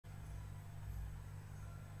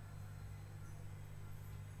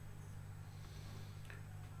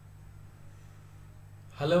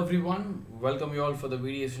Hello everyone, welcome you all for the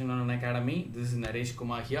video session on Unacademy. This is Naresh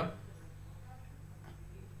Kumar here.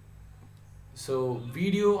 So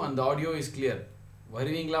video and the audio is clear.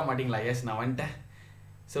 வருவீங்களா மாட்டீங்களா? Yes, நான் வந்துட்டேன்.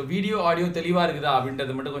 So video audio தெளிவா இருக்குதா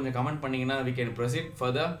அப்படின்றத மட்டும் கொஞ்சம் கமெண்ட் பண்ணீங்கன்னா we can proceed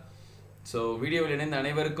further. So வீடியோவில் இணைந்த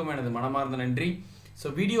அனைவருக்கும் எனது மனமார்ந்த நன்றி.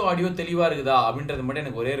 So video audio தெளிவா இருக்குதா அப்படின்றத மட்டும்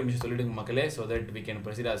எனக்கு ஒரே நிமிஷம் சொல்லிடுங்க மக்களே, so that we can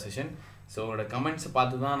proceed our session. So உங்களோட கமெண்ட்ஸ்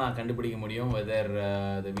பார்த்து தான் நான் கண்டுபிடிக்க முடியும் whether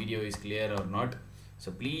the video is clear or not.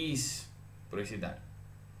 So please proceed that.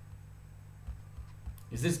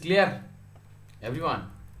 Is this clear? Everyone?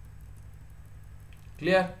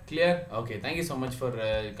 Clear? Okay, thank you so much for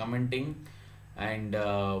commenting. And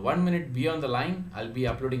 1 minute beyond the line, I'll be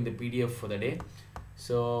uploading the PDF for the day.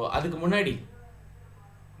 So, adukku munadi.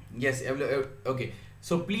 Yes, okay.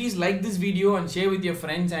 So please like this video and share with your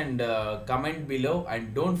friends and comment below. And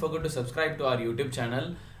don't forget to subscribe to our YouTube channel,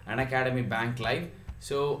 Unacademy Bank Live.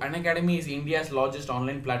 So Unacademy is India's largest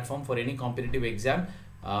online platform for any competitive exam.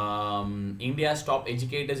 India's top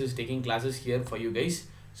educators is taking classes here for you guys.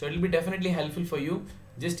 So it will be definitely helpful for you.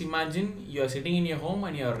 Just imagine you are sitting in your home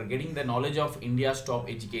and you are getting the knowledge of India's top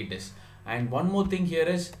educators. And one more thing here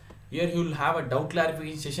is, here you will have a doubt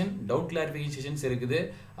clarification session. Doubt clarification sessions இருக்குது.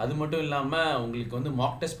 அது மட்டும் இல்லாம உங்களுக்கு வந்து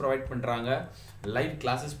mock test provide பண்றாங்க, live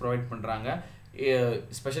classes provide பண்றாங்க,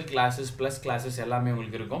 special classes plus classes எல்லாமே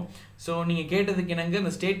உங்களுக்கு இருக்கும். ஸோ நீங்கள் கேட்டதுக்கு என்னங்க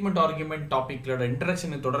இந்த ஸ்டேட்மெண்ட் ஆர்குமெண்ட் டாப்பிக்லோட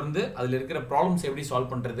இன்ட்ரடக்ஷனை தொடர்ந்து அதில் இருக்கிற ப்ராப்ளம்ஸ் எப்படி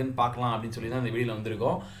சால்வ் பண்ணுறதுன்னு பார்க்கலாம் அப்படின்னு சொல்லி தான் இந்த வீடியோவில்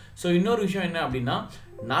வந்திருக்கோம். ஸோ இன்னொரு விஷயம் என்ன அப்படின்னா,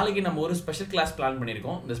 நாளைக்கு நம்ம ஒரு ஸ்பெஷல் கிளாஸ் பிளான்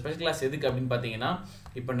பண்ணியிருக்கோம். இந்த ஸ்பெஷல் கிளாஸ் எதுக்கு அப்படின்னு பார்த்தீங்கன்னா,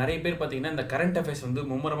 இப்போ நிறைய பேர் பார்த்தீங்கன்னா இந்த கரண்ட் அஃபேர்ஸ் வந்து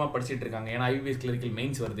மும்முரமாக படிச்சுட்டு இருக்காங்க. ஏன்னா IBPS கிளரிக்கல்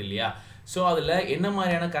மெயின்ஸ் வருது இல்லையா. ஸோ அதில் என்ன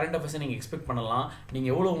மாதிரியான கரண்ட் அஃபேர்ஸை நீங்கள் எக்ஸ்பெக்ட் பண்ணலாம்,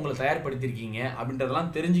 நீங்கள் எவ்வளோ உங்களை தயார்படுத்தியிருக்கீங்க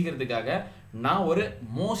அப்படின்றதெல்லாம் தெரிஞ்சுக்கிறதுக்காக நான் ஒரு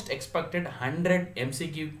most expected 100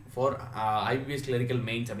 MCQ for IBPS clerical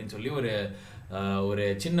mains அப்படின்னு சொல்லி ஒரு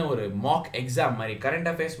சின்ன ஒரு மாக் எக்ஸாம் மாதிரி, கரண்ட்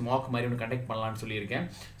அஃபேர்ஸ் மாக் மாதிரி ஒன்று கண்டக்ட் பண்ணலான்னு சொல்லியிருக்கேன்.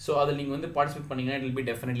 ஸோ அதில் நீங்கள் வந்து பார்ட்டிசிபேட் பண்ணிங்கன்னா it will be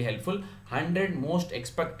definitely helpful. 100 most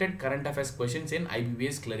expected current affairs questions in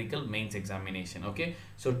IBPS clerical mains examination. Okay,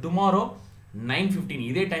 so tomorrow 9:15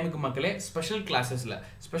 இதே டைமுக்கு மக்களே ஸ்பெஷல்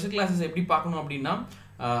கிளாஸஸ் எப்படி பார்க்கணும் அப்படின்னா,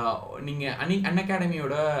 நீங்கள்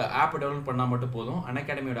அன்அகாடமியோட ஆப்பை டவுன்லோட் பண்ணால் மட்டும் போதும்.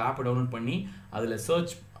 அன்அகாடமியோட ஆப்பை டவுன்லோட் பண்ணி அதில்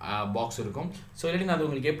சர்ச் பாக்ஸ் இருக்கும். ஸோ இல்லாட்டி நான் அது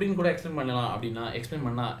உங்களுக்கு எப்படின்னு கூட எக்ஸ்பிளைன் பண்ணலாம் அப்படின்னா, எக்ஸ்பிளைன்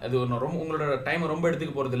பண்ணால் அது ரொம்ப உங்களோட டைமை ரொம்ப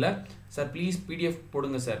எடுத்துக்க போகிறது இல்லை. சார் ப்ளீஸ் PDF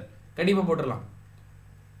போடுங்க சார், கண்டிப்பாக போட்டுடலாம்.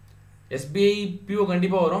 SBI PO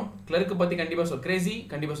கண்டிப்பாக வரும். கிளர்க்கு பற்றி கண்டிப்பாக கிரேசி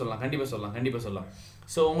கண்டிப்பாக சொல்லலாம்.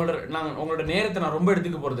 ஸோ உங்களோட நேரத்தை நான் ரொம்ப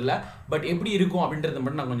எடுத்துக்க போகிறதில்ல, பட் எப்படி இருக்கும் அப்படின்றத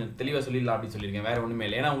மட்டும் நான் கொஞ்சம் தெளிவாக சொல்லிடலாம் அப்படின்னு சொல்லியிருக்கேன். வேறு ஒன்றுமே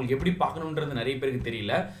இல்லை, ஏன்னா உங்களுக்கு எப்படி பார்க்கணுன்றது நிறைய பேருக்கு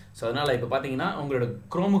தெரியல. ஸோ அதனால் இப்போ பார்த்தீங்கன்னா உங்களோட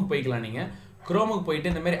குரோமுக்கு போய்க்கலாம். நீங்கள் குரோமுக்கு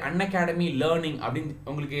போயிட்டு இந்த மாதிரி Unacademy லேர்னிங் அப்படின்னு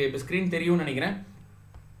உங்களுக்கு இப்போ ஸ்க்ரீன் தெரியும்னு நினைக்கிறேன்.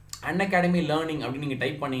 Unacademy லேர்னிங் அப்படின்னு நீங்கள்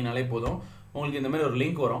டைப் பண்ணிங்கனாலே போதும், உங்களுக்கு இந்த மாதிரி ஒரு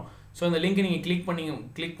லிங்க் வரும். ஸோ அந்த லிங்க் நீங்கள்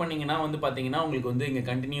கிளிக் பண்ணிங்கன்னா வந்து பார்த்தீங்கன்னா உங்களுக்கு வந்து இங்கே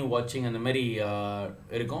கண்டினியூ வாட்சிங் அந்த மாதிரி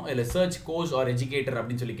இருக்கும். இதில் சர்ச் கோர்ஸ் ஆர் எஜுகேட்டர்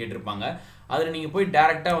அப்படின்னு சொல்லி கேட்டிருப்பாங்க. அதில் நீங்கள் போய்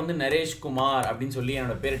டேரெக்டாக வந்து நரேஷ் குமார் அப்படின்னு சொல்லி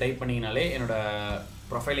என்னோட பேர் டைப் பண்ணிங்கனாலே என்னோட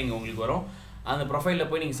ப்ரொஃபைல் இங்கே உங்களுக்கு வரும். அந்த ப்ரொஃபைலில்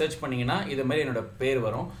போய் நீங்கள் சர்ச் பண்ணிங்கன்னா இது மாதிரி என்னோட பேர்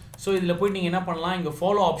வரும். ஸோ இதில் போய் நீங்கள் என்ன பண்ணலாம், இங்கே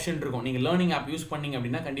ஃபாலோ ஆப்ஷன் இருக்கும். நீங்கள் லேர்னிங் ஆப் யூஸ் பண்ணிங்க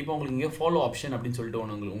அப்படின்னா கண்டிப்பாக உங்களுக்கு இங்கே ஃபாலோ ஆப்ஷன் அப்படின்னு சொல்லிட்டு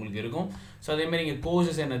ஒன்று உங்களுக்கு இருக்கும். ஸோ அதேமாதிரி இங்கே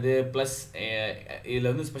கோர்சஸ் என்னது ப்ளஸ்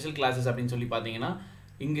இதில் வந்து ஸ்பெஷல் கிளாஸஸ் அப்படின்னு சொல்லி பார்த்தீங்கன்னா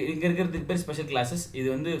இங்கே இருக்கிறதுக்கு பேர் ஸ்பெஷல் கிளாஸஸ், இது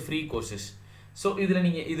வந்து ஃப்ரீ கோர்சஸ். ஸோ இதில்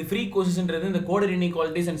நீங்கள் இது ஃப்ரீ கோர்சஸ்ன்றது இந்த கோடர்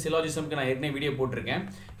இன்இக்வாலிட்டிஸ் அண்ட் சிலாஜிசம்க்கு நான் ஏற்கனவே வீடியோ போட்டிருக்கேன்.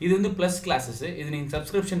 இது வந்து ப்ளஸ் கிளாஸஸ். இது நீங்கள்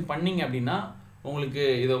சப்ஸ்கிரிப்ஷன் பண்ணிங்க அப்படின்னா உங்களுக்கு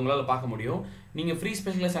இதை உங்களால் பார்க்க முடியும். நீங்கள் ஃப்ரீ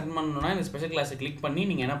ஸ்பெஷல் கிளாஸ் அட்டன் பண்ணணும்னா இந்த ஸ்பெஷல் கிளாஸை கிளிக் பண்ணி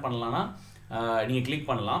நீங்கள் என்ன பண்ணலாம்னா நீங்கள் கிளிக்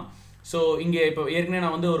பண்ணலாம். ஸோ இங்கே இப்போ ஏற்கனவே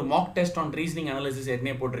நான் வந்து ஒரு Mach test on reasoning analysis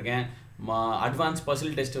ஏற்கனவே போட்டிருக்கேன், அட்வான்ஸ்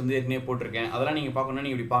பசில் டெஸ்ட் வந்து ஏற்கனவே போட்டிருக்கேன். அதெல்லாம் நீங்கள் பார்க்கணுன்னா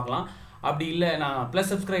நீங்கள் இப்படி பார்க்கலாம். அப்படி இல்லை நான் ப்ளஸ்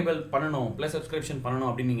சப்ஸ்கிரிப்ஷன் பண்ணணும்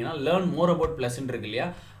அப்படின்னீங்கன்னா லேர்ன் மோர் அபவுட் ப்ளஸ்ன்னு இருக்கு இல்லையா,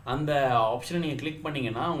 அந்த ஆப்ஷனை நீங்கள் கிளிக்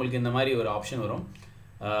பண்ணிங்கன்னா உங்களுக்கு இந்த மாதிரி ஒரு ஆப்ஷன் வரும்.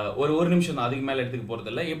 ஒரு நிமிஷம் தான், அதுக்கு மேலே எடுத்துக்க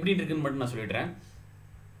போகிறதில்ல. எப்படி இருக்குன்னு மட்டும் நான் சொல்லிடுறேன்.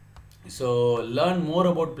 So learn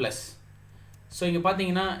more about plus. So இங்கே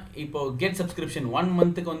பார்த்தீங்கன்னா இப்போ கெட் சப்ஸ்கிரிப்ஷன் 1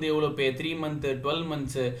 மந்த்துக்கு வந்து எவ்வளோ பே, 3 மந்த்து, 12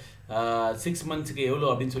 மந்த்ஸு, 6 மந்த்ஸுக்கு எவ்வளோ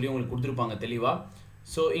அப்படின்னு சொல்லி உங்களுக்கு கொடுத்துருப்பாங்க தெளிவாக.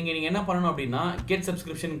 ஸோ இங்கே நீங்கள் என்ன பண்ணணும் அப்படின்னா கெட்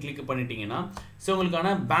சப்ஸ்கிரிப்ஷன் கிளிக் பண்ணிட்டீங்கன்னா, ஸோ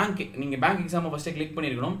உங்களுக்கான நீங்கள் பேங்க் எக்ஸாமை ஃபஸ்ட்டு கிளிக்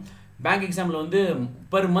பண்ணியிருக்கணும். பேங்க் எக்ஸாமில் வந்து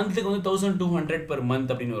பர் மந்த்துக்கு வந்து 1200 பெர்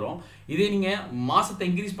மந்த் அப்படின்னு வரும். இதே நீங்கள் மாதத்தை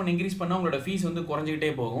இன்க்ரீஸ் பண்ணால் உங்களோட ஃபீஸ் வந்து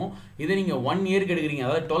குறைஞ்சிக்கிட்டே போகும். இதே நீங்கள் 1 இயருக்கு எடுக்கிறீங்க,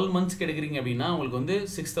 அதாவது 12 மந்த்ஸ்க்கு எடுக்கிறீங்க அப்படின்னா உங்களுக்கு வந்து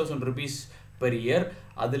 6000 rupees per year.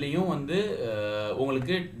 அதுலேயும் வந்து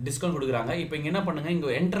உங்களுக்கு டிஸ்கவுண்ட் கொடுக்குறாங்க. இப்போ இங்கே என்ன பண்ணுங்கள், இங்கே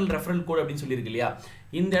என்ட்ரல் ரெஃபரல் கோட் அப்படின்னு சொல்லியிருக்கு இல்லையா,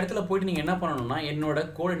 இந்த இடத்துல போய்ட்டு நீங்கள் என்ன பண்ணணும்னா என்னோட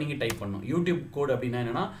கோடை நீங்கள் டைப் பண்ணணும். யூடியூப் கோடு அப்படின்னா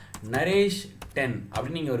என்னென்னா Naresh10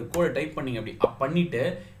 அப்படின்னு நீங்கள் ஒரு கோடை டைப் பண்ணிங்க. அப்படி பண்ணிவிட்டு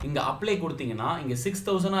இங்கே அப்ளை கொடுத்தீங்கன்னா இங்கே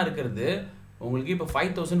 6000 இருக்கிறது உங்களுக்கு இப்போ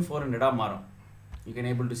 5400 மாறும். you can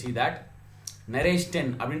able to see that. Naresh 10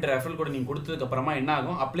 அப்படின்ற ரெஃபரல் கோட் நீங்கள் கொடுத்ததுக்கப்புறமா என்ன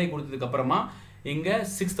ஆகும், அப்ளை கொடுத்ததுக்கப்புறமா இங்கே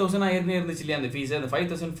 6000 ஏற்கனவே இருந்துச்சு இல்லையா அந்த ஃபீஸு, அந்த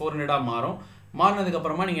 5400 மாறும்.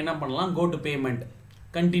 மாறினதுக்கப்புறமா நீங்கள் என்ன பண்ணலாம், கோ டு பேமெண்ட்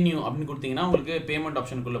கண்டினியூ அப்படின்னு கொடுத்தீங்கன்னா உங்களுக்கு பேமெண்ட்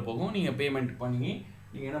ஆப்ஷனுக்குள்ளே போகும். நீங்கள் பேமெண்ட் பண்ணி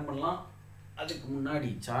நீங்கள் என்ன பண்ணலாம், அதுக்கு முன்னாடி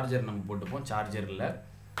சார்ஜர் நம்ம போட்டுப்போம், சார்ஜர் இல்லை.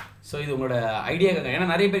 ஸோ இது உங்களோட ஐடியாக்காக, ஏன்னா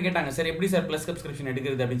நிறைய பேர் கேட்டாங்க சார் எப்படி சார் ப்ளஸ் சப்ஸ்கிரிப்ஷன்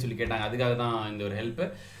எடுக்கிறது அப்படின்னு சொல்லி கேட்டாங்க. அதுக்காக தான் இந்த ஒரு ஹெல்ப்பு.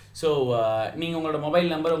 ஸோ நீங்கள் உங்களோட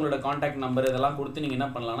மொபைல் நம்பர், உங்களோட காண்டாக்ட் நம்பர் இதெல்லாம் கொடுத்து நீங்கள் என்ன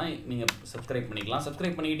பண்ணலாம்னா நீங்கள் சப்ஸ்கிரைப் பண்ணிக்கலாம்.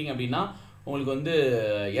 சப்ஸ்கிரைப் பண்ணிக்கிட்டீங்க அப்படின்னா உங்களுக்கு வந்து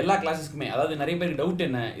எல்லா கிளாஸஸ்க்குமே, அதாவது நிறைய பேருக்கு டவுட்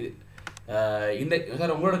என்ன, இந்த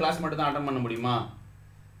சார் உங்களோட கிளாஸ் மட்டும் தான் அட்டன் பண்ண முடியுமா,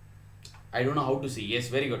 I don't know how to C.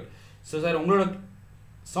 S, very good. So sir உங்களோட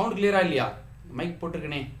சவுண்ட் கிளியரா இல்லையா, மைக்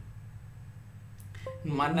போட்டிருக்கனே.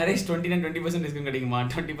 நரேஷ் 20% டிஸ்கவுண்ட் கிடைக்குமா,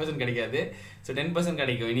 20% கிடைக்காது. ஸோ 10%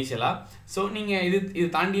 கிடைக்கும் இனிஷியலாக. ஸோ நீங்கள் இது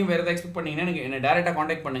தாண்டியும் வேறு எதாவது எக்ஸ்பெக்ட் பண்ணிங்கன்னா எனக்கு என்ன டேரெக்டாக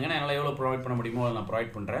காண்டாக்ட் பண்ணுங்கள், நான் என்னால் எவ்வளோ ப்ரொவைட் பண்ண முடியுமோ அதை நான்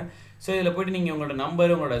ப்ரொவைட் பண்ணுறேன். ஸோ இதில் போய்ட்டு நீங்கள் உங்களோட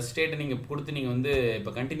நம்பர், உங்களோட ஸ்டேட்டை நீங்கள் கொடுத்து நீங்கள் வந்து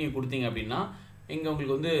இப்போ கண்டினியூ கொடுத்தீங்க அப்படின்னா இங்கே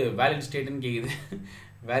உங்களுக்கு வந்து வேலிட் ஸ்டேட்டுன்னு கேட்குது.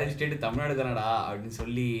 வேலிட் ஸ்டேட்டு தமிழ்நாடு தானடா அப்படின்னு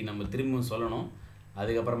சொல்லி நம்ம திரும்பவும் சொல்லணும்.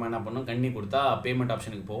 அதுக்கப்புறமா என்ன பண்ணணும், கண்டினியூ கொடுத்தா பேமெண்ட்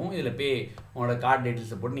ஆப்ஷனுக்கு போகும். இதில் உங்களோட கார்டு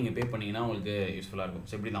டீட்டெயில்ஸை போட்டு நீங்கள் பே பண்ணிங்கன்னா உங்களுக்கு யூஸ்ஃபுல்லாக இருக்கும்.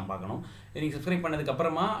 ஸோ இப்படி தான் பார்க்கணும். நீங்கள் சப்ஸ்கிரைப்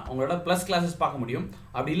பண்ணதுக்கப்புறமா உங்களோட ப்ளஸ் கிளாஸஸ் பார்க்க முடியும்.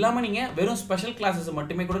 அப்படி இல்லாமல் நீங்கள் வெறும் ஸ்பெஷல் கிளாஸஸ்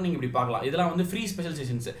மட்டுமே கூட நீங்கள் இப்படி பார்க்கலாம். இதெல்லாம் வந்து ஃப்ரீ ஸ்பெஷல்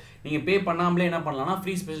செஷன்ஸ். நீங்கள் பே பண்ணாமலே என்ன பண்ணலாம்னா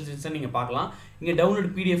ஃப்ரீ ஸ்பெஷல் செஷன்ஸை நீங்கள் பார்க்கலாம். இங்கே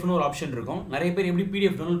டவுன்லோட் பிடிஎஃப்னு ஒரு ஆப்ஷன் இருக்கும். நிறைய பேர் எப்படி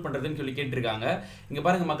பிடிஎஃப் டவுன்லோட் பண்ணுறதுன்னு சொல்லி கேட்டிருக்காங்க. இங்கே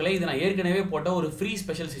பாருங்கள் மக்களே, இது நான் ஏற்கனவே போட்ட ஒரு ஃப்ரீ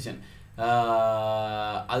ஸ்பெஷல் செஷன்.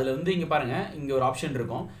 அதில் வந்து இங்கே பாருங்கள், இங்கே ஒரு ஆப்ஷன்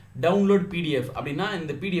இருக்கும், டவுன்லோட் பிடிஎஃப் அப்படின்னா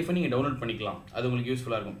இந்த பிடிஎஃப் நீங்கள் டவுன்லோட் பண்ணிக்கலாம். அது உங்களுக்கு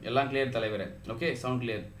யூஸ்ஃபுல்லாக இருக்கும். எல்லாம் கிளியர் தலைவர், okay, sound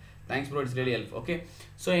clear, thanks bro, it's really help. Okay,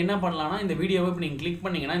 so என்ன பண்ணலாம்னா இந்த வீடியோவை இப்போ நீங்கள் கிளிக்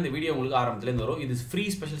பண்ணிங்கன்னா இந்த வீடியோ உங்களுக்கு ஆரம்பத்துலேருந்து வரும். இது ஃப்ரீ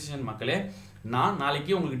ஸ்பெஷல் செஷன் மக்களே. நான்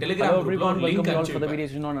நாளைக்கு உங்களுக்கு டெலிகிராம் குரூப்ல ஒரு link அனுப்பிச்சிருப்பேன்.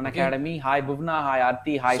 Unacademy. Hi Bhuvna, hi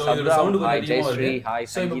Arti, hi Sabra, hi Jayashree, hi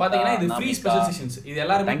Sangeeta. So இப்போ பாத்தீங்கன்னா இது ஃப்ரீ ஸ்பெஷல் செஷன்ஸ். இது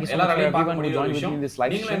எல்லாரும் பார்க்க முடியும் ஒரு விஷயம்.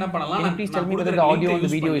 நீங்க என்ன பண்ணலாம், please tell me whether the audio and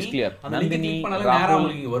the video is clear. Nandini, Rahul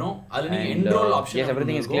உங்களுக்கு வரும். அதுல நீங்க enroll option. Yes,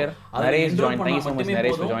 everything is clear. Naresh joined. Thank you so much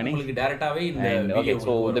Naresh for joining. உங்களுக்கு டைரக்டாவே இந்த video.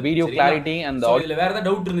 So the video clarity and the audio. இதுல வேற ஏதாவது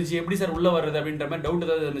doubt இருந்துச்சு, எப்படி சார் உள்ள வர்றது அப்படின்ற மாதிரி டவுட்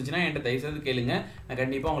ஏதாவது இருந்துச்சுனா என்கிட்ட தயவு செய்து கேளுங்க. நான்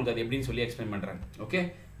கண்டிப்பா உங்களுக்கு அது எப்படின்னு சொல்லி எக்ஸ்பிளைன் பண்றேன். Okay,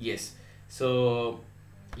 S. ஸோ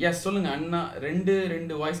எஸ் சொல்லுங்க அண்ணா,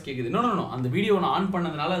 ரெண்டு வாய்ஸ் கேட்குது. நோ அந்த வீடியோ நான் ஆன்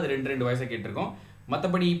பண்ணதுனால அது ரெண்டு வாய்ஸாக கேட்டிருக்கோம்.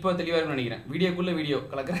 மற்றபடி இப்போ தெளிவாக இருக்குன்னு நினைக்கிறேன். வீடியோக்குள்ளே வீடியோ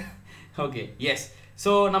கலக்கிறேன். Okay, S.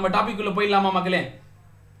 ஸோ நம்ம டாபிக்குள்ளே போயிடலாமா மக்களே?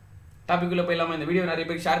 டாபிக்குள்ளே போயிடலாமா? இந்த வீடியோ நிறைய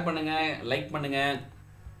பேருக்கு ஷேர் பண்ணுங்கள், லைக் பண்ணுங்கள்.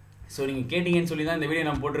 ஸோ நீங்கள் கேட்டிங்கன்னு சொல்லி தான் இந்த வீடியோ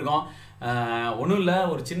நம்ம போட்டிருக்கோம். ஒன்றும் இல்லை,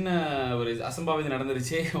 ஒரு சின்ன ஒரு அசம்பாவிதம்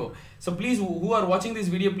நடந்துருச்சு. ஸோ ப்ளீஸ் ஹூ ஆர் வாட்சிங்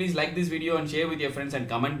this video, please like this video and share with your friends and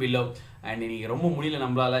comment below. And இன்னைக்கு ரொம்ப முடியல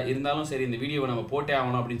நம்மளால், இருந்தாலும் சரி இந்த வீடியோவை நம்ம போட்டே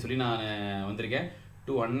ஆகணும் அப்படின்னு சொல்லி நான் வந்திருக்கேன்.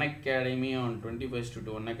 To Unacademy on 21st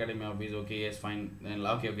to Unacademy office. Okay, S, fine,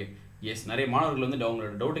 okay yes. நிறைய மாணவர்கள் வந்து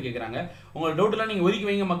அவங்களோட டவுட்டு கேட்குறாங்க. உங்களோட டவுட்டெலாம் நீங்கள் ஒதுக்கி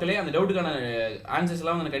வைங்க மக்களே. அந்த டவுட்டுக்கான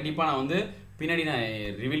ஆன்சர்ஸ்லாம் வந்து கண்டிப்பாக நான் வந்து பின்னாடி நான்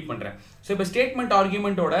ரிவீல் பண்ணுறேன். ஸோ இப்போ ஸ்டேட்மெண்ட்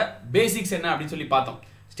ஆர்குமெண்ட்டோட பேசிக்ஸ் என்ன அப்படின்னு சொல்லி பார்த்தோம்.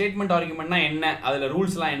 ஸ்டேட்மெண்ட் ஆர்குமெண்ட்னா என்ன, அதில்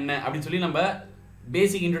ரூல்ஸ்லாம் என்ன அப்படின்னு சொல்லி நம்ம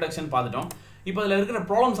பேசிக் இன்ட்ரடக்ஷன் பார்த்துட்டோம். இப்போ அதில் இருக்கிற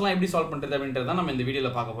ப்ராப்ளம்ஸ்லாம் எப்படி சால்வ் பண்ணுறது அப்படின்றது தான் நம்ம இந்த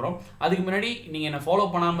வீடியோவில் பார்க்க போகிறோம். அதுக்கு முன்னாடி நீங்கள் என்ன ஃபாலோ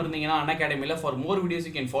பண்ணாமல் இருந்தீங்கன்னா Unacademyல for more videos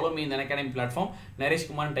you can follow me இந்த Unacademy platform. Naresh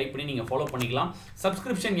Kumar type பண்ணி நீங்கள் ஃபாலோ பண்ணிக்கலாம்.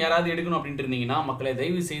 சப்ஸ்கிரிப்ஷன் யாராவது எடுக்கணும் அப்படின்ட்டு இருந்தீங்கன்னா மக்களை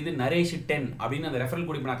தயவு செய்து Naresh 10 அப்படின்னு அந்த ரெஃபரல்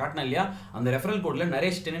கோட் இப்போ நான் காட்டினேன் இல்லையா, அந்த ரெஃபரல் கோடில்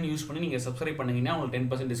Naresh 10 யூஸ் பண்ணி நீங்கள் சப்ஸ்கிரைப் பண்ணிங்கன்னா உங்களுக்கு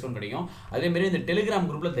 10% டிஸ்கவுண்ட் கிடைக்கும். அதேமாரி இந்த டெலிகிராம்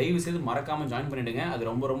குரூப்பில் தயவு செய்து மறக்காமல் ஜாயின் பண்ணிவிடுங்க. அது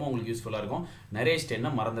ரொம்ப உங்களுக்கு யூஸ்ஃபுல்லாக இருக்கும். Naresh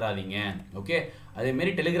 10 மறந்துடாதீங்க. ஓகே,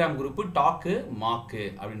 அதேமாரி டெலிகிராம் குரூப்பு டாக்கு மாக்கு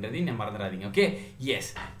அப்படின்றதையும் நீங்கள் மறந்துடாதீங்க. Okay, S.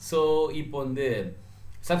 ஸோ இப்போ வந்து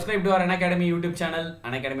subscribe to our Unacademy YouTube channel,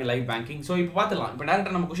 Unacademy live banking. So இப்போ பார்த்துலாம். இப்போ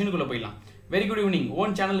டேரக்டாக நம்ம கொஷினுக்குள்ளே போயிடலாம். Very good evening.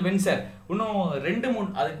 Own channel when sir. இன்னும்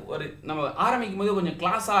 2-3 அதுக்கு ஒரு நம்ம ஆரம்பிக்கும் போது கொஞ்சம்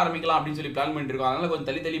கிளாஸாக ஆரம்பிக்கலாம் அப்படின்னு சொல்லி பிளான் பண்ணிட்டு இருக்கோம். அதனால கொஞ்சம்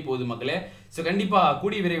தள்ளி போகுது மக்களே. ஸோ கண்டிப்பாக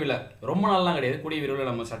கூடிய விரைவில், ரொம்ப நாள்லாம் கிடையாது, கூடிய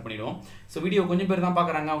விரைவில் நம்ம ஸ்டார்ட் பண்ணிடுவோம். ஸோ வீடியோ கொஞ்சம் பேர் தான்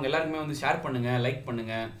பார்க்குறாங்க. அவங்க எல்லாருக்குமே வந்து ஷேர் பண்ணுங்கள், லைக்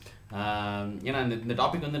பண்ணுங்கள். ஏன்னா இந்த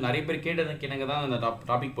டாபிக் வந்து நிறைய பேர் கேட்டதுக்கு தான் அந்த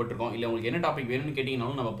டாபிக் போட்டிருக்கோம். இல்லை உங்களுக்கு என்ன டாபிக் வேணும்னு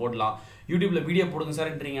கேட்டிங்கனாலும் நம்ம போடலாம். யூடியூப்பில் வீடியோ போடுங்க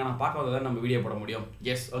சார்ன்றீங்க, ஆனால் பார்க்காத தான் நம்ம வீடியோ போட முடியும்.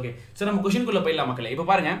 S, okay. ஸோ நம்ம கொஷினுக்குள்ளே போயிடலாம் மக்களே. இப்போ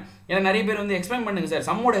பாருங்கள், ஏன்னா நிறைய பேர் வந்து எக்ஸ்பிளைன் பண்ணுங்க சார்,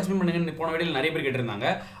 சம்மோட எக்ஸ்பிளைன் பண்ணுங்கன்னு போன வீடியோவில் நிறைய பேர் கேட்டிருந்தாங்க.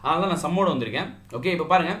 அதனால தான் நான் சம்மோட வந்திருக்கேன். ஓகே, இப்போ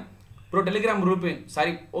பாருங்கள் bro, Telegram group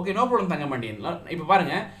sorry, okay, no problem தங்க மாட்டேன். இப்போ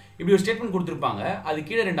பாருங்கள், இப்படி ஒரு ஸ்டேட்மெண்ட் கொடுத்துருப்பாங்க. அது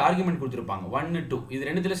கீழே 2 ஆர்குமெண்ட் கொடுத்துருப்பாங்க, 1, 2. இது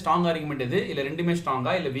ரெண்டுத்துல ஸ்ட்ராங் ஆர்குமெண்ட் எது, இல்லை ரெண்டுமே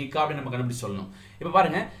ஸ்ட்ராங்கா இல்லை வீக்கா அப்படின்னு நம்ம கண்டுபிடிச்சு சொல்லணும். இப்போ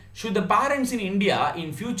பாருங்க, should the parents in India in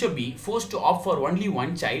future be forced to opt for only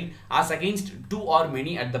one child as against 2 or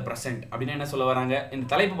many at the present? அப்படின்னா என்ன சொல்ல வராங்க? இந்த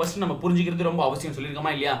தலைப்பு ஃபர்ஸ்ட் நம்ம புரிஞ்சுக்கிறது ரொம்ப அவசியம்.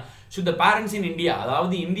 சொல்லியிருக்கோமா இல்லையா? should the parents in India,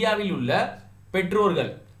 அதாவது இந்தியாவில் உள்ள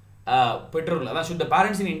பெற்றோர்கள் பெற்றோர்கள் அதான் should the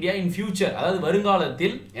parents in India in future அதாவது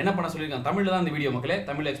வருங்காலத்தில் என்ன பண்ண சொல்லியிருக்காங்க தமிழ்ல தான் இந்த வீடியோ மக்களே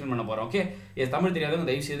தமிழ்ல எக்ஸ்பிளைன் பண்ண போறோம் ஓகே எஸ் தமிழ் தெரியாதவங்க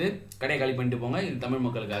தயவு செய்து கடையை காலி பண்ணிட்டு போங்க இது தமிழ்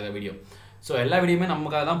மக்களுக்காக வீடியோ ஸோ எல்லா வீடியோமே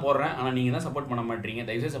நமக்காக தான் போடுறேன் ஆனால் நீங்கள் தான் சப்போர்ட் பண்ண மாட்டீங்க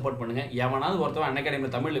தயவுசெய்து சப்போர்ட் பண்ணுங்க எவனாவது ஒருத்தவன் Unacademy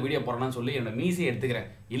தமிழில் வீடியோ போடுறான்னு சொல்லி என்னோட மீசியை எடுத்துக்கிறேன்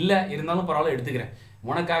இல்லை இருந்தாலும் பரவாயில்ல எடுத்துக்கிறேன்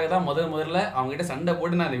உனக்காக தான் முதல்ல அவங்ககிட்ட சண்டை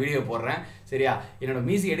போட்டு நான் இந்த வீடியோ போடுறேன் சரியா என்னோட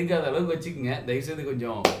மீசி எடுக்காத அளவுக்கு வச்சுக்கோங்க தயவுசெய்து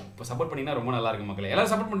கொஞ்சம் இப்போ சப்போர்ட் பண்ணிங்கன்னா ரொம்ப நல்லா இருக்கும் மக்களே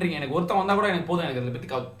எல்லாரும் சப்போர்ட் பண்ணுறீங்க எனக்கு ஒருத்தன் வந்தால் கூட எனக்கு போதும் எனக்கு அதை பற்றி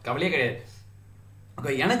கவலையே கிடையாது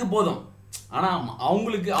ஓகே எனக்கு போதும் ஆனால்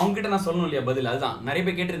அவங்ககிட்ட நான் சொல்லணும் இல்லையா பதில் அதுதான் நிறைய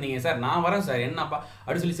பேர் கேட்டிருந்தீங்க சார் நான் வரேன் சார் என்னப்பா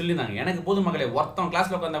அப்படின்னு சொல்லியிருந்தாங்க எனக்கு போதும் மக்களே ஒருத்தன்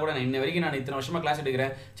கிளாஸில் உட்காந்தா கூட நான் இன்ன வரைக்கும் நான் இத்தனை வருஷமாக கிளாஸ்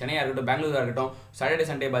எடுக்கிறேன் சென்னையாக இருக்கட்டும் பெங்களூராக இருக்கட்டும் சாட்டர்டே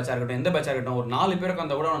சண்டே பேட்சாக இருக்கட்டும் எந்த பேட்சாக இருக்கட்டும் ஒரு 4 பேர்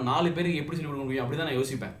உட்காந்தா கூட 4 பேருக்கு எப்படி சொல்லி கொடுக்க முடியும் அப்படி தான் நான்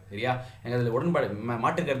யோசிப்பேன் சரியா எனக்கு அதில் உடன்பாடு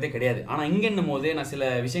மாற்றுக்கிறதே கிடையாது ஆனால் இங்கேன்னும் போது நான்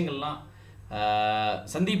சில விஷயங்கள்லாம்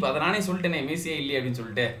சந்தீப் அதை நானே சொல்லிட்டேனே மீசியே இல்லையே அப்படின்னு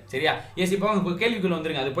சொல்லிட்டு சரியா எஸ் இப்போ கேள்விக்குள்ள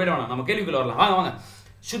வந்துருங்க அது போயிட வேணாம் நம்ம கேள்விக்குள்ள வரலாம் வாங்க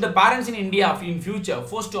Should the parents in India in future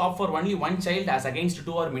forced to opt for only one child as against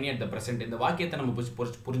 2 or many at the present இந்த வாக்கியத்தை நம்ம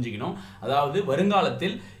புரிஞ்சுக்கணும் அதாவது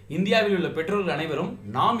வருங்காலத்தில் இந்தியாவில் உள்ள பெற்றோர்கள் அனைவரும்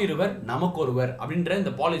நாம் இருவர் நமக்கு ஒருவர் அப்படின்ற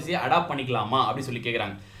இந்த பாலிசியை அடாப்ட் பண்ணிக்கலாமா அப்படி சொல்லி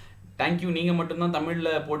கேட்குறாங்க தேங்க்யூ நீங்கள் மட்டும்தான்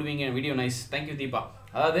தமிழில் போடுவீங்க வீடியோ நைஸ் தேங்க்யூ தீபா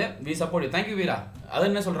அதாவது வி சப்போர்ட் தேங்க்யூ வீரா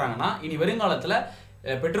அது என்ன சொல்கிறாங்கன்னா இனி வருங்காலத்தில்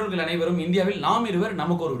பெற்றோர்கள் அனைவரும் இந்தியாவில் நாம் இருவர்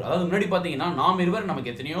நமக்கு ஒருவர் அதாவது முன்னாடி பார்த்தீங்கன்னா நாம் இருவர் நமக்கு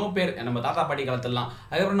எத்தனையோ பேர் நம்ம தாத்தா பாட்டி காலத்திலாம்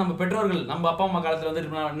அதுக்கப்புறம் நம்ம பெற்றோர்கள் நம்ம அப்பா அம்மா காலத்தில் வந்து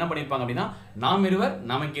என்ன பண்ணியிருப்பாங்க அப்படின்னா நாம் இருவர்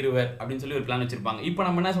நமக்கு இருவர் அப்படின்னு சொல்லி ஒரு பிளான் வச்சிருப்பாங்க இப்போ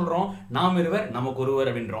நம்ம என்ன சொல்கிறோம் நாம் இருவர் நமக்கு ஒருவர்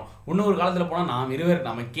அப்படின்றோம் இன்னொரு காலத்தில் போனால் நாம் இருவர்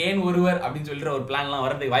நமக்கேன் ஒருவர் அப்படின்னு சொல்லிட்டு ஒரு பிளான்லாம்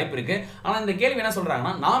வரதுக்கு வாய்ப்பு இருக்கு ஆனால் இந்த கேள்வி என்ன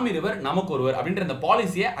சொல்கிறாங்கன்னா நாம் இருவர் நமக்கு ஒருவர் அப்படின்ற இந்த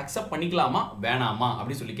பாலிசியை அக்செப்ட் பண்ணிக்கலாமா வேணாமா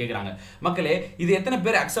அப்படின்னு சொல்லி கேட்குறாங்க மக்களே இது எத்தனை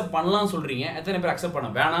பேர் அக்செப்ட் பண்ணலாம் சொல்றீங்க எத்தனை பேர் அக்செப்ட்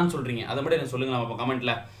பண்ண வேணாம்னு சொல்றீங்க அதை மட்டும் எனக்கு சொல்லுங்க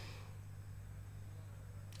கமெண்ட்ல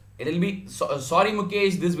it will be sorry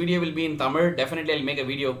Mukesh this video will be in Tamil definitely I'll make a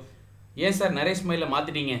video yes sir Naresh Smile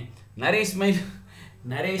மாத்திட்டீங்க Naresh Smile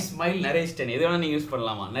Naresh 10 எது வேணா நீங்க யூஸ்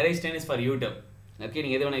பண்ணலாமா Naresh 10 is for YouTube okay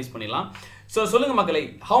நீங்க எது வேணா யூஸ் பண்ணிடலாம் சோ சொல்லுங்க மக்களே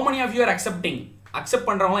how many of you are accepting accept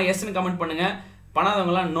பண்றவங்க yes னு கமெண்ட் பண்ணுங்க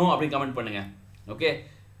பண்ணாதவங்க no அப்படி கமெண்ட் பண்ணுங்க ஓகே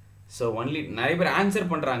சோ only நிறைய பேர் ஆன்சர்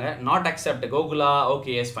பண்றாங்க not accept Gokula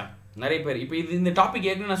okay yes fine நிறைய பேர் இப்போ இந்த டாபிக்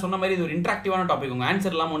ஏற்கனவே நான் சொன்ன மாதிரி இது ஒரு இன்ட்ராக்டிவான டாபிக் உங்கள்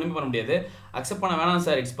ஆன்சர் இல்லாமல் ஒன்றுமே பண்ண முடியாது அக்செப்ட் பண்ண வேணாம்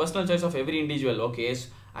sir it's personal choice of every individual okay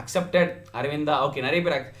accepted Aravinda okay நிறைய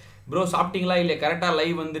பேர் ப்ரோ சாப்பிட்டீங்களா இல்லை கரெக்டாக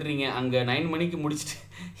லைவ் வந்துடுறீங்க அங்கே 9 மணிக்கு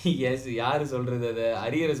முடிச்சுட்டு எஸ் யார் சொல்கிறது அது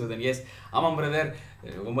அரியர சுதன் எஸ் ஆமாம் பிரதர்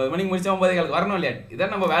 9 மணிக்கு முடிச்சா 9:15 வரணும் இல்லையா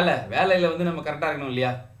இதான் நம்ம வேலையில் வந்து நம்ம கரெக்டாக இருக்கணும்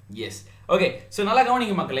இல்லையா எஸ் ஓகே ஸோ நல்லா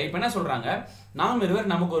கவனிங்க மக்களே இப்போ என்ன சொல்கிறாங்க நாம் இருவர்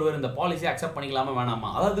நமக்கு ஒருவர் இந்த பாலிசியை அக்செப்ட் பண்ணிக்கலாமா வேணாமா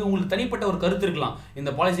அதாவது உங்களுக்கு தனிப்பட்ட ஒரு கருத்து இருக்கலாம்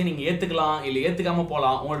இந்த பாலிசியை நீங்கள் ஏற்றுக்கலாம் இல்லை ஏற்றுக்காமல்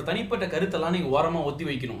போகலாம் உங்களோட தனிப்பட்ட கருத்தெல்லாம் நீங்கள் ஓரமாக ஒத்தி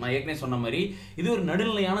வைக்கணும் நான் ஏற்கனவே சொன்ன மாதிரி இது ஒரு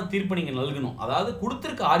நடுநிலையான தீர்ப்பு நீங்கள் நல்கணும் அதாவது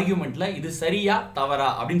கொடுத்துருக்க ஆர்கியூமெண்ட்ல இது சரியா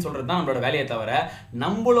தவறா அப்படின்னு சொல்கிறது தான் நம்மளோட வேலையை தவிர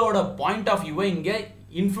நம்மளோட பாயிண்ட் ஆஃப் வியூவை இங்கே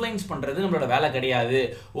இன்ஃப்ளூயன்ஸ் பண்ணுறது நம்மளோட வேலை கிடையாது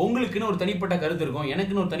உங்களுக்குன்னு ஒரு தனிப்பட்ட கருத்து இருக்கும்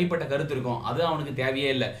எனக்குன்னு ஒரு தனிப்பட்ட கருத்து இருக்கும் அது அவனுக்கு தேவையே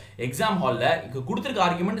இல்லை எக்ஸாம் ஹாலில் இப்போ கொடுத்துருக்க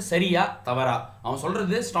ஆர்குமெண்ட் சரியா தவறா அவன்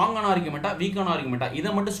சொல்கிறது ஸ்ட்ராங்கான ஆர்குமெண்ட்டா வீக்கான ஆர்குமெண்ட்டா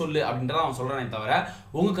இதை மட்டும் சொல்லு அப்படின்றத அவன் சொல்கிறானே தவிர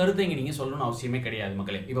உங்கள் கருத்தை இங்கே நீங்கள் சொல்லணும்னு அவசியமே கிடையாது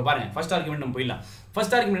மக்களே இப்போ பாருங்க ஃபர்ஸ்ட் ஆர்குமெண்ட் நம்ம போயிடலாம்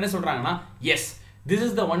ஃபர்ஸ்ட் ஆர்குமெண்ட் என்ன சொல்கிறாங்கன்னா S this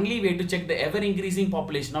is the only way to check the ever increasing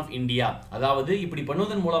population of India அதாவது இப்படி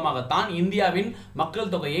பண்ணுவதன் மூலமாகத்தான் இந்தியாவின்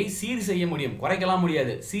மக்கள் தொகையை சீர் செய்ய முடியும் குறைக்கலாம்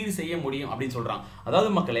முடியாது சீர் செய்ய முடியும் அப்படின்னு சொல்றான்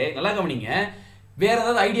அதாவது மக்களே நல்லா கவனிங்க வேற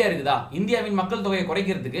ஏதாவது ஐடியா இருக்குதா இந்தியாவின் மக்கள் தொகையை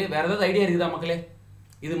குறைக்கிறதுக்கு வேற ஏதாவது ஐடியா இருக்குதா மக்களே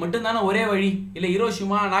இது மட்டும் தானே ஒரே வழி இல்லை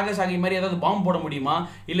ஹிரோஷிமா நாகசாகி மாதிரி ஏதாவது பாம்பு போட முடியுமா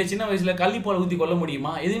இல்லை சின்ன வயசுல கள்ளிப்பால் ஊற்றி கொள்ள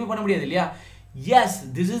முடியுமா எதுவுமே பண்ண முடியாது இல்லையா yes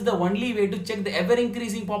this is the only way to check the ever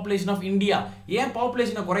increasing population of India ஏன்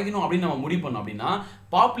பாப்புலேஷனை குறைக்கணும் அப்படின்னு நம்ம முடிவு பண்ணோம் அப்படின்னா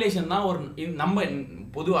பாப்புலேஷன் தான் ஒரு நம்ம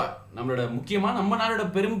பொதுவா நம்மளோட முக்கியமா நம்ம நாளோட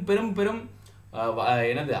பெரும்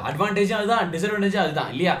என்னது அட்வான்டேஜும் அதுதான் டிஸ்அட்வான்டேஜும்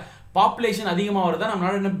அதுதான் இல்லையா பாப்புலேஷன் அதிகமாகிறது தான்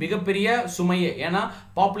நம்மளோட மிகப்பெரிய சுமையே ஏன்னா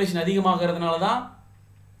பாப்புலேஷன் அதிகமாகிறதுனால தான்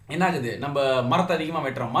என்ன ஆகுது நம்ம மரத்தை அதிகமாக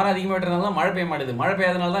வெட்டுறோம் மரம் அதிகமாக வெட்டுறதுனால தான் மழை பெய்ய மாட்டேது மழை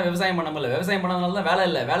பெய்யாதனால தான் விவசாயம் பண்ண முடியல விவசாயம் பண்ணதுனால தான் வேலை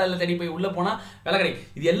இல்லை தேடி போய் உள்ளே போனால் வேலை கிடைக்கும்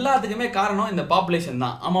இது எல்லாத்துக்குமே காரணம் இந்த பாப்புலேஷன்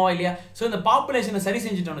தான் ஆமாவா இல்லையா ஸோ இந்த பாப்புலேஷனை சரி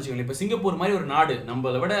செஞ்சுட்டோம்னு வச்சுக்கோங்க இப்போ சிங்கப்பூர் மாதிரி ஒரு நாடு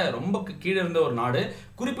நம்மளை விட ரொம்ப கீழே இருந்த ஒரு நாடு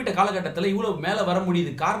குறிப்பிட்ட காலகட்டத்தில் இவ்வளோ மேலே வர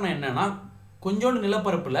முடியுது காரணம் என்னன்னா கொஞ்சோண்டு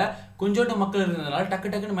நிலப்பரப்புல கொஞ்சோண்டு மக்கள் இருந்ததுனால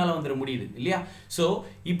டக்குன்னு மேலே வந்துட முடியுது இல்லையா ஸோ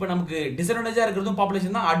இப்போ நமக்கு டிஸ்அட்வான்டேஜாக இருக்கிறதும்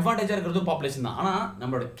பாப்புலேஷன் தான் அட்வான்டேஜாக இருக்கிறதும் பாப்புலேஷன் தான் ஆனால்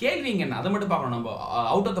நம்மளோட கேள்விங்க என்ன அதை மட்டும் பார்க்கணும் நம்ம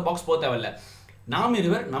அவுட் ஆஃப் த பாக்ஸ் போக தேவையில்ல நாம்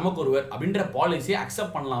இருவர் நமக்கு ஒருவர் அப்படின்ற பாலிசியை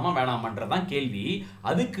அக்செப்ட் பண்ணலாமா வேணாமான்றதான் கேள்வி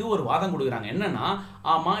அதுக்கு ஒரு வாதம் கொடுக்குறாங்க என்னன்னா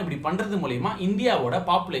ஆமா இப்படி பண்றது மூலமா இந்தியாவோட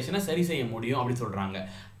பாப்புலேஷனை சரி செய்ய முடியும் அப்படின்னு சொல்றாங்க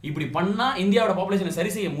இப்படி பண்ணா இந்தியாவோட பாப்புலேஷனை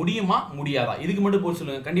சரி செய்ய முடியுமா முடியாதா இதுக்கு மட்டும் போய்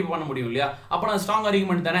சொல்லுங்க கண்டிப்பா பண்ண முடியும் இல்லையா அப்ப நான் ஸ்ட்ராங்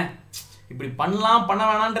ஆர்குமெண்ட் தானே இப்படி பண்ணலாம் பண்ண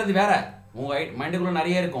வேணான்றது வேற உங்க மைண்டுக்குள்ள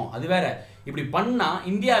நிறைய இருக்கும் அது வேற இப்படி பண்ணா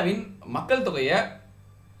இந்தியாவின் மக்கள் தொகையை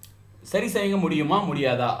சரி செய்ய முடியுமா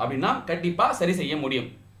முடியாதா அப்படின்னா கண்டிப்பா சரி செய்ய முடியும்.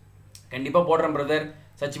 கண்டிப்பா போடுறேன் brother.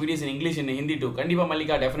 such videos in English and Hindi too. கண்டிப்பா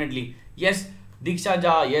Mallika definitely. yes. Diksha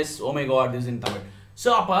ja yes. oh my god this is in Tamil. So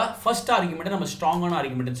அப்போ ஃபர்ஸ்ட் ஆர்குமெண்ட்டை நம்ம ஸ்ட்ராங்கான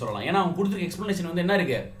ஆர்குமெண்ட்னு சொல்லலாம். ஏன்னா அவங்க கொடுத்துருக்க எக்ஸ்ப்ளனேஷன் வந்து என்ன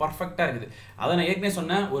இருக்குது, பர்ஃபெக்டாக இருக்குது. அதை நான் ஏற்கனவே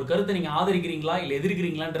சொன்னேன், ஒரு கருத்தை நீங்கள் ஆதரிக்கிறீங்களா இல்லை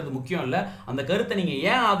எதிர்க்கிறீங்களான்றது முக்கியம் இல்லை, அந்த கருத்தை நீங்கள்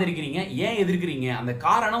ஏன் ஆதரிக்கிறீங்க ஏன் எதிர்க்கிறீங்க அந்த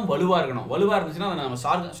காரணம் வலுவாக இருக்கணும். வலுவாக இருந்துச்சுன்னா அதை நம்ம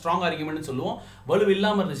ஸ்ட்ராங் ஆர்குமெண்ட்னு சொல்லுவோம், வலு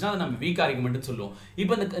இல்லாமல் இருந்துச்சுன்னா அதை நம்ம வீக் ஆர்குமெண்ட்னு சொல்லுவோம்.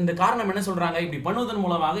 இப்போ இந்த காரணம் என்ன சொல்கிறாங்க, இப்படி பண்ணுவதன்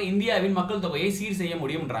மூலமாக இந்தியாவின் மக்கள் தொகையை சீர் செய்ய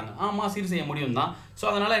முடியும்ன்றாங்க. ஆமாம் சீர் செய்ய முடியும் தான். ஸோ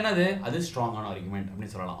அதனால் என்னது, அது ஸ்ட்ராங்கான ஆர்குமெண்ட்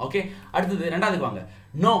அப்படின்னு சொல்லலாம். ஓகே, அடுத்தது ரெண்டாவதுக்கு வாங்க.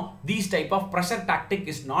 No, these type of pressure tactic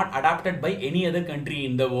is not adapted by any other country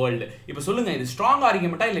in the world. இப்போ சொல்லுங்க, இது ஸ்ட்ராங்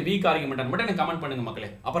ஆர்குமெண்டா இல்ல வீக் ஆர்குமெண்டா மட்டும் எனக்கு கமெண்ட் பண்ணுங்க மக்களே.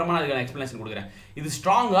 அப்புறமா நான் அதுக்கு எக்ஸ்பிளனேஷன் கொடுக்குறேன். இது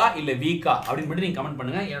ஸ்ட்ராங்கா இல்ல வீக்கா அப்படின்னு மட்டும் நீங்க கமெண்ட்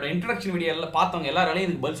பண்ணுங்க. என்னோட இன்ட்ரோடக்ஷன் வீடியோல பார்த்தவங்க எல்லாராலையும்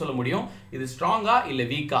இதுக்கு பதில் சொல்ல முடியும். இது ஸ்ட்ராங்கா இல்ல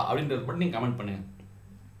வீக்கா அப்படின்றது மட்டும் நீங்க கமெண்ட் பண்ணுங்க.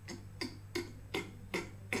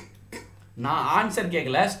 நான் ஆன்சர்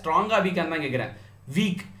கேட்கல, ஸ்ட்ராங்கா வீக்கான்னு தான் கேட்குறேன்.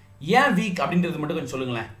 வீக், ஏன் வீக் அப்படின்றது மட்டும் கொஞ்சம்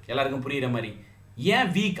சொல்லுங்களேன், எல்லாருக்கும் புரியுற மாதிரி.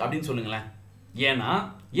 ஏன் வீக் அப்படின்னு சொல்லுங்களேன். ஏன்னா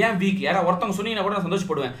ஏன் வீக், யாராவது ஒருத்தவங்க சொன்னீங்கன்னா கூட நான்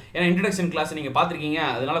சந்தோஷப்படுவேன். ஏன்னா இன்ட்ரடக்ஷன் கிளாஸ் நீங்கள் பார்த்துருக்கீங்க,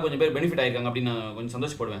 அதனால கொஞ்சம் பேர் பெனிஃபிட் ஆயிருக்காங்க அப்படின்னு நான் கொஞ்சம்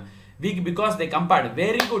சந்தோஷப்படுவேன். weak because they compared.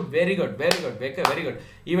 Very good, very good, very good, very good.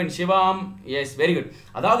 Even Shivam, yes, very good.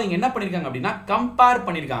 அதாவது இங்க என்ன பண்ணிருக்காங்க அப்படின்னா கம்பேர்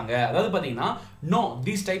பண்ணிருக்காங்க. அதாவது பாத்தீங்கன்னா no,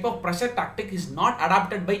 this type of pressure tactic is not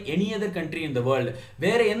adapted by any other country in the world.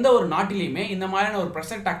 வேற எந்த ஒரு நாட்டிலையுமே இந்த மாதிரியான ஒரு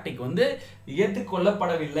pressure tactic வந்து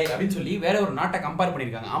ஏற்றுக்கொள்ளப்படவில்லை அப்படின்னு சொல்லி வேற ஒரு நாட்டை கம்பேர்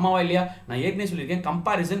பண்ணிருக்காங்க. ஆமாவா இல்லையா? நான் ஏற்கனவே சொல்லியிருக்கேன்,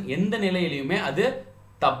 கம்பாரிசன் எந்த நிலையிலையுமே அது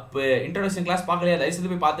தப்பு. இன்ட்ரோடக்ஷன் கிளாஸ் பார்க்கலையா,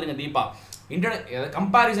 தயவுசெய்து போய் பார்த்துருங்க தீபா.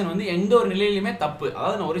 கம்பாரிசன் வந்து எந்த ஒரு நிலையிலுமே தப்பு.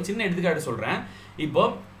 அதாவது நான் ஒரு சின்ன எடுத்துக்காட்டு சொல்றேன். இப்போ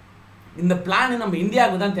இந்த பிளான் நம்ம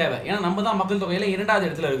இந்தியாவுக்கு தான் தேவை, ஏன்னா நம்ம தான் மக்கள் தொகையில 2வது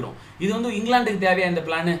இடத்துல இருக்கிறோம். இது வந்து இங்கிலாந்துக்கு தேவையா இந்த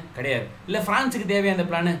பிளான் கிடையாது, இல்ல பிரான்ஸுக்கு தேவையா இந்த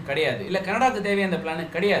பிளான் கிடையாது, இல்ல கனடாக்கு தேவையா இந்த பிளான்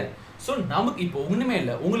கிடையாது. ஸோ நமக்கு இப்போ ஒண்ணுமே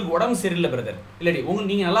இல்லை. உங்களுக்கு உடம்பு சரியில்லை பிரதர், இல்லாடி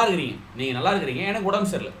உங்களுக்கு நீங்க நல்லா இருக்கிறீங்க, எனக்கு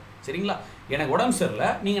உடம்பு சரியில்லை, சரிங்களா? எனக்கு உடம்பு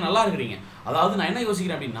சரியில்லை, நீங்க நல்லா இருக்கிறீங்க. அதாவது நான் என்ன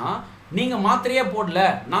யோசிக்கிறேன் அப்படின்னா, நீங்க மாத்திரையே போடல,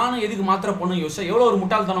 நானும் எதுக்கு மாத்திரை போடணும் யோசிச்சா எவ்வளோ ஒரு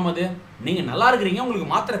முட்டாள்தனம் அது. நீங்க நல்லா இருக்கிறீங்க, உங்களுக்கு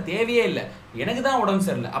மாத்திரை தேவையே இல்லை, எனக்கு தான் உடம்பு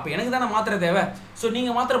சரியில்லை, அப்போ எனக்கு தானே மாத்திரை தேவை. ஸோ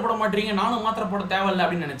நீங்க மாத்திரை போட மாட்டீங்க, நானும் மாத்திரை போட தேவையில்லை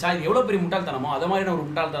அப்படின்னு நினைச்சா இது எவ்வளோ பெரிய முட்டாள்தனமோ அது மாதிரியான ஒரு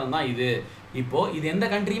முட்டாள்தனம் தான் இது. இப்போ இது எந்த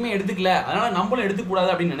கண்ட்ரியுமே எடுத்துக்கல, அதனால நம்மளும்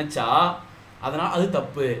எடுத்துக்கூடாது அப்படின்னு நினைச்சா அதனால் அது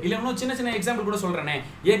தப்பு. இல்லை இன்னும் சின்ன சின்ன எக்ஸாம்பிள் கூட சொல்கிறேனே,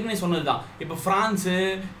 ஏற்கனவே சொன்னது தான். இப்போ ஃப்ரான்ஸு,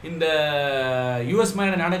 இந்த யூஎஸ்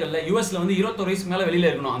மாதிரியான நாடுகளில் யூஎஸில் வந்து 21 வயசுக்கு மேலே வெளியில்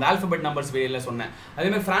இருக்கணும், அந்த ஆல்ஃபபெட் நம்பர்ஸ் வெளியில் சொன்னேன்.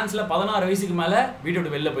 அதேமாதிரி ஃப்ரான்ஸில் 16 வயசுக்கு மேலே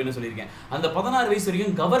வீட்டோட வெளில போயின்னு சொல்லியிருக்கேன். அந்த 16 வயசு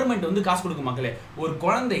வரைக்கும் கவர்மெண்ட் வந்து காசு கொடுக்கும் மக்களே. ஒரு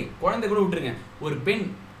குழந்தை கூட விட்டுருங்க, ஒரு பெண்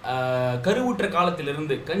கருவுற்ற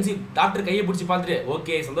காலத்திலிருந்து கன்சீவ் டாக்டர் கையை பிடிச்சி பார்த்துட்டு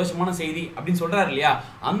ஓகே சந்தோஷமான செய்தி அப்படின்னு சொல்றாரு இல்லையா,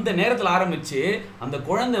 அந்த நேரத்தில் ஆரம்பிச்சு அந்த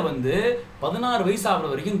குழந்தை வந்து 16 வயசு ஆகிற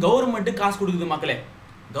வரைக்கும் கவர்மெண்ட் காசு கொடுக்குது மக்களே.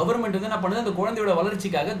 கவர்மெண்ட் வந்து என்ன பண்ணுது, அந்த குழந்தையோட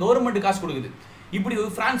வளர்ச்சிக்காக கவர்மெண்ட் காசு கொடுக்குது. இப்படி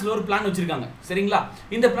பிரான்ஸ்ல ஒரு பிளான் வச்சிருக்காங்க, சரிங்களா?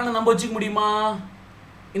 இந்த பிளானை நம்ம வச்சுக்க முடியுமா?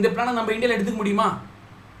 இந்த பிளானை நம்ம இந்தியாவில் எடுத்துக்க முடியுமா?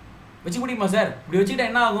 வச்சுக்க முடியுமா சார்? இப்படி வச்சுக்கிட்டா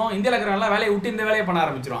என்ன ஆகும், இந்தியாவில் இருக்கிற நல்லா வேலையை விட்டு இந்த வேலையை பண்ண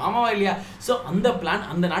ஆரம்பிச்சிடும். ஆமாவா இல்லையா? ஸோ அந்த பிளான்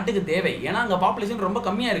அந்த நாட்டுக்கு தேவை, ஏன்னா அங்கே பாப்புலேஷன் ரொம்ப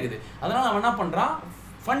கம்மியாக இருக்குது. அதனால அவன் என்ன பண்ணுறான்,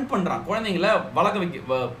 ஃபண்ட் பண்ணுறான், குழந்தைங்களை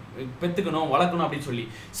பெற்றுக்கணும் வளர்க்கணும் அப்படின்னு சொல்லி.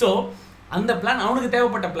 ஸோ அந்த பிளான் அவனுக்கு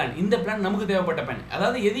தேவைப்பட்ட பிளான், இந்த பிளான் நமக்கு தேவைப்பட்ட பிளான்.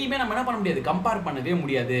 அதாவது எதையுமே நம்ம என்ன பண்ண முடியாது, கம்பேர் பண்ணவே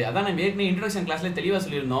முடியாது. அதான் நம்ம ஏற்கனவே இன்ட்ரோடக்ஷன் கிளாஸ்ல தெளிவாக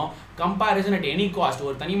சொல்லியிருந்தோம், கம்பாரிசன் அட் எனி காஸ்ட்.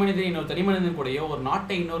 ஒரு தனி மனிதன் இன்னொரு தனி மனிதன் கூடயோ, ஒரு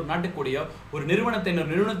நாட்டை இன்னொரு நாட்டுக்கு கூடயோ, ஒரு நிறுவனத்தை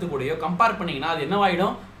இன்னொரு நிறுவனத்துக்கு கூடயோ கம்பேர் பண்ணீங்கன்னா அது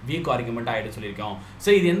என்னவாயிடும், வீக் ஆர்குமெண்ட் ஆகிடும் சொல்லியிருக்கோம். ஸோ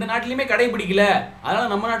இது எந்த நாட்டிலையுமே கடைபிடிக்கல, அதனால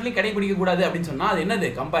நம்ம நாட்டிலையும் கடைபிடிக்க கூடாது அப்படின்னு சொன்னால் அது என்னது,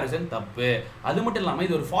 கம்பாரிசன் தப்பு. அது மட்டும் இல்லாமல்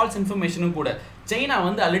இது ஒரு ஃபால்ஸ் இன்ஃபர்மேஷனும் கூட. சைனா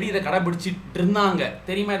வந்து ஆல்ரெடி இதை கடைபிடிச்சிட்டு இருந்தாங்க,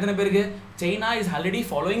 தெரியுமா எத்தனை பேருக்கு? China is already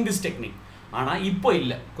following this technique. ஆனால் இப்போ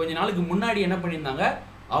இல்லை, கொஞ்ச நாளுக்கு முன்னாடி என்ன பண்ணியிருந்தாங்க,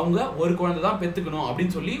 அவங்க ஒரு குழந்தை தான் பெற்றுக்கணும்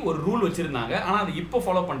அப்படின்னு சொல்லி ஒரு ரூல் வச்சுருந்தாங்க. ஆனால் அது இப்போ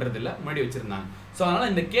ஃபாலோ பண்ணுறது இல்லை, முன்னாடி வச்சுருந்தாங்க. ஸோ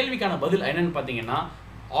அதனால் இந்த கேள்விக்கான பதில் என்னன்னு பார்த்தீங்கன்னா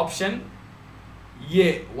option A,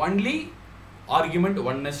 only argument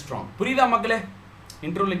one is strong. புரியுதா மக்களே?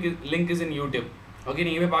 Intro link is in YouTube. Okay,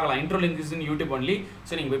 நீங்கள் போய் பார்க்கலாம். Intro link is in YouTube only.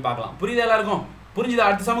 So நீங்கள் போய் பார்க்கலாம். புரியுதா எல்லாருக்கும்? புரிஞ்சுதா?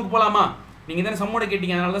 அடுத்த சம்முக்கு போகலாமா? நீங்கள் தானே சம்மோட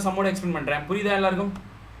கேட்டீங்க, அதனால தான் சம்மோட எக்ஸ்பிளைன் பண்ணுறேன். புரியுதா எல்லாருக்கும்?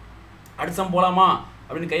 அடுத்த சம் போகலாமா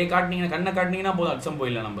அப்படின்னு கையை காட்டினீங்கன்னா, கண்ணை காட்டினீங்கன்னா போதும், அடுத்த சம்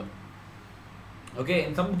போயிடலாம் நம்ம. ஓகே,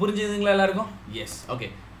 இந்த சம் புரிஞ்சுதுங்களா எல்லாருக்கும்? எஸ். ஓகே,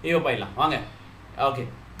 ஐயோ போயிடலாம் வாங்க. Okay,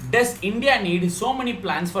 does India NEET so many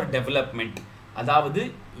plans for development? அதாவது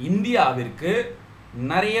இந்தியாவிற்கு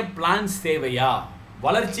நிறைய பிளான்ஸ் தேவையா,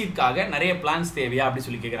 வளர்ச்சிக்காக நிறைய பிளான்ஸ் தேவையா அப்படி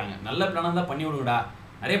சொல்லி கேட்குறாங்க. நல்ல பிளானாக தான் பண்ணி விடுங்கடா,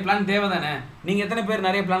 நிறைய பிளான் தேவை தானே. நீங்கள் எத்தனை பேர்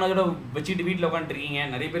நிறைய பிளானோட வச்சுட்டு வீட்டில் உட்காந்துருக்கீங்க?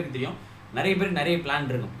 நிறைய பேருக்கு தெரியும், நிறைய பேருக்கு நிறைய பிளான்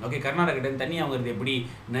இருக்கும். ஓகே, கர்நாடகிட்ட தண்ணி வாங்குறது எப்படி,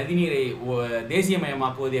 நதிநீரை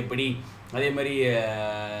தேசியமயமாக்குவது எப்படி, அதே மாதிரி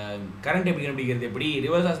கரண்ட் எப்படி கண்டுபிடிக்கிறது எப்படி,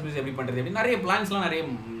 ரிவர்ஸ் ஆஸ்பிரேஷன் எப்படி பண்ணுறது எப்படி, நிறைய பிளான்ஸ்லாம் நிறைய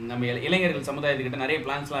நம்ம இளைஞர்கள் சமுதாயத்துக்கிட்ட நிறைய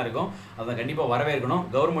பிளான்ஸ்லாம் இருக்கும். அதை கண்டிப்பாக வரவேற்கணும்.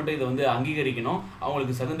 கவர்மெண்ட்டும் இதை வந்து அங்கீகரிக்கணும்,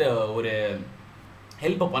 அவங்களுக்கு தகுந்த ஒரு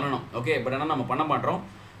ஹெல்ப்பை பண்ணணும். ஓகே, பட் ஆனால் நம்ம பண்ண மாட்டோம்.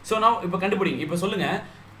 ஸோ நான் இப்போ கண்டுபிடிங்க. இப்போ சொல்லுங்கள்,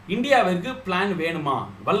 இந்தியாவிற்கு பிளான் வேணுமா,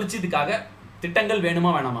 வளர்ச்சிக்காக திட்டங்கள் வேணுமா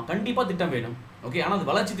வேணாமா? கண்டிப்பாக திட்டம் வேணும். ஓகே, ஆனால் அது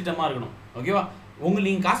வளர்ச்சி திட்டமாக இருக்கணும். ஓகேவா,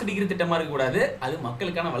 நீங்கள் காசு அடிக்கிற திட்டமாக இருக்கக்கூடாது, அது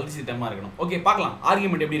மக்களுக்கான வளர்ச்சி திட்டமாக இருக்கணும். ஓகே, பார்க்கலாம்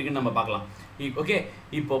ஆர்கியூமெண்ட் எப்படி இருக்குன்னு நம்ம பார்க்கலாம். ஓகே,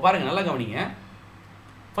 இப்போ பாருங்கள், நல்லா கவனிங்க.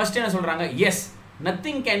 ஃபர்ஸ்ட் என்ன சொல்கிறாங்க, S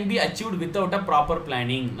nothing can be achieved without a proper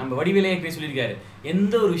planning. நம்ம வடிவேலே சொல்லியிருக்காரு,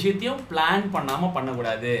 எந்த ஒரு விஷயத்தையும் பிளான் பண்ணாமல்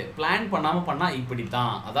பண்ணக்கூடாது. பிளான் பண்ணாமல் பண்ணால் இப்படி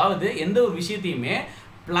தான். அதாவது எந்த ஒரு விஷயத்தையுமே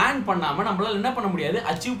பிளான் பண்ணாமல் நம்மளால் என்ன பண்ண முடியாது,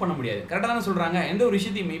 அச்சீவ் பண்ண முடியாது. கரெக்டாக தானே சொல்கிறாங்க. எந்த ஒரு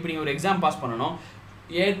விஷயத்தையுமே இப்போ நீங்கள் ஒரு எக்ஸாம் பாஸ் பண்ணணும்,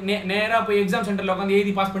 நேராக போய் எக்ஸாம் சென்டரில் உட்காந்து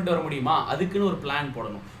எழுதி பாஸ் பண்ணிட்டு வர முடியுமா? அதுக்குன்னு ஒரு பிளான்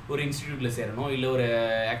போடணும். ஒரு இன்ஸ்டிடியூட்டில் சேரணும், இல்லை ஒரு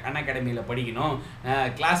அன்அகாடமியில் படிக்கணும்,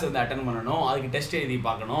 கிளாஸ் வந்து அட்டன் பண்ணணும், அதுக்கு டெஸ்ட் எழுதி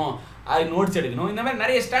பார்க்கணும், அதுக்கு நோட்ஸ் எடுக்கணும். இந்த மாதிரி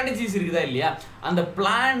நிறைய ஸ்ட்ராட்டஜிஸ் இருக்குதா இல்லையா? அந்த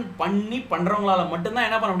பிளான் பண்ணி பண்ணுறவங்களால மட்டும்தான்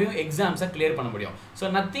என்ன பண்ண முடியும், எக்ஸாம்ஸை கிளியர் பண்ண முடியும்.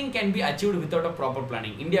 So nothing can be achieved without a proper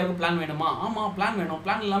planning. இந்தியாவுக்கு பிளான் வேணுமா? ஆமாம், பிளான் வேணும்.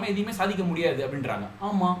 பிளான் இல்லாமல் எதையுமே சாதிக்க முடியாது அப்படின்றாங்க.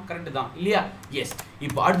 ஆமாம், கரெக்டு தான் இல்லையா? எஸ்.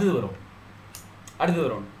 இப்போ அடுத்தது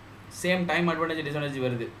வரும் சேம் டைம் அட்வான்டேஜ் டிஸ்அட்வான்டேஜ்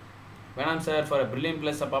வருது. வேணாம் sir, for brilliant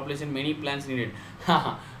plus population many plans needed.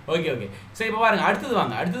 Okay. So இப்போ பாருங்க, அடுத்தது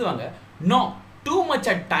வாங்க. No, too much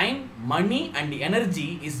at time, money and energy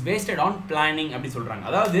is wasted on planning அப்படி சொல்கிறாங்க.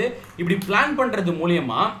 அதாவது இப்படி பிளான் பண்ணுறது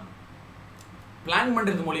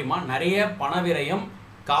மூலியமா நிறைய பண விரயம்,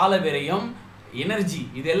 கால விரயம், எனர்ஜி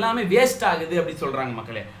இது எல்லாமே வேஸ்ட் ஆகுது அப்படின்னு சொல்கிறாங்க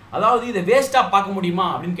மக்களே. அதாவது இதை வேஸ்ட்டாக பார்க்க முடியுமா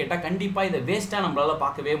அப்படின்னு கேட்டால் கண்டிப்பாக இதை வேஸ்ட்டாக நம்மளால்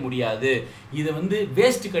பார்க்கவே முடியாது. இது வந்து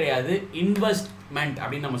வேஸ்ட் கிடையாது, இன்வெஸ்ட்மெண்ட்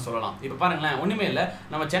அப்படின்னு நம்ம சொல்லலாம். இப்போ பாருங்களேன், ஒன்றுமே இல்லை,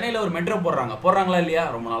 நம்ம சென்னையில் ஒரு மெட்ரோ போடுறாங்களா இல்லையா?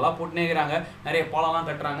 ரொம்ப நாளாக போட்டுனே இருக்கிறாங்க, நிறைய பாலம்லாம்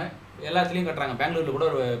கட்டுறாங்க, எல்லாத்துலேயும் கட்டுறாங்க. பெங்களூரில் கூட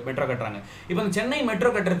ஒரு மெட்ரோ கட்டுறாங்க. இப்போ இந்த சென்னை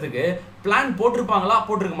மெட்ரோ கட்டுறதுக்கு பிளான்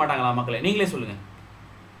போட்டிருக்க மாட்டாங்களா மக்களே? நீங்களே சொல்லுங்கள்.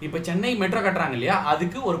 இப்போ சென்னை மெட்ரோ கட்டுறாங்க இல்லையா,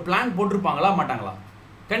 அதுக்கு ஒரு பிளான் போட்டிருப்பாங்களா மாட்டாங்களா?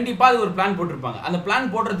 கண்டிப்பாக அது ஒரு பிளான் போட்டிருப்பாங்க. அந்த பிளான்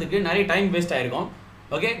போடுறதுக்கு நிறைய டைம் வேஸ்ட் ஆகிருக்கும்.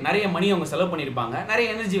 ஓகே, நிறைய மணி அவங்க செலவு பண்ணியிருப்பாங்க, நிறைய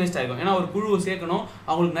எனர்ஜி வேஸ்ட் ஆகிருக்கும். ஏன்னா ஒரு குழுவை சேர்க்கணும்,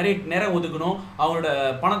 அவங்களுக்கு நிறைய நேரம் ஒதுக்கணும், அவங்களோட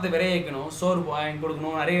பணத்தை விரையக்கணும், சோறு வாங்கி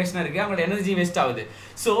கொடுக்கணும், நிறைய வேஸ்ட்டாக இருக்குது, அவங்களோட எனர்ஜி வேஸ்ட் ஆகுது.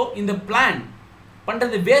 ஸோ இந்த பிளான்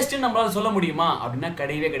பண்ணுறது வேஸ்ட்டுன்னு நம்மளால் சொல்ல முடியுமா அப்படின்னா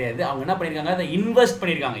கிடையவே கிடையாது. அவங்க என்ன பண்ணியிருக்காங்க, அதை இன்வெஸ்ட்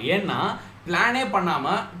பண்ணியிருக்காங்க. ஏன்னா பிளானே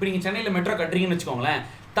பண்ணாமல் இப்போ நீங்கள் சென்னையில் மெட்ரோ கட்டுறீங்கன்னு வச்சுக்கோங்களேன்,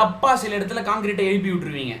 தப்பாக சில இடத்துல காங்கிரீட்டை எழுப்பி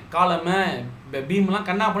விட்டுருவீங்க, காலமை பீம்லாம்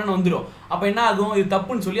கண்ணாப்பண்ணு வந்துடும். அப்போ என்ன ஆகும், இது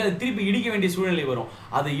தப்புன்னு சொல்லி அதை திருப்பி இடிக்க வேண்டிய சூழ்நிலை வரும்.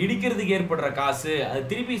 அதை இடிக்கிறதுக்கு ஏற்படுற காசு, அது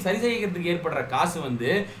திருப்பி சரி செய்யறதுக்கு ஏற்படுற காசு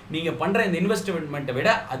வந்து நீங்கள் பண்ணுற இந்த இன்வெஸ்ட்மெண்ட்டை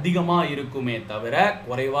விட அதிகமாக இருக்குமே தவிர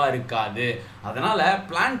குறைவாக இருக்காது. அதனால்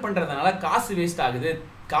பிளான் பண்ணுறதுனால காசு வேஸ்ட் ஆகுது,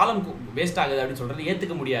 காலம் வேஸ்ட் ஆகுது அப்படின்னு சொல்கிறது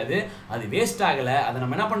ஏற்றுக்க முடியாது. அது வேஸ்ட் ஆகலை, அதை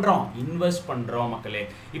நம்ம என்ன பண்ணுறோம், இன்வெஸ்ட் பண்ணுறோம் மக்களே.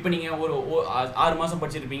 இப்போ நீங்கள் ஒரு 6 மாதம்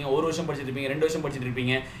படிச்சிருப்பீங்க, 1 வருஷம் படிச்சிருப்பீங்க, 2 வருஷம் படிச்சுட்டு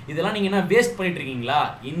இருப்பீங்க. இதெல்லாம் நீங்கள் என்ன வேஸ்ட் பண்ணிட்டு இருக்கீங்களா?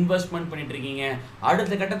 இன்வெஸ்ட்மெண்ட் பண்ணிட்டு இருக்கீங்க.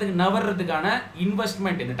 அடுத்த கட்டத்துக்கு நவர்றதுக்கான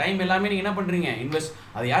இன்வெஸ்ட்மெண்ட், இந்த டைம் எல்லாமே நீங்கள் என்ன பண்ணுறீங்க, இன்வெஸ்ட்.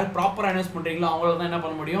 அதை யார் ப்ராப்பராக இன்வெஸ்ட் பண்ணுறீங்களோ அவங்கள தான் என்ன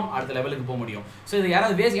பண்ண முடியும், அடுத்த லெவலுக்கு போக முடியும். ஸோ இது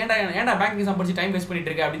யாராவது வேஸ்ட் ஏன்டா பேங்க் எக்ஸாம் படிச்சு டைம் வேஸ்ட்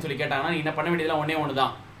பண்ணிட்டு இருக்க அப்படின்னு சொல்லி கேட்டாங்கன்னா, நீ என்ன பண்ண வேண்டியதெல்லாம் ஒன்று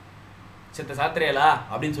தான், செத்த சாத்திரையலா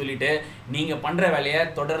அப்படின்னு சொல்லிட்டு நீங்கள் பண்ணுற வேலையை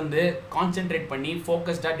தொடர்ந்து கான்சென்ட்ரேட் பண்ணி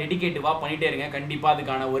ஃபோக்கஸ்டாக டெடிகேட்டிவாக பண்ணிகிட்டே இருங்க. கண்டிப்பாக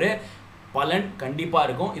அதுக்கான ஒரு பலன் கண்டிப்பாக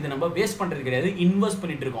இருக்கும். இது நம்ம வேஸ்ட் பண்ணுறது கிடையாது, இன்வெஸ்ட்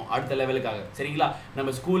பண்ணிட்டு இருக்கோம் அடுத்த லெவலுக்காக. சரிங்களா?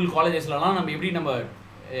 நம்ம ஸ்கூல் காலேஜஸ்லாம் நம்ம எப்படி நம்ம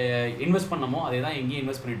இன்வெஸ்ட் பண்ணமோ அதே தான் எங்கேயும்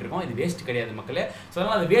இன்வெஸ்ட் பண்ணிட்டு இருக்கோம். இது வேஸ்ட் கிடையாது மக்களே. ஸோ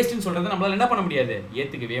அதனால் அது வேஸ்ட்டுன்னு சொல்கிறத நம்மளால் என்ன பண்ண முடியாது,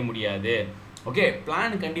 ஏற்றுக்கவே முடியாது. ஓகே,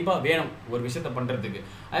 பிளான் கண்டிப்பாக வேணும் ஒரு விஷயத்தை பண்ணுறதுக்கு.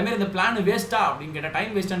 அதுமாதிரி இந்த பிளான் வேஸ்ட்டா அப்படின்னு கேட்டால்,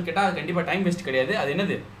 டைம் வேஸ்ட்டான்னு கேட்டால் அது கண்டிப்பாக டைம் வேஸ்ட் கிடையாது. அது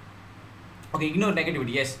என்னது, ஓகே, இன்னொரு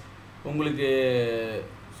நெகட்டிவிட்டி. எஸ், உங்களுக்கு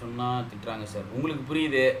சொன்னால் திட்டுறாங்க சார், உங்களுக்கு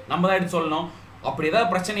புரியுது, நம்ம தான் எடுத்து சொல்லணும். அப்படி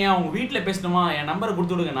ஏதாவது பிரச்சனையா உங்கள் வீட்டில் பேசணுமா, என் நம்பரை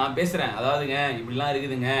கொடுத்து விடுங்க, நான் பேசுகிறேன். அதாவதுங்க இப்படிலாம்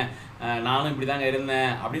இருக்குதுங்க, நானும் இப்படி தாங்க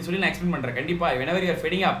இருந்தேன் அப்படின்னு சொல்லி நான் எக்ஸ்பிளைன் பண்ணுறேன். கண்டிப்பாக whenever you are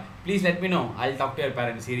fading up, please let me know, I'll talk to your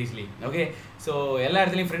parents seriously. Okay, so எல்லா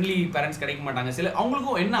இடத்துலையும் ஃப்ரெண்ட்லி பேரண்ட்ஸ் கிடைக்க மாட்டாங்க. சில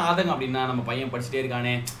அவங்களுக்கும் என்ன ஆதங்கம் அப்படின்னா, நம்ம பையன் படிச்சுட்டே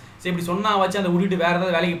இருக்கானே, சரி இப்படி சொன்னா வச்சு அந்த விட்டுட்டு வேறு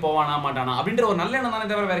ஏதாவது வேலைக்கு போவானா மாட்டானா அப்படின்ற ஒரு நல்ல எண்ணம் தானே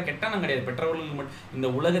தவிர வேறு கெட்டனம் கிடையாது. பெற்றவர்களுக்கு மட்டும் இந்த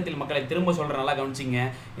உலகத்தில் மக்களை திரும்ப சொல்கிற நல்லா கவனிச்சிங்க,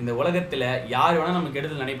 இந்த உலகத்தில் யார் வேணால் நம்ம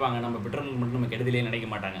கெடுதல் நினைப்பாங்க, நம்ம பெற்றோர்களுக்கு மட்டும் நம்ம கெடுதலே நினைக்க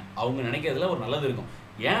மாட்டாங்க. அவங்க நினைக்கிறதுல ஒரு நல்லது இருக்கும்.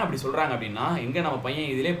 ஏன் அப்படி சொல்கிறாங்க அப்படின்னா, எங்கே நம்ம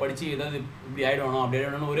பையன் இதிலே படித்து ஏதாவது இப்படி ஆகிடணும் அப்படி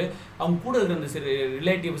ஆகிடணும்னு ஒரு அவங்க கூட இருக்கிற இந்த சிறு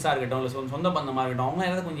ரிலேட்டிவ்ஸாக இருக்கட்டும், இல்லை சொந்த பந்தமாக இருக்கட்டும், அவங்க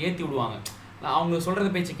ஏதாவது கொஞ்சம் ஏற்றி விடுவாங்க. அவங்க சொல்கிறத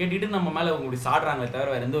பேச்சு கேட்டுட்டு நம்ம மேலே அவங்க இப்படி சாடுறாங்களே தவிர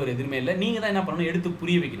வேறு எந்த ஒரு எதுவுமே இல்லை. நீங்கள் தான் என்ன பண்ணணும், எடுத்து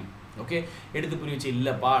புரிய வைக்கணும். ஓகே, எடுத்து புரிய வச்சு,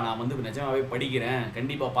 இல்லைப்பா நான் வந்து நிஜமாகவே படிக்கிறேன்,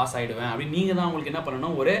 கண்டிப்பாக பாஸ் ஆகிடுவேன் அப்படின்னு நீங்கள் தான் அவங்களுக்கு என்ன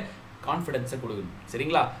பண்ணணும், ஒரு கான்ஃபிடென்ஸை கொடுக்கணும்.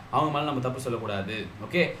 சரிங்களா? அவங்க மேலே நம்ம தப்பு சொல்லக்கூடாது.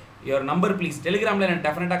 Okay, your number please. டெலிகிராமில் எனக்கு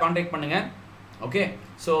டெஃபினட்டாக கான்டாக்ட் பண்ணுங்கள். ஓகே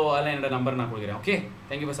ஸோ அதில் என்னோட நம்பர் நான் கொடுக்குறேன். Okay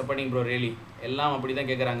thank you for supporting bro. Really எல்லாம் அப்படி தான்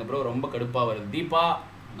கேட்குறாங்க ப்ரோ, ரொம்ப கடுப்பாக வருது. தீபா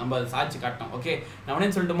நம்ம அதை சாட்சி காட்டோம். ஓகே நான்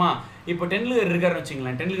உடனே சொல்லட்டுமா, இப்போ 10 லீகர் இருக்காருன்னு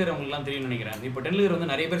வச்சுங்களேன். 10 லீகர் உங்களுக்குலாம் தெரியும்னு நினைக்கிறேன். இப்போ 10 லீகர் வந்து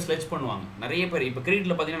நிறைய பேர் ஸ்லெட்ச் பண்ணுவாங்க. நிறைய பேர் இப்போ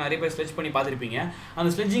கிரிக்கெட்டில் பார்த்தீங்கன்னா நிறைய பேர் ஸ்லெட்ச் பண்ணி பார்த்துருப்பீங்க. அந்த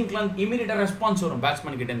ஸ்லெட்ஜிங்க்குலாம் இமீடியட்டாக ரெஸ்பான்ஸ் வரும்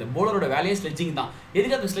பேட்ஸ்மேன் கிட்ட. இந்த போலரோட வேலையே ஸ்லெட்ஜிங் தான்.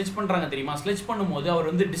 எதுக்கு அது ஸ்லெட்ச் பண்ணுறாங்க தெரியுமா? ஸ்லெட்ச் பண்ணும்போது அவர்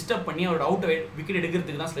வந்து டிஸ்டர்ப் பண்ணி அவரோட அவுட் விக்கெட்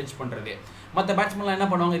எடுக்கிறதுக்கு தான் ஸ்லெட்ச் பண்ணுறது. மற்ற பேட்ஸ்மேன்லாம் என்ன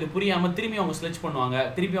பண்ணுவாங்க, இது புரியாமல் திரும்பி அவங்க ஸ்லெட்ச் பண்ணுவாங்க,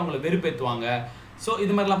 திருப்பி அவங்கள வெறுப்பேற்றுவாங்க. ஸோ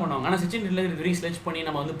இது மாதிரிலாம் பண்ணுவாங்க. ஆனால் சச்சின் டெண்டுல்கர் இது வரைக்கும் ஸ்லெட்ச் பண்ணி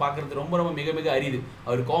நம்ம வந்து பார்க்குறது ரொம்ப ரொம்ப மிக மிக அரிது.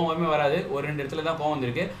 அவர் கோவமே வராது, ஒரு 2 இடத்துல தான் கோவம்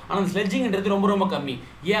வந்திருக்கு. ஆனால் அந்த ஸ்லெட்ஜிங்கிறது ரொம்ப ரொம்ப கம்மி.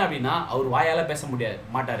 ஏன் அப்படின்னா அவர் வாயால் பேச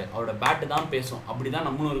மாட்டார், அவரோட பேட்டு தான் பேசும். அப்படி தான்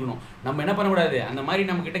நம்மளும் இருக்கணும். நம்ம என்ன பண்ணக்கூடாது, அந்த மாதிரி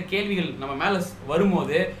நம்மக்கிட்ட கேள்விகள் நம்ம மேலே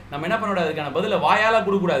வரும்போது நம்ம என்ன பண்ணக்கூடாது, அதுக்கான பதிலை வாயால்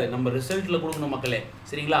கொடுக்கக்கூடாது, நம்ம ரிசல்ட்டில் கொடுக்கணும் மக்களே.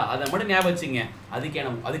 சரிங்களா? அதை மட்டும் ஞாபகம் வச்சுங்க.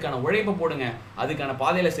 அதுக்கான உழைப்பை போடுங்க, அதுக்கான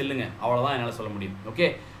பாதையில் செல்லுங்க. அவ்வளோதான் என்னால் சொல்ல முடியும். ஓகே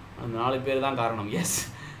 4 பேர் தான் காரணம். எஸ்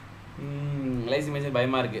லைசி மெசேஜ்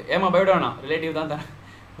பயமாக இருக்குது. ஏமா பயப்பட வேணாம், ரிலேட்டிவ் தான் தரேன்.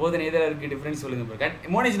 போதனை எதில் இருக்குது டிஃப்ரென்ஸ் சொல்லுங்கள்.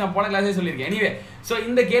 மோனிஷ் நான் போன கிளாஸே சொல்லியிருக்கேன். எனிவே ஸோ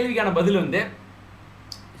இந்த கேள்விக்கான பதில் வந்து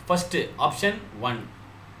first option 1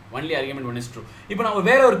 only argument 1 is true. இப்போ நான்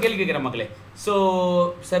வேற ஒரு கேள்வி கேட்குறேன் மக்களே. So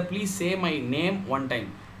sir please say my name 1 time.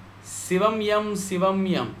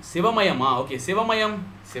 சிவமயமா? Okay சிவமயம்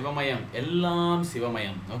எல்லாம்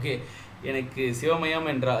சிவமயம். ஓகே எனக்கு சிவமயம்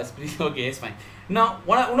என்றால் ஓகே எஸ் ஃபைன். நான்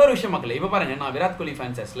இன்னொரு விஷயம் மக்களே, இப்போ பாருங்க, நான் Virat Kohli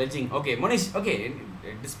fans sledging. Okay Monish, okay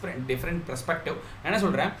different perspective. என்ன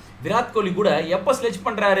சொல்கிறேன், விராட் கோலி கூட எப்போ ஸ்லெட்ச்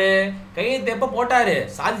பண்ணுறாரு, கையெழுத்து எப்போ போட்டார்,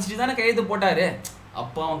 சாதிச்சுட்டு தானே கையெழுத்து போட்டார்.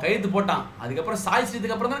 அப்போ அவன் கையெழுத்து போட்டான், அதுக்கப்புறம்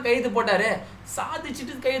சாதிச்சதுக்கு அப்புறம் தான் கையெழுத்து போட்டார்.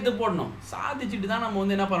 சாதிச்சுட்டு கையெழுத்து போடணும், சாதிச்சுட்டு தான் நம்ம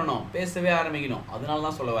வந்து என்ன பண்ணணும், பேசவே ஆரம்பிக்கணும். அதனால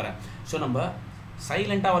தான் சொல்ல வரேன். ஸோ நம்ம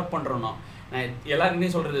சைலண்ட்டாக ஒர்க் பண்ணுறோன்னா, நான்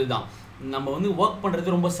எல்லாருக்குமே சொல்கிறது தான், நம்ம வந்து ஒர்க்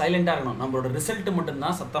பண்ணுறது ரொம்ப சைலண்ட்டாக இருக்கணும். நம்மளோட ரிசல்ட்டு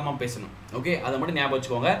மட்டும்தான் சத்தமாக பேசணும். ஓகே அதை மட்டும் ஞாபகம்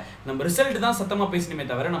வச்சுக்கோங்க. நம்ம ரிசல்ட் தான் சத்தமாக பேசணுமே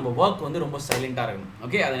தவிர நம்ம ஒர்க் வந்து ரொம்ப சைலண்ட்டாக இருக்கணும்.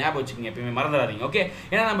 ஓகே அதை ஞாபகம் வச்சுக்கோங்க, எப்பயுமே மறந்துடாதீங்க. ஓகே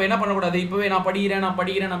ஏன்னா நம்ம என்ன பண்ணக்கூடாது, இப்போவே நான்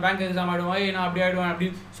படிக்கிறேன் நான் பேங்க் எக்ஸாம் ஆகிடுவேன், நான் அப்படி ஆகிடுவேன்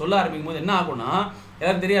அப்படின்னு சொல்ல ஆரம்பிக்கும் போது என்ன ஆகும்னா,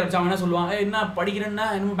 எல்லாரும் தெரிய ஆரம்பிச்சா என்ன சொல்லுவாங்க, என்ன படிக்கிறேன்னா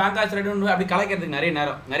இன்னும் பேங்க் ஆச்சு அப்படி கலைக்கிறதுக்கு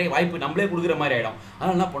நிறைய வாய்ப்பு நம்மளே கொடுக்குற மாதிரி ஆகிடும்.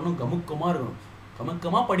 அதனால் என்ன பண்ணணும்,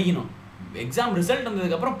 கமுக்கமாக படிக்கணும். எக்ஸாம் ரிசல்ட்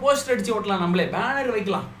வந்ததுக்கப்புறம் போஸ்டர் அடித்து ஓட்டலாம், நம்மளே பேனர்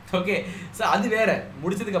வைக்கலாம். ஓகே ஸோ அது வேறு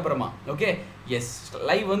முடிச்சதுக்கப்புறமா. ஓகே எஸ்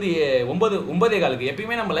லைவ் வந்து 9:15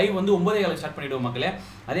 எப்பயுமே நம்ம லைவ் வந்து 9:15 ஸ்டார்ட் பண்ணிவிடுவோம் மக்களே.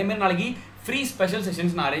 அதேமாதிரி நாளைக்கு ஃப்ரீ ஸ்பெஷல்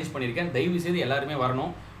செஷன்ஸ் நான் அரேஞ்ச் பண்ணியிருக்கேன். தயவு செய்து எல்லாருமே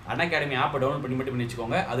வரணும். Unacademy ஆப்பை டவுன்லோட் பண்ணி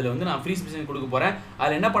வச்சுக்கோங்க. அதில் வந்து நான் ஃப்ரீ ஸ்பெஷல் கொடுக்க போகிறேன்.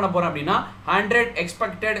 அதில் என்ன பண்ண போகிறேன் அப்படின்னா 100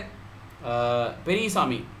 expected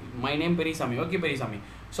Periyasamy, my name Periyasamy. Okay Periyasamy.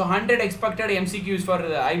 So 100 expected MCQs for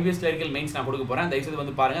IBPS clerical mains நான் கொடுக்க போகிறேன். தயவுசெய்து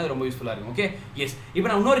வந்து பாருங்கள், அது ரொம்ப யூஸ்ஃபுல்லாக இருக்கும். ஓகே எஸ் இப்போ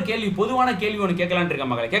நான் இன்னொரு கேள்வி, பொதுவான கேள்வி ஒன்று கேட்கலான்னு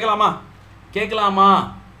இருக்கேன் மக்களே. கேட்கலாமா?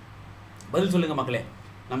 பதில் சொல்லுங்கள் மக்களே.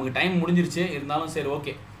 நமக்கு டைம் முடிஞ்சிருச்சு, இருந்தாலும் சரி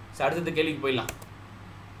ஓகே. ஸோ அடுத்த கேள்விக்கு போயிடலாம்.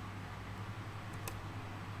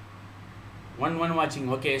 1 வாட்சிங்.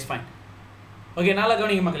 Okay yes fine. ஓகே நல்லா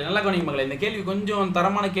கவனிங்க மக்களே. இந்த கேள்வி கொஞ்சம்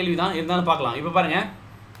தரமான கேள்வி தான், இருந்தாலும் பார்க்கலாம். இப்போ பாருங்கள்,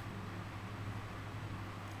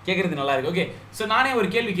 கேட்குறது நல்லா இருக்கு. ஓகே ஸோ நானே ஒரு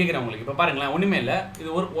கேள்வி கேட்குறேன் உங்களுக்கு. இப்போ பாருங்களேன், ஒன்றுமே இல்லை,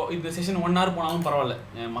 இந்த செஷன் 1 hour போனாலும் பரவாயில்ல,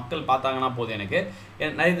 மக்கள் பார்த்தாங்கன்னா போதும். எனக்கு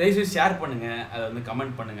தயவுசெய்து ஷேர் பண்ணுங்கள், அதை வந்து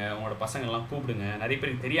கமெண்ட் பண்ணுங்கள், உங்களோட பசங்கள்லாம் கூப்பிடுங்க. நிறைய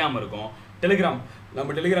பேருக்கு தெரியாமல் இருக்கும்.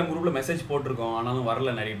 நம்ம டெலிகிராம் குரூப்பில் மெசேஜ் போட்டிருக்கோம், ஆனாலும்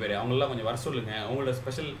வரல நிறைய பேர். அவங்களெலாம் கொஞ்சம் வர சொல்லுங்கள். உங்களோட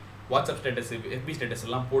special WhatsApp status, FB status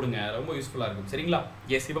எல்லாம் போடுங்க, ரொம்ப யூஸ்ஃபுல்லாக இருக்கும். சரிங்களா?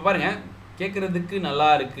 எஸ் இப்போ பாருங்கள், கேட்குறதுக்கு நல்லா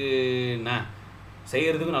இருக்குண்ணா,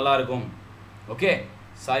 செய்கிறதுக்கும் நல்லா இருக்கும். Okay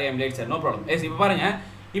sorry I'm late sir, no problem. S இப்போ பாருங்கள்,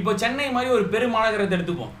 இப்போ சென்னை மாதிரி ஒரு பெருமாநகரத்தை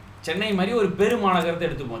எடுத்துப்போம்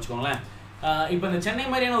வச்சுக்கோங்களேன். இப்போ இந்த சென்னை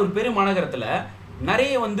மாதிரியான ஒரு பெருமாநகரத்தில்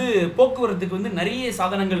நிறைய வந்து போக்குவரத்துக்கு வந்து நிறைய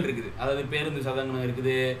சாதனங்கள் இருக்குது. அதாவது பேருந்து சாதனம்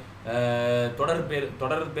இருக்குது,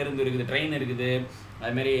 தொடர் பேருந்து இருக்குது, ட்ரெயின் இருக்குது,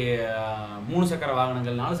 அதுமாரி 3 சக்கர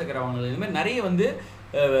வாகனங்கள், 4 சக்கர வாகனங்கள், இதுமாதிரி நிறைய வந்து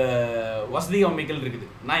வசதி அமைப்புகள் இருக்குது.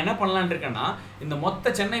 நான் என்ன பண்ணலான்னு இருக்கேன்னா, இந்த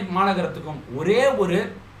மொத்த சென்னை மாநகரத்துக்கும் ஒரே ஒரு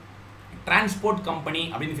டிரான்ஸ்போர்ட் கம்பெனி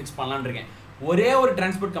அப்படின்னு ஃபிக்ஸ் பண்ணலான்னு இருக்கேன். ஒரே ஒரு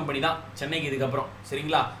டிரான்ஸ்போர்ட் கம்பெனி தான் சென்னைக்கு இதுக்கப்புறம்.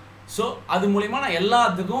 சரிங்களா? ஸோ அது மூலிமா நான்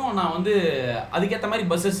எல்லாத்துக்கும் நான் வந்து அதுக்கேற்ற மாதிரி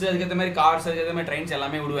பஸ்ஸஸ், அதுக்கேற்ற மாதிரி கார்ஸ், அதுக்கேற்ற மாதிரி ட்ரெயின்ஸ்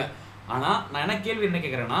எல்லாமே விடுவேன். ஆனால் நான் கேள்வி என்ன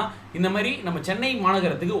கேட்குறேன்னா, இந்த மாதிரி நம்ம சென்னை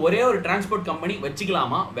மாநகரத்துக்கு ஒரே ஒரு டிரான்ஸ்போர்ட் கம்பெனி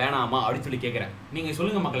வச்சுக்கலாமா வேணாமா அப்படின்னு சொல்லி கேட்குறேன். நீங்கள்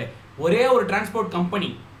சொல்லுங்கள் மக்களே, ஒரே ஒரு டிரான்ஸ்போர்ட்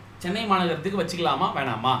கம்பெனி சென்னை மாநகரத்துக்கு வச்சுக்கலாமா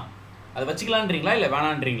வேணாமா? அதை வச்சுக்கலான்றீங்களா இல்லை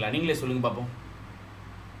வேணான்றீங்களா? நீங்களே சொல்லுங்கள் பார்ப்போம்.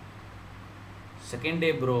 செகண்ட்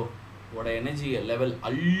டே ப்ரோ ஓட எனர்ஜி லெவல்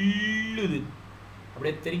அள்ளுது,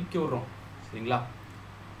 அப்படியே தெறிக்க விட்றோம். சரிங்களா?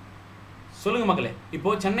 சொல்லுங்கள் மக்களே.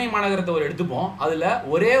 இப்போது சென்னை மாநகரத்தை ஒரு எடுத்துப்போம், அதில்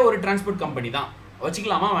ஒரே ஒரு டிரான்ஸ்போர்ட் கம்பெனி தான்,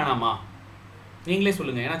 வச்சுக்கலாமா வேணாமா? நீங்களே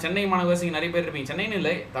சொல்லுங்கள். ஏன்னா சென்னை மாநகராட்சிக்கு நிறைய பேர் இருப்பீங்க. சென்னைன்னு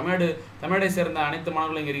இல்லை, தமிழ்நாடை சேர்ந்த அனைத்து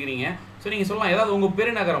மாணவர்களும் இங்கே இருக்கிறீங்க. ஸோ நீங்கள் சொல்லலாம், ஏதாவது உங்கள்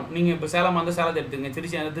பெருநகரம், நீங்கள் இப்போ சேலம் வந்து சேலத்தை எடுத்துங்க,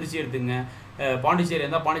 திருச்சி இருந்தால் திருச்சி எடுத்துங்க, பாண்டிச்சேரி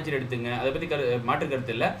இருந்தால் பாண்டிச்சேரி எடுத்துங்க. அதை பற்றி மாற்று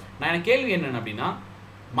கருத்து இல்லை. நான் எனக்கு கேள்வி என்னென்னு அப்படின்னா,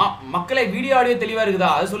 மக்களை வீடியோ ஆடியோ தெளிவாக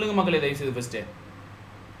இருக்குதா அது சொல்லுங்கள் மக்களே தயவுசெய்து. ஃபஸ்ட்டு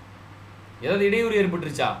ஏதாவது இடையூறு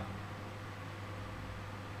ஏற்பட்டுருச்சா?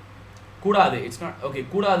 கூடாது, இட்ஸ் நாட் ஓகே,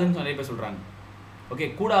 கூடாதுன்னு நிறைய பேர் சொல்கிறாங்க. ஓகே,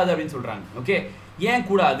 கூடாது அப்படின்னு சொல்கிறாங்க. ஓகே, ஏன்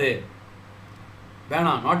கூடாது?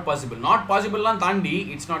 வேணாம், நாட் பாசிபிள்லாம் தாண்டி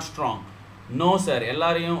it's not strong. No sir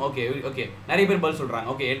எல்லாரையும் ஓகே ஓகே நிறைய பேர் பதில் சொல்கிறாங்க.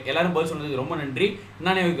 ஓகே, எல்லாரும் பதில் சொல்கிறதுக்கு ரொம்ப நன்றி.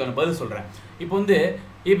 நானே பதில் சொல்கிறேன்.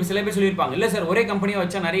 இப்போ சில பேர் சொல்லியிருப்பாங்க, இல்லை சார் ஒரே கம்பெனியை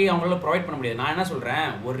வச்சா நிறைய அவங்களால ப்ரொவைட் பண்ண முடியாது. நான் என்ன சொல்கிறேன்,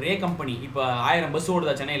 ஒரே கம்பெனி இப்போ 1000 பஸ்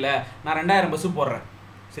ஓடுதா சென்னையில், நான் 2000 பஸ்ஸு போடுறேன்,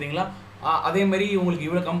 சரிங்களா? அதே மாதிரி உங்களுக்கு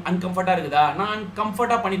இவ்வளோ அன்கம்ஃபர்ட்டாக இருக்குதா, நான்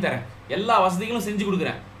கம்ஃபர்ட்டாக பண்ணித்தரேன், எல்லா வசதிகளும் செஞ்சு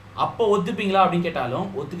கொடுக்குறேன். அப்போ ஒத்துப்பீங்களா அப்படின்னு கேட்டாலும்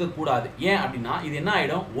ஒத்துக்க கூடாது. ஏன் அப்படின்னா இது என்ன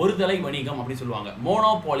ஆகிடும், ஒரு தலை வணிகம் அப்படின்னு சொல்லுவாங்க,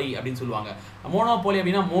 மோனோபோலி அப்படின்னு சொல்லுவாங்க. மோனோபோலி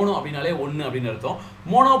அப்படின்னா மோனோ அப்படின்னாலே ஒன்று அப்படின்னு அர்த்தம்.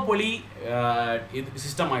 மோனோபோலி இது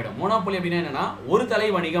சிஸ்டம் ஆகிடும். மோனோபோலி அப்படின்னா என்னன்னா ஒரு தலை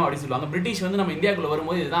வணிகம் அப்படின்னு சொல்லுவாங்க. பிரிட்டிஷ் வந்து நம்ம இந்தியாவுக்குள்ள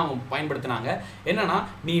வரும்போது இதுதான் அவங்க பயன்படுத்தினாங்க. என்னன்னா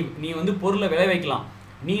நீ வந்து பொருளை விளை வைக்கலாம்,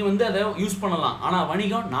 நீ வந்து அதை யூஸ் பண்ணலாம், ஆனால்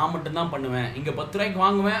வணிகம் நான் மட்டும்தான் பண்ணுவேன். இங்கே 10 ரூபாய்க்கு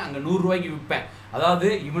வாங்குவேன், அங்கே 100 ரூபாய்க்கு விற்பேன். அதாவது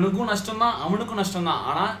இவனுக்கும் நஷ்டம்தான் அவனுக்கும் நஷ்டம்தான்,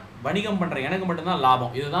 ஆனால் வணிகம் பண்ணுற எனக்கு மட்டும்தான்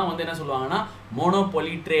லாபம். இதுதான் வந்து என்ன சொல்லுவாங்கன்னா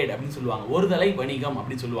மோனோபோலி ட்ரேட் அப்படின்னு சொல்லுவாங்க, ஒரு தலை வணிகம்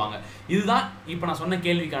அப்படின்னு சொல்லுவாங்க. இதுதான் இப்போ நான் சொன்ன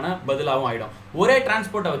கேள்விக்கான பதிலாகவும் ஆகிடும். ஒரே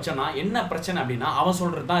டிரான்ஸ்போர்ட்டை வச்சோன்னா என்ன பிரச்சனை அப்படின்னா, அவன்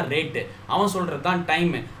சொல்கிறது தான் ரேட்டு, அவன் சொல்கிறது தான்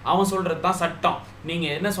டைமு, அவன் சொல்கிறது தான் சட்டம்.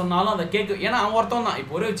 நீங்கள் என்ன சொன்னாலும் அதை ஏன்னா அவன் ஒருத்தம் தான்.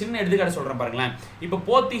 இப்போ ஒரு சின்ன எடுத்துக்காட்டு சொல்கிறேன் பாருங்களேன். இப்போ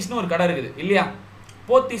போத்தீஸ்னு ஒரு கடை இருக்குது இல்லையா,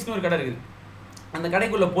 போத்தீஸ்னு ஒரு கடை இருக்குது. அந்த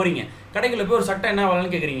கடைக்குள்ளே போகிறீங்க, கடைக்குள்ளே போய் ஒரு சட்டை என்ன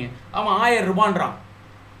விலைன்னு கேட்குறீங்க, அவன் 1000 ரூபான்றான்.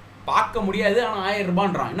 பார்க்க முடியாது, ஆனால் 1000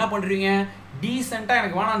 ரூபான்றான். என்ன பண்ணுறீங்க, டீசெண்டாக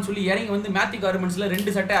எனக்கு வேணான்னு சொல்லி இறங்கி வந்து மேத்தி கார்மெண்ட்ஸில்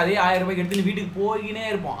 2 சட்டை அதே 1000 ரூபாய்க்கு எடுத்துன்னு வீட்டுக்கு போயினே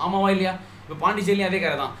இருப்போம். ஆமாவா இல்லையா? இப்போ பாண்டிச்சேரியும் அதே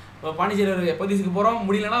கதை தான். இப்போ பாண்டிச்சேரி போத்தீஸுக்கு போகிறோம்,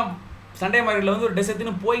 முடியலன்னா சண்டே மார்க்கெட்டில் வந்து ஒரு ட்ரெஸ்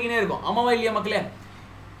எடுத்துன்னு போய்கினே இருக்கும். ஆமாவா இல்லையா மக்களே?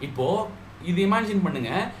 இப்போது இது இமேஜின்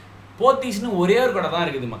பண்ணுங்கள், போத்தீஸ்னு ஒரே ஒரு கடை தான்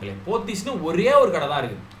இருக்குது மக்களே, போத்தீஸ்னு ஒரே ஒரு கடை தான்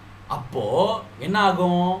இருக்குது. அப்போது என்ன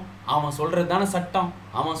ஆகும், அவன் சொல்கிறது தானே சட்டம்,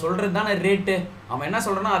 அவன் சொல்கிறது தானே ரேட்டு, அவன் என்ன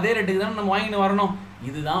சொல்கிறானோ அதே ரேட்டுக்கு தானே நம்ம வாங்கிட்டு வரணும்.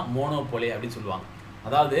 இதுதான் மோனோபோலி அப்படின்னு சொல்லுவாங்க.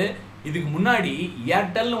 அதாவது இதுக்கு முன்னாடி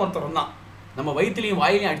ஏர்டெல்னு ஒருத்தர் தான் நம்ம வயிற்றுலையும்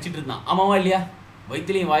வாயிலையும் அடிச்சுட்டு இருந்தான். ஆமாவா இல்லையா?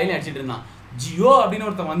 வயிற்றுலையும் வாயிலையும் அடிச்சுட்டு இருந்தான். ஜியோ அப்படின்னு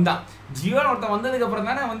ஒருத்தன் வந்தான். ஜியோன்னு ஒருத்தன் வந்ததுக்கப்புறம்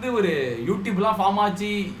தானே வந்து ஒரு யூடியூப்லாம் ஃபார்ம் ஆச்சு.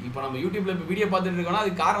 இப்போ நம்ம யூடியூப்பில் இப்போ வீடியோ பார்த்துட்டு இருக்கோம்னா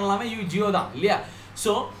அதுக்கு காரணம் எல்லாமே ஜியோ தான் இல்லையா?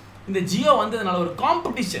 ஸோ இந்த ஜியோ வந்ததுனால ஒரு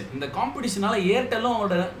காம்படிஷன், இந்த காம்படிஷனால ஏர்டெல்லும்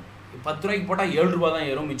அவனோட 10 ரூபாய்க்கு போட்டால் 7 ரூபா தான்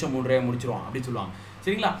ஏறும், மிச்சம் 3 ரூபாய் முடிச்சிருவான் அப்படின்னு சொல்லுவாங்க,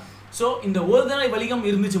 சரிங்களா? ஸோ இந்த ஒரு தலை வணிகம்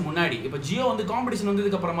இருந்துச்சு முன்னாடி. இப்போ ஜியோ வந்து காம்படிஷன்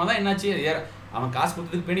வந்ததுக்கு அப்புறமா தான் என்னாச்சு, அவன் காசு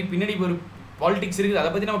கொடுத்ததுக்கு பின்னாடி ஒரு பாலிடிக்ஸ் இருக்குது. அதை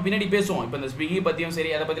பற்றி நம்ம பின்னாடி பேசுவோம். இப்போ இந்த ஸ்விக்கி பற்றியும் சரி,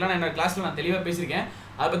 அதை பற்றிலாம் நான் என்னோட கிளாஸில் நான் தெளிவாக பேசியிருக்கேன்.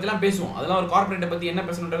 அதை பற்றிலாம் பேசுவோம். அதெல்லாம் ஒரு கார்பரேட்டை பற்றி என்ன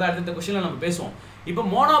பேசணுன்றதை அடுத்த கொஸ்டினில் நம்ம பேசுவோம். இப்போ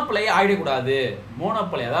மோனோபோலி ஆகிடக்கூடாது.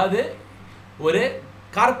 மோனோபோலி அதாவது ஒரு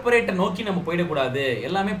கார்பரேட்டை நோக்கி நம்ம போயிடக்கூடாது,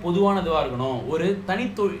 எல்லாமே பொதுவானதுவாக இருக்கணும். ஒரு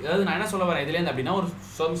தனித்தொழில், அதாவது நான் என்ன சொல்ல வரேன் இதுலேருந்து அப்படின்னா ஒரு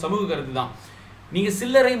சமூக கருத்து தான். நீங்கள்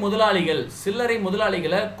சில்லறை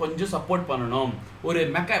முதலாளிகளை கொஞ்சம் சப்போர்ட் பண்ணணும். ஒரு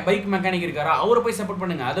பைக் மெக்கானிக் இருக்காரா, அவரை போய் சப்போர்ட்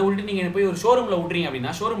பண்ணுங்க. அதை விட்டு நீங்கள் போய் ஒரு ஷோரூமில் விட்றீங்க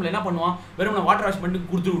அப்படின்னா ஷோரூமில் என்ன பண்ணுவான், வெறும் வாட்டர் வாஷ் பண்ணிட்டு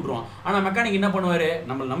கொடுத்து விட்ருவான். ஆனால் மெக்கானிக் என்ன பண்ணுவார்,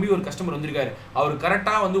 நம்மளை நம்பி ஒரு கஸ்டமர் வந்திருக்காரு, அவர்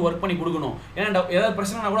கரெக்டாக வந்து ஒர்க் பண்ணி கொடுக்கணும். ஏன்னா ஏதாவது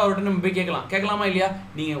பிரச்சனைனா கூட அவர்கிட்ட நம்ம போய் கேட்கலாமா இல்லையா?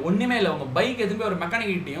 நீங்கள் ஒன்றுமே இல்லை, உங்கள் பைக் எதுவுமே ஒரு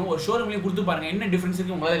மெக்கானிக்கிட்டையும் ஒரு ஷோரூம்லையும் கொடுத்து பாருங்க, என்ன டிஃப்ரென்ஸ்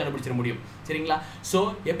இருக்குது உங்களால் கண்டுபிடிச்சிட முடியும், சரிங்களா? ஸோ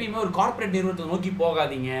எப்பயுமே ஒரு கார்பரேட் நிறுவனத்தை நோக்கி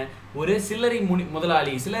போகாதீங்க, ஒரு சில்லறை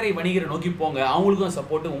முதலாளி சில்லறை வணிகரை நோக்கி போங்க. அவங்களுக்கும்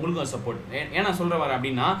சப்போர்ட், உங்களுக்கும் சப்போர்ட். ஏன்னா சொல்கிற வர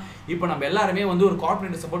அப்படின்னா, இப்போ நம்ம எல்லாருமே வந்து ஒரு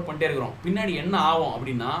கார்பரேட் சப்போர்ட் பண்ணிட்டே இருக்கிறோம். பின்னாடி என்ன ஆகும்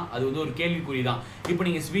அப்படின்னா அது வந்து ஒரு கேள்விக்குறி தான். இப்போ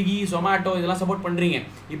நீங்கள் ஸ்விக்கி, சொமேட்டோ இதெல்லாம் சப்போர்ட் பண்ணுறீங்க.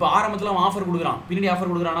 இப்போ ஆரம்பத்தில் அவன் ஆஃபர் கொடுக்குறான், பின்னாடி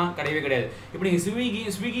ஆஃபர் கொடுக்குறானா? கிடையவே கிடையாது. இப்போ நீங்கள்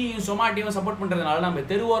ஸ்விக்கியும் சொமேட்டோவும் சப்போர்ட் பண்ணுறதுனால நம்ம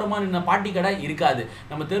தெருவோரமாக நின்று பாட்டி கடை இருக்காது,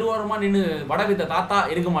 நம்ம தெருவோரமாக நின்று வடை வித்த தாத்தா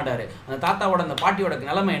இருக்க மாட்டார். அந்த தாத்தாவோட அந்த பாட்டியோட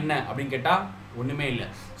நிலைமை என்ன அப்படின்னு கேட்டால் ஒன்றுமே இல்லை.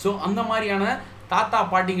 ஸோ அந்த மாதிரியான தாத்தா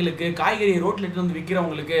பாட்டிங்களுக்கு, காய்கறி ரோட்டில் எடுத்து வந்து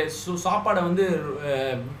விற்கிறவங்களுக்கு, சாப்பாடை வந்து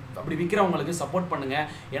அப்படி விற்கிறவங்களுக்கு சப்போர்ட் பண்ணுங்கள்.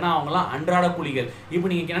 ஏன்னா அவங்களாம் அன்றாட கூலிகள். இப்போ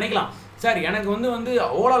நீங்கள் நினைக்கலாம், சார் எனக்கு வந்து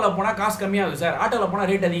ஓலாவில் போனால் காசு கம்மியாகுது சார், ஆட்டோவில்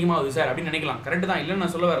போனால் ரேட் அதிகமாகுது சார் அப்படின்னு நினைக்கலாம். கரெக்டு தான், இல்லைன்னு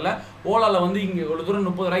நான் சொல்ல வரல. ஓலாவில் வந்து இங்கே இவ்வளோ தூரம்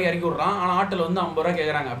 30 ரூபாய்க்கு இறக்கி விட்றான், ஆனால் ஆட்டோவில் வந்து 50 ரூபா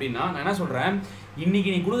கேட்குறாங்க அப்படின்னா நான் என்ன சொல்கிறேன், இன்றைக்கி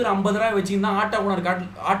நீ கொடுக்குற 50 ரூபாய் வச்சுருந்தா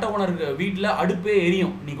ஆட்டோ ஓனருக்கு வீட்டில் அடுப்பே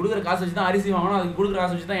எரியும். நீ கொடுக்குற காசு வச்சு தான் அரிசி வாங்கணும், அதுக்கு கொடுக்குற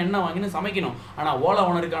காசு வச்சு தான் எண்ணெய் வாங்கினு சமைக்கணும். ஆனால் ஓலா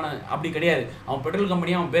ஓனருக்கான அப்படி கிடையாது. அவன் பெட்ரோல்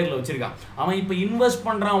கம்பெனியை அவன் பேரில் வச்சுருக்கான், அவன் இப்போ இன்வெஸ்ட்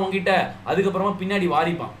பண்ணுறான் அவங்ககிட்ட, அதுக்கப்புறமா பின்னாடி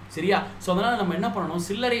வாரிப்பான், சரியா? ஸோ அதனால் நம்ம என்ன பண்ணணும்,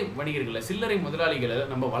 சில்லறை வணிகர்களை, சில்லறை முதலாளிகளை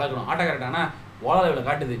நம்ம வளர்க்கணும். ஆட்டோ கரெக்டானா ஓலா இவ்வளோ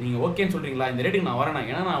காட்டுது, நீங்கள் ஓகேன்னு சொல்கிறீங்களா, இந்த ரேட்டுக்கு நான் வரேன்,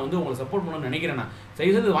 ஏன்னா நான் வந்து உங்களை சப்போர்ட் பண்ணணும்னு நினைக்கிறேண்ணா,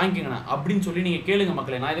 செய்து வாங்கிக்கங்கண்ணா அப்படின்னு சொல்லி நீங்கள் கேளுங்க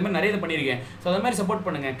மக்களே. நான் இது மாதிரி நிறைய பண்ணியிருக்கேன். ஸோ அது மாதிரி சப்போர்ட்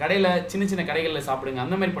பண்ணுங்கள். கடையில் சின்ன சின்ன கடைகளில் சாப்பிடுங்க,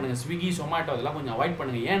 அந்த மாதிரி பண்ணுங்கள். ஸ்விக்கி, சொமாட்டோ அதெல்லாம் கொஞ்சம் அவாய்ட்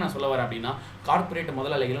பண்ணுங்கள். ஏன் நான் சொல்ல வரேன் அப்படின்னா, கார்பரேட்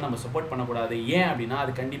முதலாளிகளை நம்ம சப்போர்ட் பண்ணக்கூடாது. ஏன் அப்படின்னா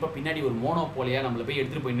அது கண்டிப்பாக பின்னாடி ஒரு மோனோபோலியாக நம்மளை போய்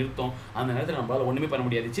எடுத்துகிட்டு போய் நிறுத்தும். அந்த நேரத்தில் நம்மளால் ஒன்றுமே பண்ண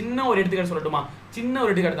முடியாது. சின்ன ஒரு எடுத்துக்காட்டு சொல்லட்டுமா? சின்ன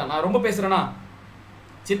ஒரு எடுத்துக்காட்டு தான். நான் ரொம்ப பேசுகிறேன்னா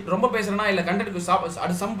இல்லை கண்டென்ட்டுக்கு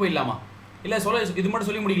அது சம் போயிடலாமா, இல்லை இது மட்டும்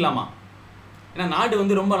சொல்லி முடிக்கலாமா? ஏன்னா நாடு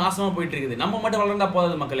வந்து ரொம்ப நாசமாக போயிட்டு இருக்குது. நம்ம மட்டும் வளர்ந்தா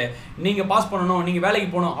போதாது மக்களே. நீங்கள் பாஸ் பண்ணணும், நீங்கள் வேலைக்கு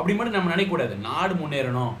போகணும் அப்படி மட்டும் நம்ம நினைக்கக்கூடாது. நாடு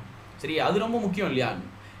முன்னேறணும், சரி? அது ரொம்ப முக்கியம் இல்லையா?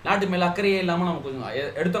 நாட்டு மேலே அக்கறையே இல்லாமல் நம்ம கொஞ்சம்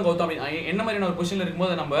எடுத்தோம் கவுத்தோம் அப்படி என்ன மாதிரியான ஒரு பொசிஷனில்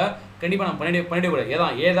இருக்கும்போது நம்ம கண்டிப்பாக நம்ம பண்ணிடக்கூடாது.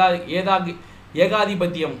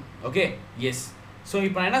 ஏகாதிபத்தியம். Okay, S. ஸோ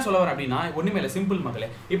இப்போ நான் என்ன சொல்ல வரேன் அப்படின்னா, ஒன்றுமே இல்லை, சிம்பிள் மக்களே.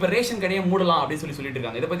 இப்போ ரேஷன் கடையை மூடலாம் அப்படின்னு சொல்லிட்டு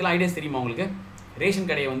இருக்காங்க. இதை பற்றிலாம் ஐடியாஸ் தெரியுமா உங்களுக்கு? ரேஷன்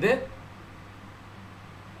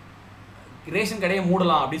கடையை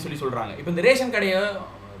மூடலாம் அப்படின்னு சொல்கிறாங்க. இப்போ இந்த ரேஷன் கடையை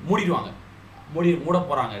மூட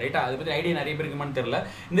போகிறாங்க, ரைட்டா? அதை பற்றி ஐடியா நிறைய பேருக்கு இருக்குமான்னு தெரியல.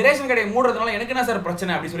 இந்த ரேஷன் கடையை மூடுறதுனால எனக்கு என்ன சார்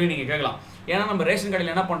பிரச்சனை அப்படின்னு சொல்லி நீங்கள் கேட்கலாம். ஏன்னா நம்ம ரேஷன்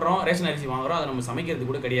கடையில் என்ன பண்ணுறோம், ரேஷன் அரிசி வாங்குறோம், அதை நம்ம சமைக்கிறது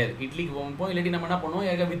கூட கிடையாது. இட்லிக்கு போகும்போது இல்லாட்டி நம்ம என்ன பண்ணுவோம்,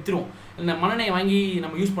 ஏக விற்றுரும். இந்த மண்ணெண்ணெய் வாங்கி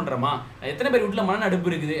நம்ம யூஸ் பண்ணுறோமா? எத்தனை பேர் வீட்டில் மண்ணெண்ணெய்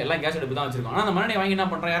அடுப்பு இருக்குது? எல்லாம் கேஸ் அடுப்பு தான் வச்சிருக்கோம். ஆனால் அந்த மண்ணெண்ணெய் வாங்கி என்ன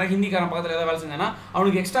பண்ணுறோம், யாராவது ஹிந்திக்காரன் பக்கத்தில் ஏதாவது வேலை செஞ்சாங்கன்னா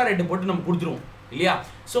அவனுக்கு எக்ஸ்ட்ரா ரேட்டு போட்டு நம்ம கொடுத்துருவோம் இல்லையா?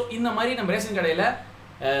 ஸோ இந்த மாதிரி நம்ம ரேஷன் கடையில்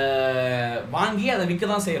வாங்கி அதை விற்க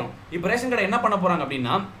தான் செய்கிறோம். இப்போ ரேஷன் கடை என்ன பண்ண போகிறாங்க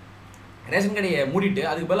அப்படின்னா, ரேஷன் கடையை மூடிட்டு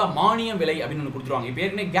அதுக்கு பதிலாக மானியம் விலை அப்படின்னு ஒன்று கொடுத்துருவாங்க. இப்போ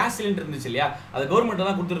ஏற்கனவே கேஸ் சிலிண்டர் இருந்துச்சு இல்லையா, அது கவர்மெண்ட்டில்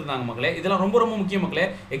தான் கொடுத்துருந்தாங்க மக்களே. இதெல்லாம் ரொம்ப ரொம்ப முக்கியம் மக்களே.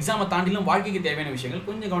 எக்ஸாமை தாண்டிலும் வாழ்க்கைக்கு தேவையான விஷயங்கள்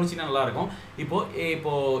கொஞ்சம் கவனிச்சிங்கன்னா நல்லாயிருக்கும்.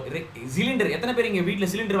 இப்போது சிலிண்டர் எத்தனை பேர் இங்கே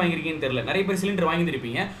வீட்டில் சிலிண்டர் வாங்கியிருக்கீங்கன்னு தெரியல. நிறைய பேர் சிலிண்டர்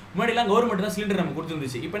வாங்கியிருப்பீங்க. முன்னாடிலாம் கவர்மெண்ட் தான் சிலிண்டர் நம்ம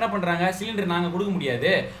கொடுத்துருந்துச்சு. இப்போ என்ன பண்ணுறாங்க, சிலிண்டர் நாங்கள் கொடுக்க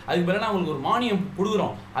முடியாது, அதுக்கு பதிலாக நான் உங்களுக்கு ஒரு மானியம்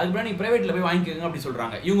கொடுக்குறோம், அதுக்கு பதிலாக நீங்கள் ப்ரைவேட்டில் போய் வாங்கிக்கோங்க அப்படி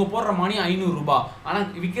சொல்கிறாங்க. இவங்க போடுற மானியம் 500 ரூபாய், ஆனால்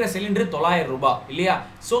விற்கிற சிலிண்டர் 900 ரூபாய் இல்லையா?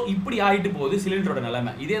 ஸோ இப்படி ஆகிட்டு போகுது சிலிண்டரோட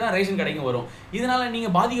நிலைமை. இதே தான் ரேஷன் கடைக்கும் வரும். இதனால நீங்க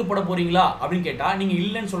பாதிக்கப்பட போறீங்களா அப்படின்னு கேட்டா நீங்க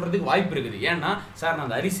இல்லைன்னு சொல்றதுக்கு வாய்ப்பு இருக்குது. ஏன்னா சார் நான்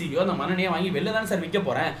அந்த அரிசியோ அந்த மண்ணெண்ணையோ வாங்கி வெளில தானே சார் விற்க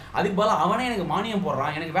போறேன், அதுக்கு பதிலா அவனே எனக்கு மானியம்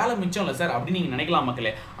போடுறான், எனக்கு வேலை மிச்சம் இல்லை சார் அப்படின்னு நீங்க நினைக்கலாம்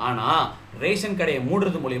மக்களே. ஆனா ரேஷன் கடையை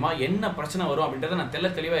மூடுறது மூலியமா என்ன பிரச்சனை வரும் அப்படின்றத நான்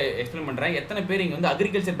தெளிவாக எக்ஸ்பிளைன் பண்றேன். எத்தனை பேர் இங்க வந்து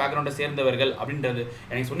அக்ரிகல்ச்சர் பேக்ரவுண்டை சேர்ந்தவர்கள் அப்படின்றது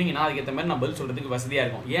எனக்கு சொன்னீங்கன்னா அதுக்கேற்ற மாதிரி நான் பதில் சொல்றதுக்கு வசதியா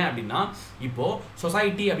இருக்கும். ஏன் அப்படின்னா இப்போ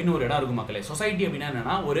சொசைட்டி அப்படின்னு ஒரு இடம் இருக்கும் மக்களே. சொசைட்டி அப்படின்னா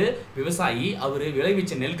என்னன்னா, ஒரு விவசாயி அவர்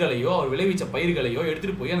விளைவிச்ச நெல்களையோ அவர் விளைவிச்ச பயிர்களையோ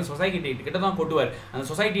எடுத்துட்டு போய் அந்த சொசைட்டி கிட்ட தான் கொட்டுவார். அந்த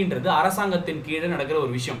சொசைட்டின்றது அரசாங்கத்தின் கீழே நடக்கிற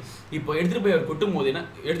ஒரு விஷயம். இப்போ எடுத்துட்டு போய் அவர்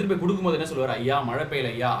கொடுக்கும்போது என்ன சொல்லுவார், ஐயா மழை பெய்யல,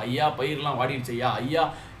 ஐயா பயிரெல்லாம் வாடிடுச்சு, ஐயா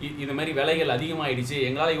இந்த மாதிரி விலைகள் அதிகமாகிடுச்சு,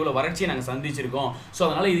 எங்களால் இவ்வளோ வறட்சியை நாங்கள் சந்திச்சிருக்கோம், ஸோ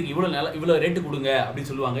அதனால் இதுக்கு இவ்வளோ ரேட்டு கொடுங்க அப்படின்னு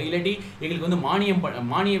சொல்லுவாங்க. இல்லாட்டி எங்களுக்கு வந்து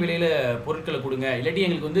மானிய விலையில் பொருட்களை கொடுங்க, இல்லாட்டி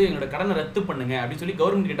எங்களுக்கு வந்து எங்களோட கடனை ரத்து பண்ணுங்க அப்படின்னு சொல்லி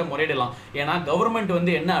கவர்மெண்ட் கிட்ட முறையிடலாம். ஏன்னா கவர்மெண்ட்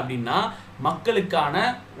வந்து என்ன அப்படின்னா மக்களுக்கான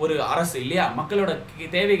ஒரு அரசு இல்லையா, மக்களோட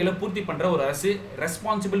தேவைகளை பூர்த்தி பண்ணுற ஒரு அரசு,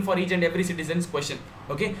 responsible for each and every citizens question.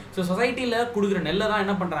 Okay, so சொசைட்டியில் கொடுக்குற நெல்லை தான்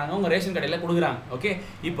என்ன பண்ணுறாங்க உங்கள் ரேஷன் கடையில் கொடுக்குறாங்க. ஓகே,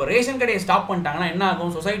 இப்போ ரேஷன் கடையை ஸ்டாப் பண்ணிட்டாங்கன்னா என்ன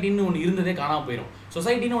ஆகும், சொசைட்டின்னு ஒன்று இருந்ததே காணாமல் போயிடும்.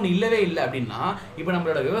 சொசைட்டின்னு ஒன்று இல்லவே இல்லை அப்படின்னா இப்போ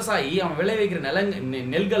நம்மளோட விவசாயி அவன் விளைவிக்கிற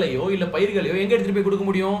நெல்களையோ இல்லை பயிர்களையோ எங்கே எடுத்துகிட்டு போய் கொடுக்க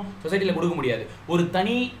முடியும், சொசைட்டியில் கொடுக்க முடியாது. ஒரு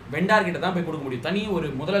தனி வெண்டார் கிட்ட தான் போய் கொடுக்க முடியும், தனி ஒரு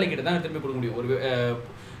முதலாளி கிட்ட தான் எடுத்துகிட்டு போய் கொடுக்க முடியும், ஒரு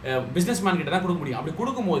பிஸ்னஸ் மேன் கிட்ட தான் கொடுக்க முடியும். அப்படி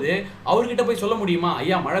கொடுக்கும்போது அவர்கிட்ட போய் சொல்ல முடியுமா,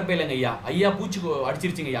 ஐயா மழை பெய்யலைங்க ஐயா பூச்சி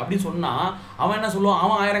அடிச்சிருச்சுங்க அப்படின்னு சொன்னால் அவன் என்ன சொல்லுவான்,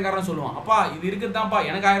 அவன் 1000 காரணம் சொல்லுவான். அப்பா இது இருக்குதான்ப்பா,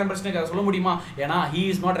 எனக்கு 1000 பிரச்சனை சொல்ல முடியுமா? ஏன்னா he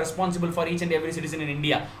is not responsible for each and every citizen in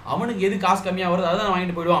India. அவனுக்கு எது காசு கம்மியாக வருது அதை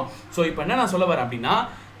வாங்கிட்டு போயிடுவான். ஸோ இப்போ என்ன நான் சொல்ல வரேன் அப்படின்னா,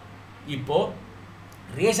 இப்போ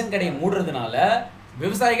ரேஷன் கடையை மூடுறதுனால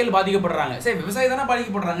விவசாயிகள் பாதிக்கப்படுறாங்க. சரி, விவசாயி தானே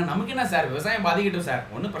பாதிக்கப்படுறாங்க, நமக்கு என்ன சார், விவசாயம் பாதிக்கட்டும் சார்,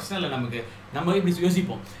 ஒன்றும் பிரச்சனை இல்லை, நம்ம இப்படி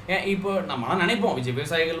யோசிப்போம். இப்போ நம்ம நினைப்போம்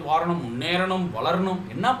விவசாயிகள் வாழணும், முன்னேறணும், வளரணும்,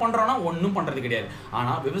 என்ன பண்ணுறோன்னா ஒன்றும் பண்ணுறது கிடையாது.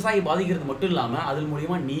 ஆனால் விவசாயி பாதிக்கிறது மட்டும் இல்லாமல் அதன்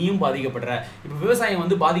மூலிமா நீயும் பாதிக்கப்படுற. இப்போ விவசாயம்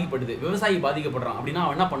வந்து பாதிக்கப்படுது, விவசாயி பாதிக்கப்படுறான் அப்படின்னா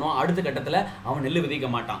அவன் என்ன பண்ணுவான், அடுத்த கட்டத்தில் அவன் நெல் விதைக்க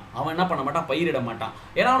மாட்டான், அவன் என்ன பண்ண மாட்டான், பயிரிட மாட்டான்.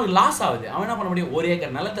 ஏன்னா அவனுக்கு லாஸ் ஆகுது. அவன் என்ன பண்ண முடியும், 1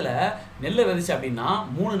 ஏக்கர் நிலத்தில் நெல் விதைச்சு அப்படின்னா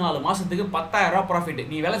 3-4 மாதத்துக்கு 10,000 ரூபா ப்ராஃபிட்.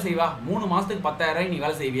 நீ வேலை செய்வா, 3 மாதத்துக்கு 10,000 நீ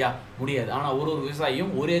வேலை செய்வியா? முடியாது. ஆனால் ஒரு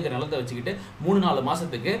விவசாயியும் 1 ஏக்கர் நிலத்தை வச்சுக்கிட்டு 3-4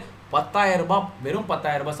 மாதத்துக்கு 10,000 ரூபாய், வெறும்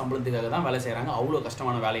 10,000 ரூபாய் சம்பளத்துக்காக தான் வேலை செய்கிறாங்க. அவ்வளோ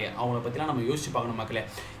கஷ்டமான வேலையை அவங்கள பற்றிலாம் நம்ம யோசிச்சு பார்க்கணும் மக்களே.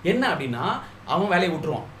 என்ன அப்படின்னா அவன் வேலையை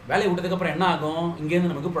விட்டுருவான். வேலையை விட்டதுக்கப்புறம் என்ன ஆகும்,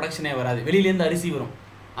 இங்கேருந்து நமக்கு ப்ரொடக்ஷனே வராது. வெளியிலேருந்து அரிசி வரும்,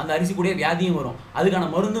 அந்த அரிசி கூட வியாதியும் வரும், அதுக்கான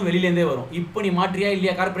மருந்தும் வெளியிலேருந்தே வரும். இப்போ நீ மாற்றியா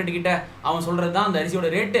இல்லையா கார்பரேட் கிட்ட, அவன் சொல்கிறது தான் அந்த அரிசியோட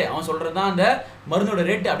ரேட்டு, அவன் சொல்கிறது தான் அந்த மருந்தோட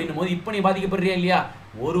ரேட்டு அப்படின்னும் போது இப்போ நீ பாதிக்கப்படுறியா இல்லையா?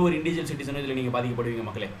 ஒரு இண்டிவிஜுவல் சிட்டிசனும் இதில் நீங்கள் பாதிக்கப்படுவீங்க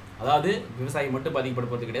மக்களே. அதாவது விவசாயி மட்டும் பாதிக்கப்பட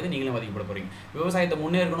போகிறது கிடையாது, நீங்களும் பாதிக்கப்பட போகிறீங்க. விவசாயத்தை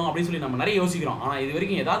முன்னேறணும் அப்படின்னு சொல்லி நம்ம நிறைய யோசிக்கிறோம். ஆனால் இது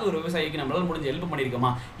வரைக்கும் ஏதாவது ஒரு விவசாயிக்கு நம்மளால முடிஞ்ச ஹெல்ப்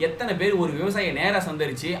பண்ணியிருக்கோமா? எத்தனை பேர் ஒரு விவசாயியை நேராக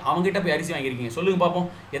சந்தரிச்சு அவங்ககிட்ட போய் அரிசி வாங்கியிருக்கீங்க சொல்லுங்க பார்ப்போம்.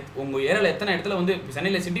 உங்கள் ஏரியாவில் எத்தனை இடத்துல வந்து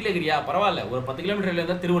சென்னையில் சிட்டியில் இருக்கிறியா பரவாயில்ல, ஒரு 10 கிலோமீட்டர்ல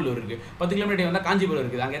இருந்தால் திருவள்ளூர் இருக்குது, 10 கிலோமீட்டர் வந்தால் காஞ்சிபுரம்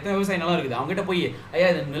இருக்குது, அங்கே எத்தனை விவசாய நிலம் இருக்குது, அவங்ககிட்ட போய் ஐயா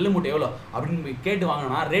இது நெல் மூட்டை எவ்வளோ அப்படின்னு கேட்டு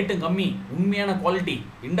வாங்கினா ரேட்டும் கம்மி, உண்மையான குவாலிட்டி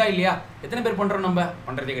உண்டா இல்லையா? எத்தனை பேர் பண்ணுறோம்? நம்ம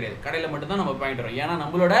பண்ணுறதே கிடையாது. கடையில் மட்டும்தான் நம்ம வாங்கிட்டு வரோம்.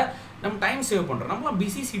 ஏன்னா நம்ம டைம் சேவ் பண்ணுறோம், நம்ம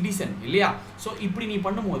பிஸி சிட்டிசன் இல்லையா? ஸோ இப்படி நீ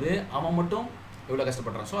பண்ணும்போது அவன் மட்டும் எவ்வளோ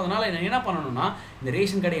கஷ்டப்படுறான். ஸோ அதனால் என்ன பண்ணணும்னா, இந்த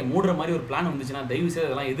ரேஷன் கடையை மூடுற மாதிரி ஒரு பிளான் வந்துச்சுன்னா தயவு செய்து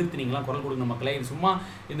அதெல்லாம் எதிர்த்து நீங்களாம் குரல் கொடுங்க மக்களே. இது சும்மா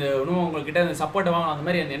இந்த இன்னும் உங்கள்கிட்ட இந்த சப்போர்ட்டை வாங்கணும் அந்த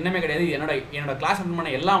மாதிரி அந்த எண்ணமே கிடையாது. என்னோட கிளாஸ் அட்டன்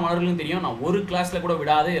பண்ண எல்லா மாணவர்களும் தெரியும். நான் ஒரு கிளாஸில் கூட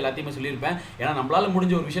விடாது எல்லாத்தையுமே சொல்லியிருப்பேன். ஏன்னா நம்மளால்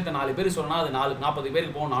முடிஞ்ச ஒரு விஷயத்தை 4 பேர் சொன்னால் அது 40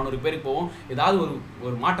 பேருக்கு போகும், 400 பேருக்கு போகும். ஏதாவது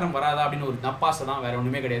ஒரு மாற்றம் வராதா அப்படின்னு ஒரு நப்பாசை தான், வேறு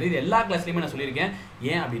ஒன்றுமே கிடையாது. இது எல்லா கிளாஸ்லையுமே நான் சொல்லியிருக்கேன்.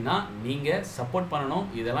 ஏன் அப்படின்னா நீங்கள் சப்போர்ட் பண்ணணும்,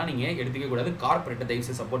 இதெல்லாம் நீங்கள் எடுத்துக்க கூடாது. கார்பரேட்டை தயவு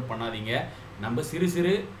செய்து சப்போர்ட் பண்ணாதீங்க. நம்ம சிறு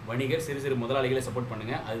சிறு வணிகர், சிறு சிறு முதலாளிகளை சப்போர்ட்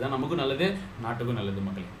பண்ணுங்க. அதுதான் நமக்கும் நல்லது, நாட்டுக்கும் நல்லது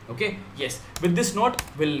மக்களே. Okay, S, with this note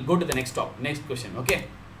will go to the next question. Okay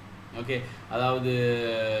okay, அதாவது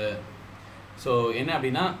ஸோ என்ன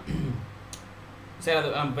அப்படின்னா, சரி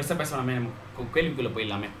அது பேசலாமே, நம்ம கேள்விக்குள்ளே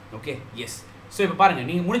போயிடலாமே. Okay, S. ஸோ இப்போ பாருங்கள்,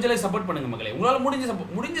 நீங்கள் முடிஞ்ச அளவுக்கு சப்போர்ட் பண்ணுங்கள் மக்களே. உங்களால்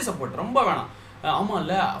முடிஞ்ச சப்போர்ட், ரொம்ப வேணாம். ஆமாம்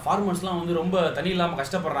இல்லை, ஃபார்மர்ஸ்லாம் வந்து ரொம்ப தண்ணி இல்லாமல்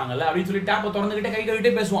கஷ்டப்படுறாங்கல்ல அப்படின்னு சொல்லி டேப்பை திறந்துக்கிட்டே கை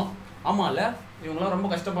கழுவிட்டே பேசுவான். ஆமாம் இல்லை, இவங்களாம் ரொம்ப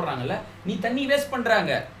கஷ்டப்படுறாங்கல்ல, நீ தண்ணி வேஸ்ட்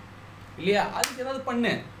பண்ணுறாங்க இல்லையா, அதுக்கு ஏதாவது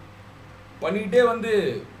பண்ணிக்கிட்டே வந்து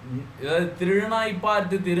ஏதாவது திருநாய்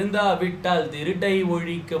பார்த்து திருந்தா விட்டால் திருட்டை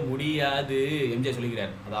ஒழிக்க முடியாது எம்ஜிஆர்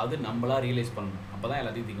சொல்லிக்கிறார். அதாவது நம்மளா ரியலைஸ் பண்ணணும், அப்பதான்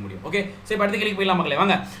எல்லாத்தையும் தீர்க்க முடியும். ஓகே, சரி அடுத்த கேள்விக்கு போயிடலாம் மக்களே,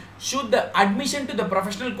 வாங்க. Should the admission to the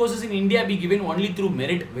professional courses in India be given only through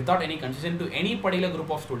merit without any concession to any particular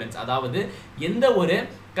group of students? அதாவது எந்த ஒரு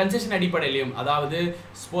கன்செஷன் அடிப்படையிலையும், அதாவது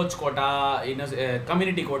sports quota,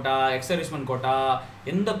 community quota, ex-servicemen quota,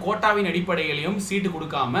 எந்த கோட்டாவின் அடிப்படையிலையும் சீட்டு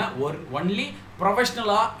கொடுக்காம ஒன்லி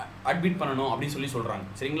ப்ரொஃபஷனலாக admit பண்ணணும் அப்படின்னு சொல்கிறாங்க.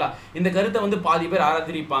 சரிங்களா? இந்த கருத்தை வந்து பாதி பேர்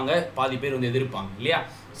ஆதரிப்பாங்க, பாதி பேர் வந்து எதிர்ப்பாங்க இல்லையா?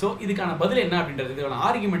 ஸோ இதுக்கான பதில் என்ன அப்படின்றது, இதுக்கான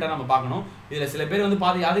ஆர்குமெண்ட்டாக நம்ம பார்க்கணும். இதில் சில பேர் வந்து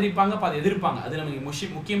பாதி ஆதரிப்பாங்க, பாதி எதிர்ப்பாங்க. அது நமக்கு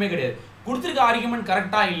முக்கியமே கிடையாது. கொடுத்துருக்க ஆர்குமெண்ட்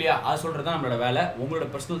கரெக்டாக இல்லையா அது சொல்கிறது தான் நம்மளோட வேலை. உங்களோட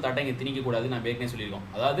பர்சனல் தாட்டை இங்கே திணிக்கக்கூடாது. நான் ஏற்கனவே சொல்லியிருக்கோம்.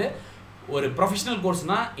 அதாவது ஒரு ப்ரொஃபஷனல்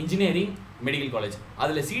கோர்ஸ்னால் இன்ஜினியரிங், மெடிக்கல் காலேஜ்,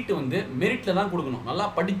 அதில் சீட்டு வந்து மெரிட்டில் தான் கொடுக்கணும். நல்லா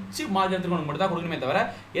படித்து மார்க் எடுத்துக்கணும் மட்டும் தான் கொடுக்கணுமே தவிர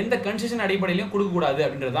எந்த கன்செஷன் அடிப்படையிலையும் கொடுக்கக்கூடாது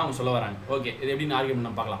அப்படின்றத அவங்க சொல்ல வராங்க. ஓகே, இது எப்படின்னு ஆர்குமெண்ட்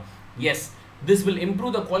நம்ம பார்க்கலாம். S, this will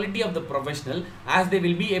improve the quality of the professional as they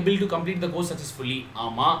will be able to complete the course successfully.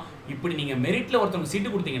 ஆமாம், இப்படி நீங்கள் மெரிட்டில் ஒருத்தவங்க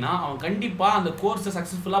சீட்டு கொடுத்தீங்கன்னா அவன் கண்டிப்பாக அந்த கோர்ஸை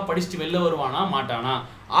சக்ஸஸ்ஃபுல்லாக படிச்சுட்டு வெளில வருவானா மாட்டானா?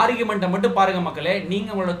 ஆர்குமெண்ட்டை மட்டும் பாருங்கள் மக்களே.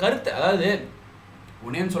 நீங்கள் உங்களோட கருத்து, அதாவது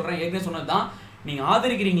உடனே சொல்கிறேன், ஏற்கனவே சொன்னது தான், நீங்கள்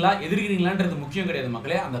ஆதரிக்கிறீங்களா எதிர்க்கிறீங்களான்றது முக்கியம் கிடையாது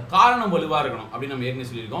மக்களே. அந்த காரணம் வலுவாக இருக்கணும் அப்படின்னு நம்ம ஏற்கனவே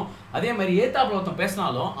சொல்லியிருக்கோம். அதே மாதிரி ஏத்தாப்புல ஒருத்தன்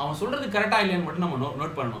பேசினாலும் அவன் சொல்கிறது கரெக்டாக இல்லையான்னு மட்டும் நம்ம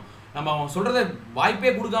நோட் பண்ணணும். நம்ம அவன் சொல்கிறத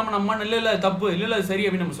வாய்ப்பே கொடுக்காம நம்ம இல்லை தப்பு, இல்லை சரி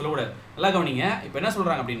அப்படின்னு நம்ம சொல்லக்கூடாது. நல்லா கவனிங்க. இப்போ என்ன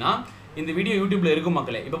சொல்கிறாங்க அப்படின்னா, இந்த வீடியோ யூடியூப்ல இருக்கும்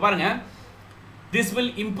மக்களே. இப்போ பாருங்க, this will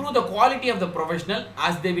improve the quality of the professional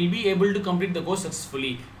as they will be able to complete the course successfully.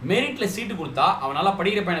 மெரிட்ல சீட்டு கொடுத்தா அவனால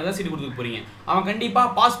படிக்கிற பையனை தான் சீட்டு கொடுக்க போறீங்க. அவன் கண்டிப்பா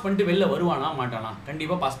பாஸ் பண்ணிட்டு வெளில வருவானா மாட்டானா?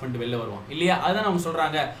 கண்டிப்பா பாஸ் பண்ணிட்டு வெளில வருவான் இல்லையா? அதுதான் அவங்க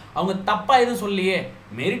சொல்றாங்க. அவங்க தப்பா எதுவும் சொல்லியே,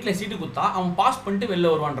 மெரிட்ல சீட்டு கொடுத்தா அவன் பாஸ் பண்ணிட்டு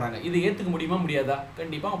வெளில வருவான்றாங்க. இது ஏத்துக்க முடியுமா முடியாதா?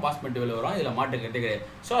 கண்டிப்பா அவன் பாஸ் பண்ணிட்டு வெளில வருவான். இதுல மாட்டு கருத்தே கிடையாது.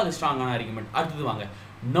 ஸோ அது ஸ்ட்ராங்கான ஆர்குமெண்ட். அடுத்தது வாங்க.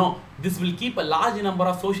 No, this will keep a large number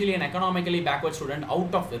of socially and economically backward students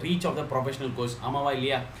out of the reach of the professional course. ஆமாவா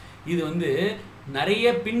இல்லையா? இது வந்து நிறைய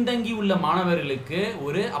பின்தங்கி உள்ள மாணவர்களுக்கு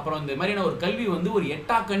அப்புறம் இந்த மாதிரியான ஒரு கல்வி வந்து ஒரு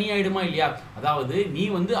எட்டாக்கனி ஆயிடுமா இல்லையா? அதாவது நீ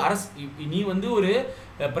வந்து ஒரு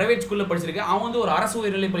பிரைவேட் ஸ்கூல்ல படிச்சிருக்க, அவன் வந்து ஒரு அரசு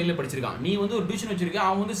உயர்நிலை பள்ளியில் படிச்சிருக்கான். நீ வந்து ஒரு டியூஷன் வச்சிருக்க,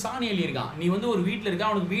 அவன் வந்து சாணி எழுதியிருக்கான். நீ வந்து ஒரு வீட்டில் இருக்க,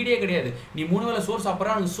 அவனுக்கு வீடே கிடையாது. நீ 3 வேளை சோறு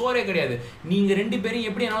சாப்பிட்ற, அவனுக்கு சோறே கிடையாது. நீங்க 2 பேரையும்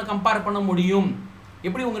எப்படி என்னால் கம்பேர் பண்ண முடியும்?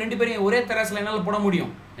 எப்படி உங்க 2 பேரையும் ஒரே தராசில் என்னால் போட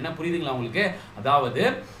முடியும்? என்ன புரியுதுங்களா உங்களுக்கு? அதாவது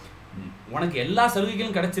உனக்கு எல்லா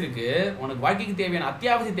சலுகைகளும் கிடைச்சிருக்கு, உனக்கு வாழ்க்கைக்கு தேவையான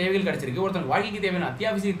அத்தியாவசிய தேவைகள் கிடைச்சிருக்கு. ஒருத்தனுக்கு வாழ்க்கைக்கு தேவையான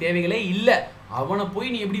அத்தியாவசிய தேவைகளே இல்லை, அவனை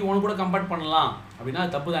போய் நீ எப்படி உனக்கு கூட கம்பேர் பண்ணலாம் அப்படின்னா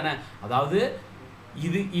அது தப்பு தானே? அதாவது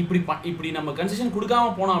இது இப்படி நம்ம கன்செஷன்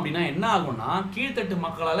கொடுக்காம போனோம் அப்படின்னா என்ன ஆகும்னா, கீழ்த்தட்டு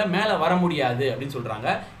மக்களால் மேலே வர முடியாது அப்படின்னு சொல்கிறாங்க.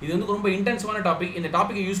 இது வந்து ரொம்ப இன்டென்சிவான டாபிக். இந்த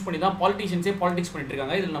டாப்பிக்கை யூஸ் பண்ணி தான் பாலிட்டிஷியன்ஸே பாலிடிக்ஸ் பண்ணிட்டு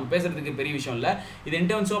இருக்காங்க. இதில் நம்ம பேசுறதுக்கு பெரிய விஷயம் இல்லை. இது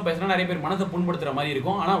இன்டென்சிவாக பேசுனா நிறைய பேர் மனத்தை புண்படுத்துகிற மாதிரி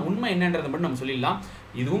இருக்கும். ஆனால் உண்மை என்னன்றதை மட்டும் நம்ம சொல்லிடலாம்.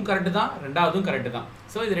 இதுவும் கரெக்டு தான், ரெண்டாவதும் கரெக்டு தான்.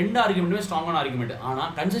 ஸோ இது ரெண்டு ஆர்குமெண்ட்டுமே ஸ்ட்ராங்கான ஆர்குமெண்ட். ஆனால்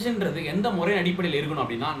கன்செஷன்றது எந்த முறையின் அடிப்படையில் இருக்கணும்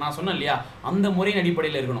அப்படின்னா, நான் சொன்னேன் இல்லையா, அந்த முறையின்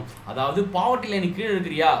அடிப்படையில் இருக்கணும். அதாவது பாவர்ட்டி லைனுக்கு கீழே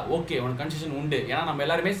இருக்கிறியா, ஓகே உனக்கு கன்செஷன் உண்டு. ஏன்னா நம்ம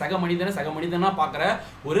எல்லாருமே சக மனிதனா பார்க்குற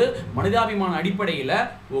ஒரு மனிதாபிமான அடிப்படையில்,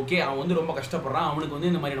 ஓகே அவன் வந்து ரொம்ப கஷ்டப்படுறான், அவனுக்கு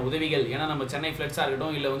வந்து இந்த மாதிரியான உதவிகள், ஏன்னா நம்ம சென்னை ஃப்ளட்ஸாக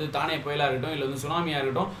இருக்கட்டும், இல்லை வந்து தானே புயலாக இருக்கட்டும், இல்லை வந்து சுனாமியாக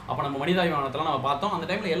இருக்கட்டும், அப்போ நம்ம மனிதாபிமானத்தில் நம்ம பார்த்தோம். அந்த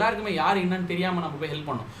டைமில் எல்லாருக்குமே யார் என்னன்னு தெரியாமல் நம்ம போய் ஹெல்ப்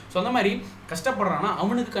பண்ணோம். ஸோ அந்த மாதிரி கஷ்டப்படுறான்னா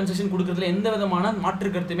அவனுக்கு கன்செஷன் கொடுக்கறதுல எந்த விதமான மாற்று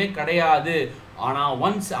கருத்துமே கிடையாது. ஆனால்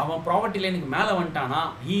ஒன்ஸ் அவன் ப்ராவர்ட்டி லைனுக்கு மேலே வந்துட்டானா,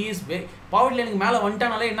 ப்ராவர்ட்டி லைனுக்கு மேலே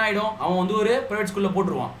வந்துட்டானாலே என்ன ஆகிடும், அவன் வந்து ஒரு ப்ரைவேட் ஸ்கூலில்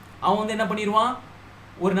போட்டுருவான். அவன் வந்து என்ன பண்ணிடுவான்,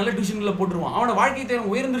 ஒரு நல்ல டியூஷனில் போட்டுருவான். அவனோட வாழ்க்கை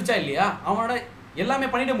தேவை உயர்ந்துருச்சா இல்லையா, அவனோட எல்லாமே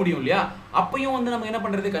பண்ணிட முடியும் இல்லையா. அப்பையும் வந்து நம்ம என்ன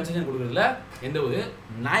பண்ணுறது, கன்செஷன் கொடுக்குறதுல எந்த ஒரு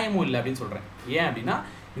நியாயமும் இல்லை அப்படின்னு சொல்கிறேன். ஏன் அப்படின்னா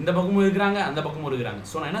இந்த பக்கமும் இருக்கிறாங்க, அந்த பக்கமும் இருக்கிறாங்க.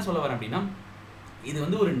 ஸோ நான் என்ன சொல்ல வரேன் அப்படின்னா, இது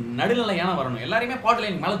வந்து ஒரு நடுநிலையான வரணும். எல்லாருமே பாலிட்டி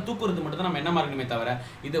லைன் மேலே தூக்குறது மட்டும் தான் நம்ம என்ன இருக்கணுமே தவிர,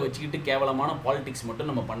 இதை வச்சுக்கிட்டு கேவலமான பாலிடிக்ஸ் மட்டும்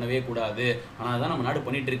நம்ம பண்ணவே கூடாது. ஆனால் அதுதான் நம்ம நாடு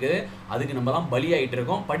பண்ணிட்டு இருக்குது. அதுக்கு நம்ம தான் பலியாகிட்டு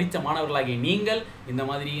இருக்கோம். படித்த மாணவர்களாகிய நீங்கள் இந்த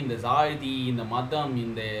மாதிரி இந்த சாதி, இந்த மதம்,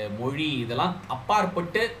 இந்த மொழி இதெல்லாம்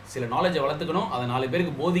அப்பாற்பட்டு சில நாலேஜை வளர்த்துக்கணும். அதை 4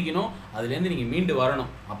 பேருக்கு போதிக்கணும். அதுலேருந்து நீங்கள் மீண்டு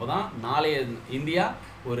வரணும். அப்போ தான் நாளைய இந்தியா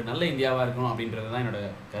ஒரு நல்ல இந்தியாவாக இருக்கணும் அப்படின்றது தான் என்னோட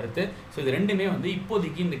கருத்து. ஸோ இது ரெண்டுமே வந்து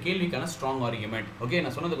இப்போதைக்கு இந்த கேள்விக்கான ஸ்ட்ராங் ஆர்குமெண்ட். ஓகே,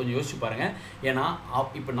 நான் சொன்னதை கொஞ்சம் யோசிச்சு பாருங்கள். ஏன்னா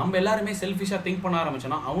இப்போ நம்ம எல்லாருமே செல்ஃபிஷாக திங்க் பண்ண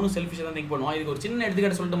ஆரம்பிச்சோன்னா அவனும் செல்ஃபிஷாக தான் திங்க் பண்ணுவான். இதுக்கு ஒரு சின்ன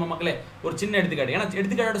எடுத்துக்காட்டு சொல்லிட்டோமா மக்களே, ஒரு சின்ன எடுத்துக்காட்டு. ஏன்னா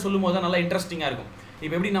எடுத்துக்காட்டு சொல்லும் போது தான் நல்லா இன்ட்ரெஸ்டிங்காக இருக்கும்.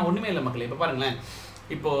 இப்போ எப்படி, நான் ஒன்றுமே இல்லை மக்களே, இப்போ பாருங்களேன்,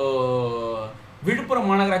 இப்போது விழுப்புரம்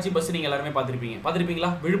மாநகராட்சி பஸ் நீங்கள் எல்லாருமே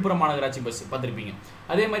பார்த்துருப்பீங்களா? விழுப்புரம் மாநகராட்சி பஸ் பார்த்துருப்பீங்க.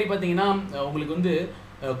 அதே மாதிரி பார்த்தீங்கன்னா உங்களுக்கு வந்து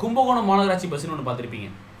கும்பகோணம் மாநகராட்சி பஸ்ன்னு ஒன்று பார்த்துருப்பீங்க,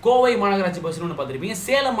 கோவை மாநகராட்சி பஸ்ன்னு ஒன்று பார்த்துருப்பீங்க,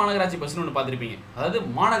 சேலம் மாநகராட்சி பஸ்ன்னு ஒன்று பார்த்துருப்பீங்க. அதாவது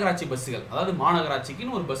மாநகராட்சி பஸ்ஸுகள், அதாவது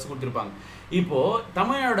மாநகராட்சிக்குன்னு ஒரு பஸ் கொடுத்துருப்பாங்க. இப்போது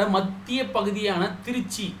தமிழ்நாடோட மத்திய பகுதியான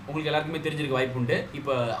திருச்சி உங்களுக்கு எல்லாருக்குமே தெரிஞ்சிருக்க வாய்ப்பு உண்டு.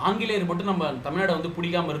 இப்போ ஆங்கிலேயர் மட்டும் நம்ம தமிழ்நாடை வந்து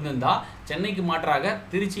பிடிக்காமல் இருந்திருந்தா சென்னைக்கு மாற்றாக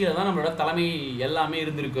திருச்சியில் தான் நம்மளோட தலைமை எல்லாமே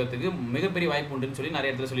இருந்திருக்கிறதுக்கு மிகப்பெரிய வாய்ப்பு உண்டுன்னு சொல்லி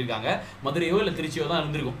நிறைய இடத்துல சொல்லியிருக்காங்க. மதுரையோ இல்லை திருச்சியோ தான்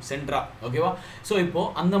இருந்திருக்கும் சென்ட்ரா. ஓகேவா? ஸோ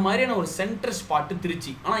இப்போது அந்த மாதிரியான ஒரு சென்ட்ரல் ஸ்பாட்டு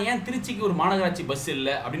திருச்சி. ஆனால் ஏன் திருச்சிக்கு ஒரு மாநகராட்சி பஸ்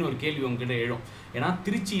இல்லை அப்படின்னு ஒரு கேள்வி உங்ககிட்ட எழும். ஏன்னா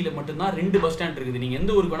திருச்சியில் மட்டும்தான் 2 பஸ் ஸ்டாண்ட் இருக்குது. நீங்கள்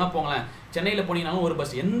எந்த ஊருக்கு வேணால் போங்களேன், சென்னையில் போனீங்கன்னாலும் ஒரு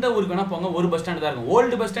பஸ், எந்த ஊருக்கு வேணால் போங்க ஒரு பஸ் ஸ்டாண்ட் தான் இருக்கும்.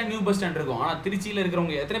 Old bus stand, new bus stand இருக்கும். ஆனால் திருச்சியில்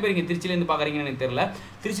இருக்கிறவங்க எத்தனை பேர் இங்கே திருச்சியிலேருந்து பார்க்குறீங்கன்னு எனக்கு தெரியல.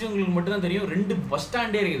 திருச்சியில் உங்களுக்கு மட்டும் தான் தெரியும் 2 பஸ்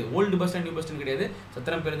ஸ்டாண்டே இருக்குது. Old bus stand, new bus stand கிடையாது.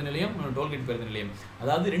 சத்திரம் பேருந்து நிலையம், டோல்கேட் பேருந்து நிலையம்,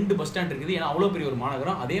 அதாவது 2 பஸ் ஸ்டாண்ட் இருக்குது. ஏன்னா அவ்வளோ பெரிய ஒரு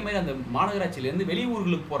மாநகரம். அதே மாதிரி அந்த மாநகராட்சியிலேருந்து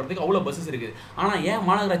வெளியூர்களுக்கு போகிறதுக்கு அவ்வளோ பஸ்ஸஸ் இருக்குது. ஆனால் ஏன்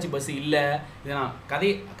மாநகராட்சி பஸ் இல்லை? இதை நான்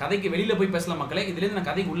கதைக்கு வெளியில் போய் பேசலாம் மக்களே. இதுலேருந்து நான்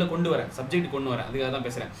கதைக்கு உள்ளே கொண்டு வரேன், சப்ஜெக்ட் கொண்டு வரேன், அதுக்காக தான்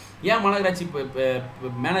பேசுகிறேன். ஏன்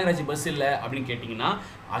மாநகராட்சி பஸ் இல்லை அப்படின்னு கேட்டிங்கன்னா,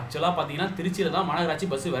 ஆக்சுவலாக பார்த்தீங்கன்னா திருச்சியில் தான் மாநகராட்சி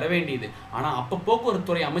பஸ் வர வேண்டியது. ஆனால் அப்போ போக்குவரத்து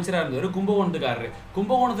துறை அமைச்சராக இருந்தவர் கும்பகோணத்துக்காரரு.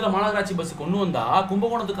 கும்பகோணத்தில் மாநகராட்சி பஸ் கொண்டு வந்தால்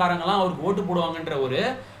கும்பகோணத்துக்காரங்களாம் அவருக்கு ஓட்டு போடுவாங்கன்ற ஒரு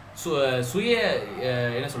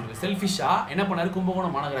என்ன சொல்கிறது, செல்ஃபிஷாக என்ன பண்ணார்,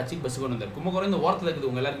 கும்பகோணம் மாநகராட்சிக்கு பஸ் கொண்டு வந்தார். கும்பகோணம் இந்த ஓரத்தில் இருக்குது,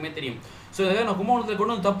 உங்கள் எல்லாருக்குமே தெரியும். ஸோ இதை நான் கும்பகோணத்தில்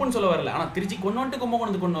கொண்டு வந்து தப்புன்னு சொல்ல வரல. ஆனால் திருச்சி கொண்டு வந்துட்டு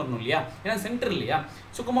கும்பகோணத்துக்கு கொண்டு வரணும் இல்லையா, ஏன்னா சென்டர் இல்லையா.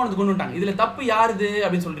 ஸோ கும்பகோணத்துக்கு கொண்டு வந்துட்டாங்க. இதில் தப்பு யாருது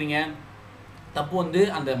அப்படின்னு சொல்கிறீங்க? தப்பு வந்து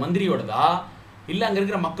அந்த மந்திரியோடதா இல்லை அங்கே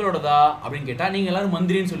இருக்கிற மக்களோடதா அப்படின்னு கேட்டால் நீங்கள் எல்லாரும்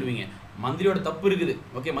மந்திரின்னு சொல்லுவீங்க. மந்திரியோட தப்பு இருக்குது.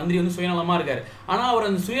 ஓகே, மந்திரி வந்து சுயநலமாக இருக்கார். ஆனால் அவர்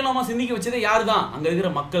அந்த சுயநலமாக சிந்திக்க வச்சதே யார் தான்? அங்கே இருக்கிற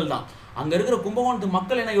மக்கள் தான். அங்கே இருக்கிற கும்பகோணத்து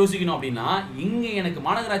மக்கள் என்ன யோசிக்கணும் அப்படின்னா, இங்கே எனக்கு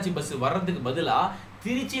மாநகராட்சி பஸ் வர்றதுக்கு பதிலாக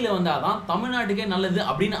திருச்சியில் வந்தால் தான் தமிழ்நாட்டுக்கே நல்லது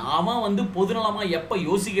அப்படின்னு அவன் வந்து பொதுநலமாக எப்போ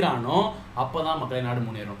யோசிக்கிறானோ அப்போ தான் மக்களை நாடு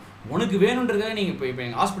முன்னேறும். உனக்கு வேணுன்றதுக்காக நீங்கள் இப்போ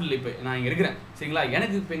எங்கள் ஹாஸ்பிட்டலில் இப்போ நான் இங்கே இருக்கிறேன் சரிங்களா,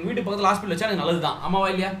 எனக்கு இப்போ எங்கள் வீட்டு பக்கத்தில் ஹாஸ்பிட்டல் வச்சா எனக்கு நல்லது தான், ஆமாவா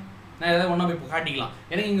இல்லையா? நான் ஏதாவது ஒன்றா போய் காட்டிக்கலாம்.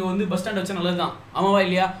 எனக்கு இங்கே வந்து பஸ் ஸ்டாண்ட் வச்சா நல்லது தான், ஆமாவா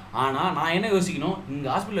இல்லையா? ஆனால் நான் என்ன யோசிக்கணும், இங்கே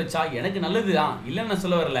ஹாஸ்பிட்டல் வச்சா எனக்கு நல்லது தான் இல்லைன்னு நான்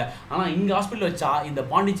சொல்ல வரல. ஆனால் இங்கே ஹாஸ்பிட்டல் வச்சா இந்த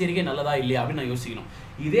பாண்டிச்சேரிக்கே நல்லதா இல்லையா அப்படின்னு நான் யோசிக்கணும்.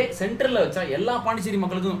 இதே சென்ட்ரலில் வச்சா எல்லா பாண்டிச்சேரி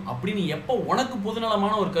மக்களுக்கும் அப்படின்னு எப்போ உனக்கு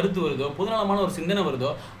பொதுநலமான ஒரு கருத்து வருதோ, பொதுநலமான ஒரு சிந்தனை வருதோ,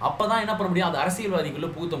 அப்போ தான் என்ன பண்ண முடியும், அது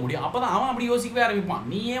அரசியல்வாதிக்குள்ளே புகுத்த முடியும். அப்போ தான் அவன் அப்படி யோசிக்கவே ஆரம்பிப்பான்.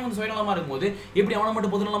 நீ ஏன் வந்து சுயநலமாக இருக்கும்போது எப்படி அவனை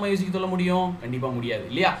மட்டும் பொதுநலமாக யோசிக்க சொல்ல முடியும்? கண்டிப்பாக முடியாது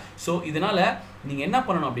இல்லையா? ஸோ இதனால் நீங்கள் என்ன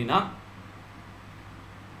பண்ணணும் அப்படின்னா,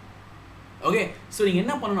 ஓகே, ஸோ நீங்கள்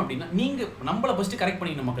என்ன பண்ணணும் அப்படின்னா, நீங்கள் நம்மளை ஃபஸ்ட்டு கரெக்ட்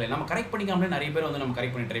பண்ணிக்கணும் மக்களே. நம்ம கரெக்ட் பண்ணிக்காமலே நிறைய பேர் வந்து நம்ம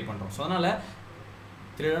கரெக்ட் பண்ணி ட்ரை பண்ணுறோம். ஸோ அதனால்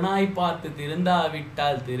திருநாய் பார்த்து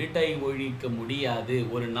திருந்தாவிட்டால் திருட்டை ஒழிக்க முடியாது.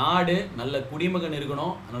 ஒரு நாடு நல்ல குடிமகன்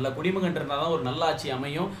இருக்கணும். நல்ல குடிமகன் இருந்தால் தான் ஒரு நல்லாட்சி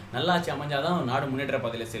அமையும். நல்லாட்சி அமைஞ்சால் தான் ஒரு நாடு முன்னேற்ற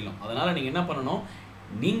பாதையில் செல்லும். அதனால் நீங்கள் என்ன பண்ணணும்,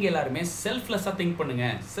 நீங்கள் எல்லாருமே செல்ஃப்லெஸ்ஸாக திங்க்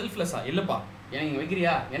பண்ணுங்கள். செல்ஃப்லெஸ்ஸாக இல்லைப்பா எனக்கு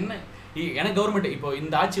வைக்கிறியா என்ன, எனக்கு கவர்மெண்ட் இப்போ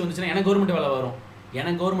இந்த ஆட்சி வந்துச்சுன்னா எனக்கு கவர்மெண்ட் வேலை வரும்.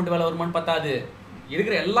 எனக்கு கவர்மெண்ட் வேலை வருமானு பார்த்தாது.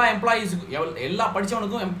 இருக்கிற எல்லா எம்ப்ளாயீஸுக்கும் எல்லா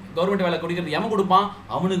படித்தவனுக்கும் கவர்மெண்ட் வேலை கொடுக்கறது எவன் கொடுப்பான்?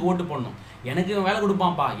 அவனுக்கு ஓட்டு போடணும். எனக்கு வேலை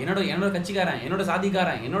கொடுப்பான்ப்பா என்னோட கட்சிக்காரன், என்னோட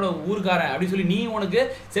சாதிக்காரன், என்னோட ஊருக்காரன் அப்படின்னு சொல்லி நீ உனக்கு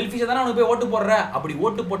செல்ஃபிஷாக தானே அவனுக்கு போய் ஓட்டு போடுற. அப்படி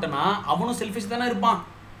ஓட்டு போட்டனா அவனும் செல்ஃபிஷ் தானே இருப்பான்.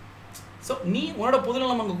 ஸோ நீ உன்னோட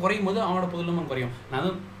பொதுநலம் அங்கே குறையும் போது அவனோட பொதுநலம் அங்கே குறையும்.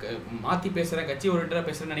 நான் மாற்றி பேசுகிறேன், கட்சி ஒரு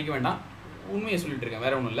பேசுகிறேன்னு நினைக்க வேண்டாம், உண்மையை சொல்லிட்டு இருக்கேன்,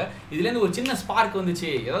 வேற ஒன்றும் இல்லை. இதுலேருந்து ஒரு சின்ன ஸ்பார்க் வந்துச்சு,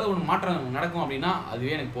 ஏதாவது ஒன்று மாற்றம் நடக்கும் அப்படின்னா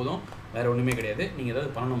அதுவே எனக்கு போதும், வேற ஒன்றுமே கிடையாது. நீங்கள் ஏதாவது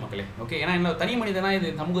பண்ணணும் மக்களே. ஓகே, ஏன்னா என்ன தனி மனிதனா இது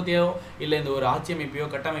சமூகத்தையோ இல்லை இந்த ஒரு ஆட்சி அமைப்பையோ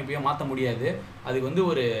கட்டமைப்பையோ மாற்ற முடியாது. அதுக்கு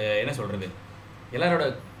ஒரு என்ன சொல்கிறது, எல்லாரோட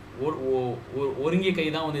ஒருங்கிய கை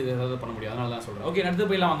தான் இது ஏதாவது பண்ண முடியும். அதனால தான் சொல்கிறேன். ஓகே, அடுத்து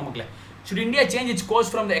போயிடலாம் வாங்க மக்களே. Should India change its course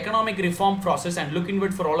from the economic reform process and look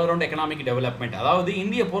inward for all around economic development? அதாவது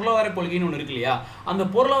இந்திய பொருளாதார கொள்கைன்னு ஒன்று இருக்கு இல்லையா, அந்த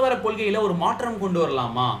பொருளாதார கொள்கையில் ஒரு மாற்றம் கொண்டு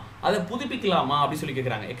வரலாமா, அதை புதுப்பிக்கலாமா அப்படி சொல்லி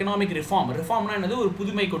கேட்குறாங்க. எக்கனாமிக் ரிஃபார்ம்னா என்னது, ஒரு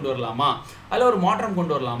புதுமை கொண்டு வரலாமா, அதில் ஒரு மாற்றம்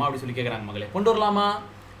கொண்டு வரலாமா அப்படி சொல்லி கேட்குறாங்க மகளே. கொண்டு வரலாமா?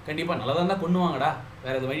 கண்டிப்பாக நல்லதாக இருந்தால் கொண்டு வாங்கடா,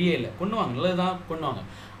 வேறு அது வழியே இல்லை, கொண்டு வாங்க, நல்லது தான் கொண்டு வாங்க.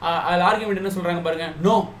 அதில் ஆர்கியூமெண்ட் என்ன சொல்கிறாங்க பாருங்க,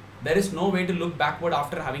 no there is no way to look backward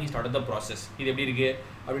after having started the process. இது எப்படி இருக்கு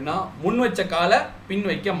அப்படின்னா, முன் வச்ச காலை பின்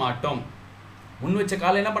வைக்க மாட்டோம், முன் வச்ச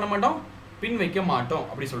காலை என்ன பண்ண மாட்டோம், பின் வைக்க மாட்டோம்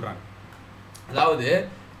அப்படி சொல்கிறாங்க. அதாவது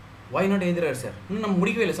why not either சார், இன்னும் நம்ம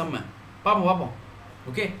முடிக்கவே இல்லை செம்ம, பார்ப்போம்.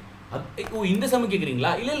 ஓகே, இந்த செம்ம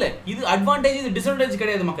கேட்குறீங்களா? இல்லை, இது அட்வான்டேஜ், இது டிஸ்அட்வான்டேஜ்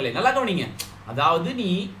கிடையாது மக்களே, நல்லா கவனிங்க. அதாவது நீ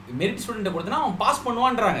மெரிட் ஸ்டூடெண்ட்டை கொடுத்தனா அவன் பாஸ்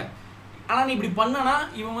பண்ணுவான்றாங்க. ஆனால் நீ இப்படி பண்ணனா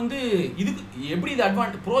இவன் இதுக்கு எப்படி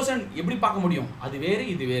இது ப்ரோசன் எப்படி பார்க்க முடியும், அது வேறு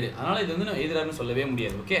இது வேறு. அதனால் இது நான் எதிராக சொல்லவே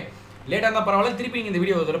முடியாது. ஓகே, லேட்டாக இருந்தால் பரவாயில்ல, திருப்பி நீங்கள் இந்த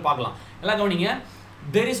வீடியோ ஒரு தடவை பார்க்கலாம். எல்லாம் கவனிங்க.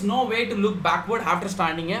 there is no way to look backward after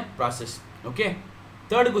starting a process. Okay,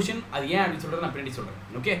 third question, அது ஏன் அப்படின்னு சொல்கிறத நான் பின்னாடி சொல்கிறேன்.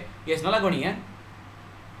 ஓகே, எஸ், நல்லா கவனிங்க.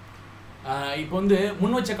 இப்போ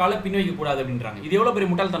முன் வச்ச காலை பின் வைக்கக்கூடாது அப்படின்றாங்க. இது எவ்வளோ பெரிய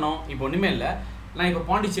முட்டாள்தனம். இப்போ ஒன்றுமே இல்லை, நான் இப்போ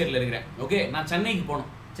பாண்டிச்சேரியில் இருக்கிறேன். ஓகே, நான் சென்னைக்கு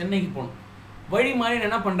போகணும். வழி மாதிரி நான்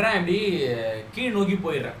என்ன பண்ணுறேன், இப்படி கீழ் நோக்கி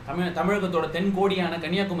போயிடுறேன். தமிழகத்தோட தென்கோடியான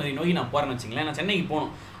கன்னியாகுமரி நோக்கி நான் போகிறேன்னு வச்சுங்களேன். நான் சென்னைக்கு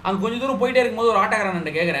போகணும். அங்கே கொஞ்சம் தூரம் போயிட்டே இருக்கும்போது ஒரு ஆட்டோக்காரன்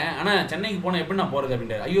கேட்குறேன், ஆனால் சென்னைக்கு போனால் எப்படி நான் போகிறது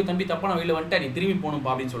அப்படின்றாரு. ஐயோ தம்பி, தப்பான வழியில் வந்துட்டேன், நீ திரும்பி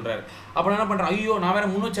போகணும்ப்பா அப்படின்னு சொல்கிறாரு. அப்போ நான் என்ன பண்ணுறேன், ஐயோ நான் வேறு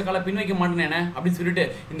முன் வச்ச காலை பின் வைக்க மாட்டேனே அப்படின்னு சொல்லிட்டு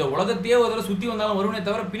இந்த உலகத்தையே ஒரு தடவை சுற்றி வந்தாலும் வருவனே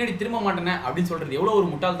தவிர பின்னாடி திரும்ப மாட்டேனே அப்படின்னு சொல்கிறது எவ்வளோ ஒரு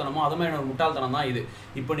முட்டாள்தனமோ, அது மாதிரி ஒரு முட்டாள்தனம் தான் இது.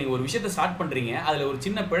 இப்போ நீங்கள் ஒரு விஷயத்தை ஸ்டார்ட் பண்ணுறீங்க, அதில் ஒரு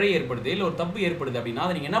சின்ன பிழை ஏற்படுது, இல்லை ஒரு தப்பு ஏற்படுது அப்படின்னா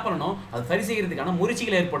அதை நீங்கள் என்ன பண்ணணும், அது சரி செய்கிறதுக்கான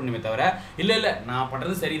முயற்சிகள் ஏற்படணுமே தவிர இல்லை நான்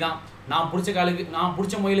பண்ணுறது சரிதான், நான்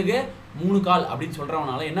பிடிச்ச முயலுக்கு 3 கால் அப்படின்னு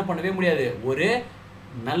சொல்கிறவனால என்ன பண்ணவே முடியாது, ஒரு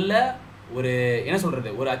நல்ல ஒரு என்ன சொல்கிறது,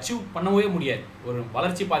 ஒரு அச்சீவ் பண்ணவே முடியாது, ஒரு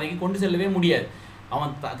வளர்ச்சி பாதைக்கு கொண்டு செல்லவே முடியாது.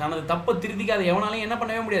 அவன் தனது தப்பை திருத்திக்காத எவனாலையும் என்ன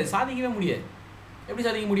பண்ணவே முடியாது, சாதிக்கவே முடியாது. எப்படி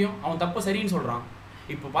சாதிக்க முடியும்? அவன் தப்பை சரின்னு சொல்கிறான்.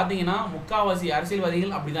 இப்போ பார்த்தீங்கன்னா முக்கால்வாசி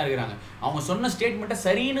அரசியல்வாதிகள் அப்படி தான் இருக்கிறாங்க. அவங்க சொன்ன ஸ்டேட்மெண்ட்டை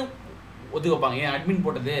சரின்னு ஒத்துக்க வைப்பாங்க. ஏன் அட்மின்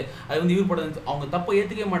போட்டது, அது இவர் போட்டது, அவங்க தப்பை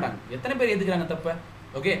ஏற்றுக்கவே மாட்டாங்க. எத்தனை பேர் ஏற்றுக்கிறாங்க தப்பை?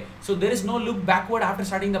 Okay, so there is no look backward after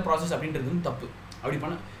starting the process அப்படின்றது தப்பு. அப்படி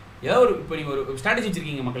பண்ண ஏதாவது இப்போ நீங்கள் ஒரு ஸ்ட்ராட்டஜி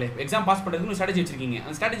வச்சுருக்கீங்க மக்களே, எக்ஸாம் பாஸ் பண்ணுறதுக்கு ஒரு ஸ்ட்ராட்டஜி வச்சுருக்கீங்க,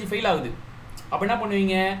 அந்த ஸ்ட்ராட்டஜி ஃபெயில் ஆகுது. அப்போ என்ன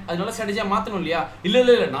பண்ணுவீங்க, அது நல்ல ஸ்ட்ராட்டஜியாக மாற்றணும் இல்லையா?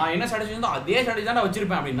 இல்லை நான் என்ன ஸ்ட்ராட்டஜி இருந்தோ அதே ஸ்ட்ராட்டஜி தான் நான்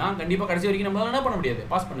வச்சிருப்பேன் அப்படின்னா கண்டிப்பாக கடைசி வரைக்கும் நம்மளால என்ன பண்ண முடியாது,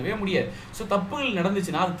 பாஸ் பண்ணவே முடியாது. ஸோ தப்புகள்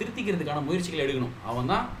நடந்துச்சுன்னா அது திருத்திக்கிறதுக்கான முயற்சிகள் எடுக்கணும்,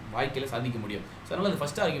 அவன் தான் வாழ்க்கையில் சாதிக்க முடியும். ஸோ அதனால் அது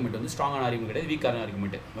ஃபஸ்ட் ஆர்குமெண்ட் ஸ்ட்ராங்கான ஆர்குமெண்ட் கிடையாது, வீக்கான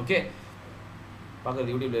ஆர்குமெண்ட். ஓகே,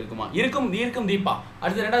 பார்க்குறது யூடியூப்ல இருக்கும் தீபா.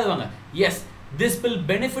 அடுத்து ரெண்டாவது வாங்க. S, this will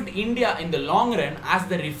benefit India in the long run as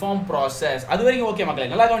the reform process. அது வரைக்கும் ஓகே மக்களே,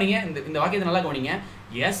 நல்லா கவனிங்க, இந்த வாக்கியத்தை நல்லா கவனிங்க.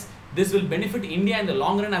 yes, this will benefit India in the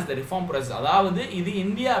long run as the reform process. அதாவது இது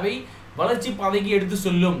இந்தியாவை வளர்ச்சி பாதைக்கு எடுத்து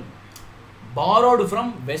சொல்லும். borrowed from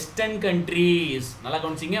western countries. நல்லா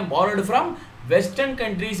கவனிச்சிங்க, borrowed from western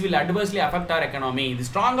countries will adversely affect our economy. இது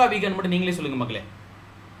ஸ்ட்ராங்கா வீக்கன் மட்டும் நீங்களே சொல்லுங்க மக்களே.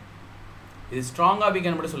 இது ஸ்ட்ராங்கா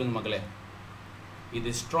வீக்கன் மட்டும் சொல்லுங்க மக்களே. இது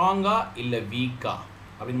ஸ்ட்ராங்கா இல்ல வீக்கா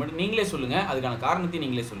அப்படின்னு மட்டும் நீங்களே சொல்லுங்கள், அதுக்கான காரணத்தையும்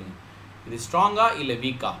நீங்களே சொல்லுங்கள். இது ஸ்ட்ராங்கா இல்லை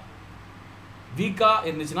வீக்கா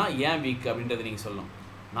இருந்துச்சுன்னா ஏன் வீக் அப்படின்றத நீங்கள் சொல்லணும்.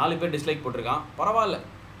 4 பேர் டிஸ்லைக் போட்டிருக்கான், பரவாயில்ல,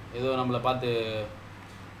 ஏதோ நம்மளை பார்த்து.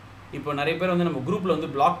 இப்போ நிறைய பேர் நம்ம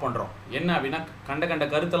குரூப்பில் பிளாக் பண்ணுறோம். என்ன அப்படின்னா கண்ட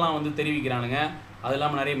கருத்தெல்லாம் தெரிவிக்கிறானுங்க. அது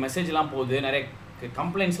இல்லாமல் நிறைய மெசேஜ்லாம் போகுது, நிறைய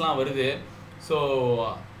கம்ப்ளைண்ட்ஸ்லாம் வருது. ஸோ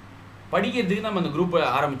படிக்கிறதுக்கு நம்ம அந்த குரூப்பை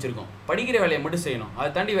ஆரம்பிச்சிருக்கோம், படிக்கிற வேலையை மட்டும் செய்யணும். அதை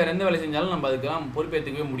தாண்டி வேறு எந்த வேலை செஞ்சாலும் நம்ம அதுக்கெல்லாம்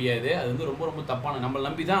பொறுப்பேற்றுக்கவே முடியாது. அது ரொம்ப தப்பான. நம்மளை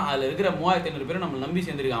நம்பி தான் அதில் இருக்கிற 3500 பேர் நம்மளை நம்பி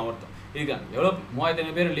சேர்ந்துருக்கான். ஒருத்தன் இருக்கான், எவ்வளோ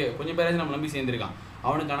 3500 பேர் இல்லையோ, கொஞ்சம் பேராச்சும் நம்ம நம்பி சேர்ந்துருக்கான்.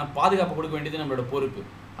 அவனுக்கான பாதுகாப்பு கொடுக்க வேண்டியது நம்மளோட பொறுப்பு.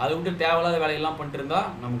 அதை விட்டு தேவையில்லாத வேலையெல்லாம் பண்ணிட்டு இருந்தால்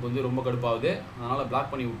நமக்கு ரொம்ப கடுப்பாகுது. அதனால்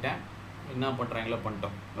பிளாக் பண்ணி விட்டேன். என்ன பண்ணுறாங்களோ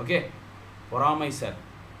பண்ணிட்டோம். ஓகே, பொறாமை சார்,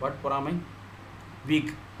 வாட் பொறாமை?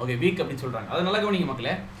 வீக். ஓகே, வீக் அப்படின்னு சொல்கிறாங்க. அதை நல்லா கவனிங்க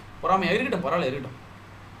மக்களே. பொறாமை இருக்கட்டும், பரவாயில்ல இருக்கட்டும்.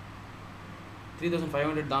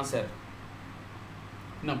 3500 தான் சார்.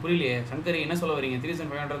 என்ன புரியலையே சங்கரி, என்ன சொல்ல வரீங்க?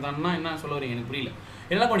 3500 தான்னா என்ன சொல்ல வரீங்க? எனக்கு புரியல.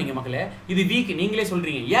 என்ன கவனிங்க மக்களே, இது வீக் நீங்களே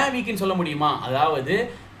சொல்கிறீங்க. ஏன் வீக்குன்னு சொல்ல முடியுமா? அதாவது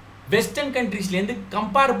வெஸ்டர்ன் கண்ட்ரீஸ்லேருந்து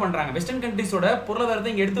கம்பேர் பண்ணுறாங்க. வெஸ்டர்ன் கண்ட்ரீஸோட பொருளாதாரத்தை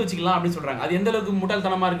இங்கே எடுத்து வச்சுக்கலாம் அப்படின்னு சொல்கிறாங்க. அது எந்த அளவுக்கு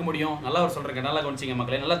முட்டாள்தனமாக இருக்க முடியும்? நல்லா ஒரு சொல்கிறேன், நல்லா கவனிச்சிங்க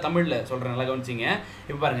மக்களே, நல்லா தமிழில் சொல்கிறேன், நல்லா கவனிச்சிங்க.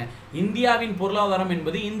 இப்போ பாருங்கள், இந்தியாவின் பொருளாதாரம்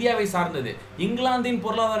என்பது இந்தியாவை சார்ந்தது, இங்கிலாந்தின்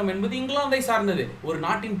பொருளாதாரம் என்பது இங்கிலாந்தை சார்ந்தது. ஒரு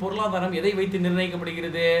நாட்டின் பொருளாதாரம் எதை வைத்து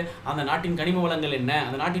நிர்ணயிக்கப்படுகிறது? அந்த நாட்டின் கனிம வளங்கள் என்ன,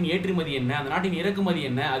 அந்த நாட்டின் ஏற்றுமதி என்ன, அந்த நாட்டின் இறக்குமதி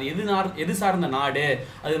என்ன, அது எது சார்ந்த நாடு,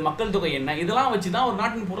 அது மக்கள் தொகை என்ன, இதெல்லாம் வச்சு தான் ஒரு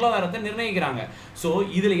நாட்டின் பொருளாதாரத்தை நிர்ணயிக்கிறாங்க. ஸோ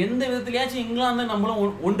இதில் எந்த விதத்திலேயாச்சும் இங்கிலாந்து நம்மளும்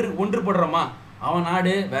ஒன்றுபடுறோமா? அவன்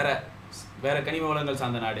நாடு வேற கனிம வளங்கள்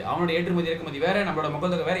சார்ந்த நாடு, அவனோட ஏற்றுமதி இறக்குமதி வேற, நம்மளோட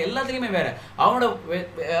மக்கள் தொகை வேற, எல்லாத்துலேயுமே வேற.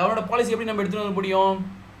 அவனோட பாலிசி எப்படி நம்ம எடுத்துட்டு வர முடியும்?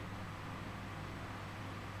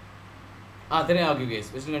 தெரியும். ஓகே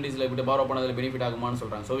கேஸ், வெஸ்டர்ன் கண்ட்ரீஸில் இப்படி பாரோ பண்ணதில் பெனிஃபிட் ஆகுமான்னு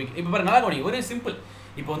சொல்கிறாங்க. ஸோ இப்போ பாருங்க, நல்லா கவனிங்க, ஒரு சிம்பிள்.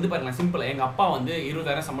 இப்போ வந்து பாருங்க, சிம்பிள். எங்கள் அப்பா வந்து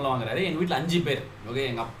 20,000 சம்பளம் வாங்குறாரு, எங்கள் வீட்டில் 5 பேர். ஓகே,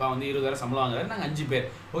 எங்கள் அப்பா வந்து 20,000 சம்பளம் வாங்குறாரு, நாங்கள் 5 பேர்.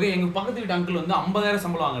 ஓகே, எங்கள் பக்கத்து வீட்டு அங்கிள் வந்து 50,000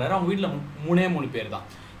 சம்பளம் வாங்குறாரு, அவங்க வீட்டில் 3 பேர் தான்.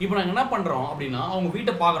 இப்போ நாங்கள் என்ன பண்ணுறோம் அப்படின்னா, அவங்க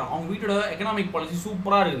வீட்டை பார்க்குறோம். அவங்க வீட்டோட எக்கனாமிக் பாலிசி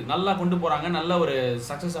சூப்பராக இருக்குது, நல்லா கொண்டு போகிறாங்க, நல்ல ஒரு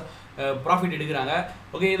சக்ஸஸ் ப்ராஃபிட் எடுக்கிறாங்க.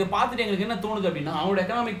 ஓகே, இதை பார்த்துட்டு எங்களுக்கு என்ன தோணுது அப்படின்னா, அவங்களோட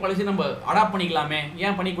எக்கனாமிக் பாலிசி நம்ம அடாப்ட் பண்ணிக்கலாமே,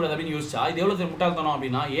 ஏன் பண்ணிக்கூடாது அப்படின்னு யோசிச்சா, இது எவ்வளோ முட்டாள்தனம்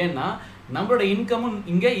அப்படின்னா, ஏன்னா நம்மளோட இன்கமும்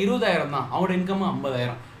இங்கே 20,000 தான், அவங்களோட இன்கமும்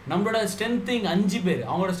 50,000. நம்மளோட ஸ்ட்ரென்த்து இங்கே 5 பேர்,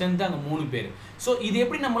 அவங்களோட ஸ்ட்ரென்த்து அங்கே 3 பேர். ஸோ இது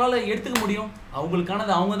எப்படி நம்மளால் எடுத்துக்க முடியும்?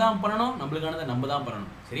 அவங்களுக்கானது அவங்க தான் பண்ணணும், நம்மளுக்கானதை நம்ம தான்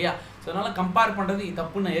பண்ணணும். சரியா? ஸோ அதனால் கம்பேர் பண்ணுறது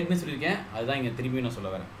தப்புன்னு நான் ஏற்கனவே சொல்லியிருக்கேன், அதுதான் இங்கே திரும்பியும் நான்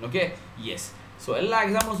சொல்ல வரேன். Okay, S. ஸோ எல்லா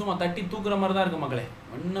எக்ஸாம்பிளும் சும்மா தட்டி தூக்குற மாதிரி தான் இருக்கும் மக்களே,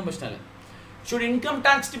 ஒன்றும் பிரச்சனை இல்லை. Should income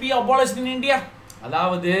takes to be abolished in India?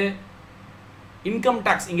 அதாவது இன்கம்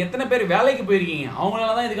டேக்ஸ், இங்கே எத்தனை பேர் வேலைக்கு போயிருக்கீங்க?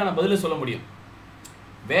 அவங்களால தான் இதுக்கான பதிலை சொல்ல முடியும்.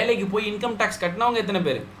 வேலைக்கு போய் இன்கம் டேக்ஸ் கட்டினவங்க எத்தனை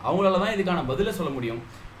பேர்? அவங்களால தான் இதுக்கான பதிலை சொல்ல முடியும்.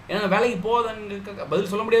 ஏன்னா வேலைக்கு போகுதுன்னு பதில்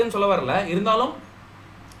சொல்ல முடியாதுன்னு சொல்ல வரல, இருந்தாலும்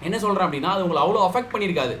என்ன சொல்கிறேன் அப்படின்னா, அது உங்களை அவ்வளோ அஃபெக்ட்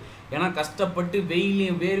பண்ணியிருக்காது. ஏன்னா கஷ்டப்பட்டு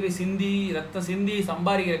வெயிலையும் வேர்வை சிந்தி ரத்தம் சிந்தி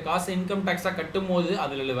சம்பாதிக்கிற காசை இன்கம் டேக்ஸாக கட்டும் போது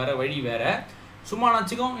அதில் வர வழி வேறு, சும்மா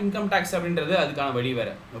நச்சுக்கும் இன்கம் டேக்ஸ் அப்படின்றது அதுக்கான வழி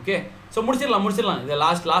வேறு. ஓகே, ஸோ முடிச்சிடலாம். இது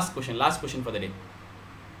லாஸ்ட் கொஷின் ஃபார் த டே.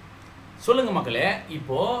 சொல்லுங்கள் மக்களே,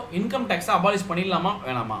 இப்போது இன்கம் டேக்ஸை அபாலிஷ் பண்ணிடலாமா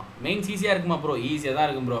வேணாமா? மெயின்ஸ் ஈஸியாக இருக்குமா ப்ரோ? ஈஸியாக தான்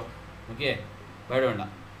இருக்கும் ப்ரோ. ஓகே, போயிட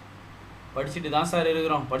வேண்டாம், படிச்சுட்டு தான் சார்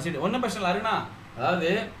இருக்கிறோம், படிச்சுட்டு ஒன்றும் பிரச்சனை இல்லை அருணா. அதாவது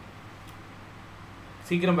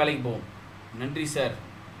சீக்கிரம் வேலைக்கு போவோம். நன்றி சார்.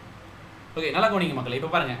 ஓகே, நல்லா கவனிங்க மக்களே.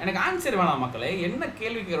 இப்போ பாருங்கள், எனக்கு ஆன்சர் வேணாம் மக்களே, என்ன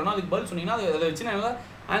கேள்வி கேட்குறோன்னா அதுக்கு பதில் சொன்னீங்கன்னா அதை வச்சு நான்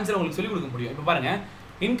ஆன்சர் உங்களுக்கு சொல்லிக் கொடுக்க முடியும். இப்போ பாருங்கள்,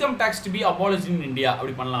 income takes to be abolished in India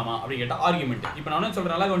அப்படி பண்ணலாமா அப்படின்னு கேட்டால் ஆர்குமெண்ட். இப்போ நான் என்ன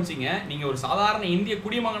சொல்கிறேன், நல்லா கவனிச்சிங்க. நீங்கள் ஒரு சாதாரண இந்திய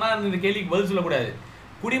குடிமகனாக இருந்து இந்த கேள்விக்கு பதில் சொல்லக்கூடாது.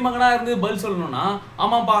 குடிமகனாக இருந்து பதில் சொல்லணும்னா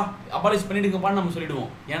ஆமாப்பா அபாலிஷ் பண்ணிடுங்கப்பான்னு நம்ம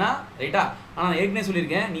சொல்லிவிடுவோம். ஏன்னா ரைட்டா? ஆனால் நான் ஏற்கனவே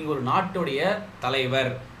சொல்லியிருக்கேன், நீங்கள் ஒரு நாட்டுடைய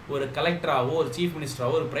தலைவர், ஒரு கலெக்டராகவோ, ஒரு சீஃப்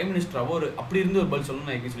மினிஸ்டராகவோ, ஒரு பிரைம் மினிஸ்டராகவோ அப்படி இருந்து ஒரு பதில் சொல்லணும்னு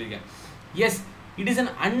நான் ஏற்கனவே சொல்லியிருக்கேன். S, it is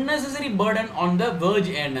an unnecessary burden on the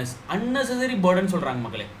wage earners. unnecessary burden சொல்கிறாங்க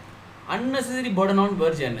மக்களே, unnecessary burden on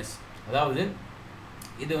wage earners. அதாவது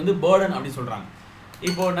இது வந்து burden அப்படி சொல்கிறாங்க.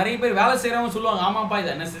 இப்போ நிறைய பேர் வேலை செய்கிறவங்க சொல்லுவாங்க, ஆமாப்பா இது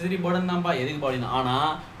unnecessary burden தான்ப்பா, எதுக்கு பாடினா.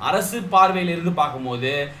 ஆனால் அரசு பார்வையிலிருந்து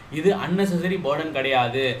பார்க்கும்போது இது unnecessary burden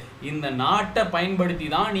கிடையாது. இந்த நாட்டை பயன்படுத்தி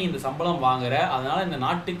தான் நீ இந்த சம்பளம் வாங்குற, அதனால் இந்த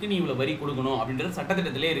நாட்டுக்கு நீ இவ்வளோ வரி கொடுக்கணும் அப்படின்றது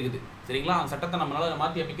சட்டத்திட்டத்திலே இருக்குது. சரிங்களா? அந்த சட்டத்தை நம்மளால்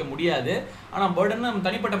மாற்றி அமைக்க முடியாது. ஆனால் burden நம்ம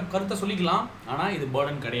தனிப்பட்ட கருத்தை சொல்லிக்கலாம், ஆனால் இது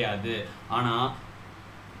burden கிடையாது. ஆனால்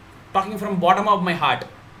docking from bottom of my heart,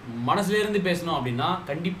 மனசுலேருந்து பேசணும் அப்படின்னா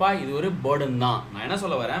கண்டிப்பாக இது ஒரு பேர்டன் தான். நான் என்ன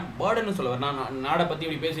சொல்ல வரேன், பேர்டன்னு சொல்ல வரேன். நான் நாடை பற்றி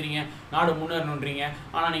இப்படி பேசுகிறீங்க, நாடு முன்னேறணுன்றீங்க,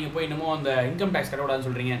 ஆனால் நீங்கள் போய் இன்னமும் அந்த இன்கம் டேக்ஸ் கட்டக்கூடாதுன்னு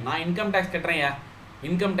சொல்கிறீங்க. நான் இன்கம் டேக்ஸ் கட்டுறேன்.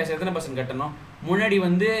 இன்கம் டேக்ஸ் எத்தனை % கட்டணும்? முன்னாடி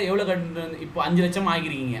வந்து எவ்வளோ கட்டு, இப்போ 5 லட்சம்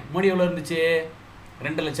ஆகிருக்கீங்க. முன்னாடி எவ்வளோ இருந்துச்சு?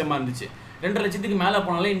 2 லட்சமாக இருந்துச்சு. 2 லட்சத்துக்கு மேலே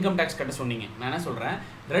போனாலே இன்கம் டேக்ஸ் கட்ட சொன்னீங்க. நான் என்ன சொல்கிறேன்,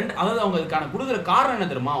 அதாவது அவங்க அதுக்கான கொடுக்குற காரணம் என்ன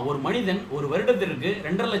தெரியுமா? ஒரு மனிதன் ஒரு வருடத்திற்கு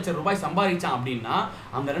 2.5 லட்சம் ரூபாய் சம்பாதிச்சான் அப்படின்னா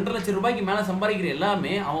அந்த 2.5 லட்சம் ரூபாய்க்கு மேலே சம்பாதிக்கிற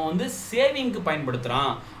எல்லாமே அவன் வந்து சேவிங்க்கு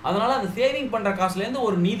பயன்படுத்துகிறான். அதனால் அந்த சேவிங் பண்ணுற காசுலேருந்து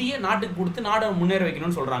ஒரு நிதியை நாட்டுக்கு கொடுத்து நாடை முன்னேற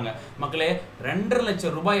வைக்கணும்னு சொல்கிறாங்க. மக்களே, 2.5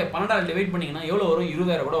 லட்சம் ரூபாயை 12 டிவைட் பண்ணிங்கன்னா எவ்வளோ வரும்?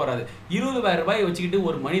 20,000 கூட வராது. 20,000 ரூபாயை வச்சுக்கிட்டு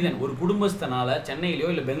ஒரு மனிதன், ஒரு குடும்பஸ்தனால் சென்னையிலையோ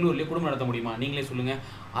இல்லை பெங்களூர்லையோ குடும்பம் நடத்த முடியுமா? நீங்களே சொல்லுங்கள்.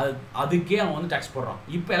 அதுக்கே அவன் வந்து டேக்ஸ் போடுறான்.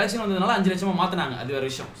 இப்போ எலெக்ஷன் வந்ததுனால 5 லட்சமாக மாற்றினாங்க, அது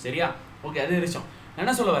வேறு விஷயம். சரியா? ஓகே, அது வேறு விஷயம். நான்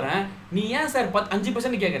என்ன சொல்ல வரேன், நீ ஏன் சார்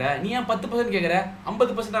 5% கேட்குற? நீ ஏன் 10% கேட்குற?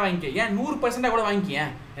 50% வாங்கிக்க, ஏன் 100% கூட வாங்கிக்க,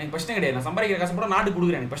 எனக்கு பிரச்சனை கிடையாது. நான் சம்பாதிக்கிற காசு கூட நாடு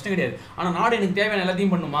கொடுக்குறேன், எனக்கு பிரச்சனை கிடையாது. ஆனால் நாடு எனக்கு தேவையான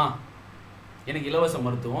எல்லாத்தையும் பண்ணுமா? எனக்கு இலவச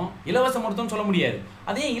மருத்துவம் சொல்ல முடியாது.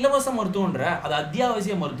 அதே இலவச மருத்துவன்ற அது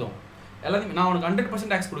அத்தியாவசிய மருத்துவம். எல்லாத்தையும் நான் உனக்கு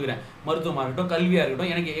 100% டேக்ஸ் கொடுக்குறேன். மருத்துவமாக இருக்கட்டும், கல்வியாக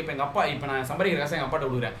இருக்கட்டும். எனக்கு இப்போ எங்கள் அப்பா, இப்போ நான் சம்பாதிக்கிற காசை எங்கள் அப்பாட்ட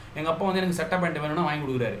கொடுக்குறேன். எங்கள் அப்பா வந்து எனக்கு சட்டை பேண்ட் வேணும்னா வாங்கி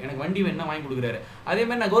கொடுக்குறாரு, எனக்கு வண்டி வேணும்னா வாங்கி கொடுக்குறாரு.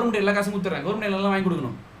 அதேமாதிரி நான் கவர்மெண்ட் எல்லா காசும் கொடுத்துட்றேன், கவர்மெண்ட் எல்லாம் வாங்கி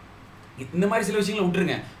கொடுக்கணும். இந்த மாதிரி சில விஷயங்களை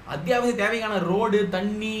விட்டுருங்க. அத்தியாவசிய தேவையான ரோடு,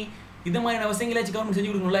 தண்ணி, இந்த மாதிரியான விஷயங்களாச்சும் கவர்மெண்ட்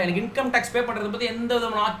செஞ்சு கொடுக்கணும்ல. எனக்கு இன்கம் டேக்ஸ் பே பண்ணுறத பற்றி எந்த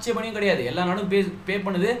விதமான ஆட்சேபனையும் கிடையாது. எல்லா நாடும் பே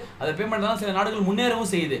பண்ணுது. அதை பே பண்ணுறதுனால சில நாடுகள்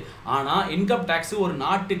முன்னேறவும் செய்யுது. ஆனால் இன்கம் டேக்ஸ் ஒரு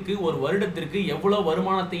நாட்டுக்கு ஒரு வருடத்திற்கு எவ்வளோ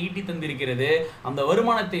வருமானத்தை ஈட்டி தந்திருக்கிறது, அந்த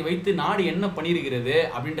வருமானத்தை வைத்து நாடு என்ன பண்ணியிருக்கிறது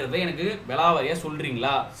அப்படின்றத எனக்கு விலாவாரியாக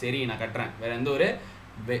சொல்கிறீங்களா? சரி, நான் கட்டுறேன்.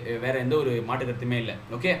 வேற எந்த ஒரு மாட்டு கருத்துமே இல்லை.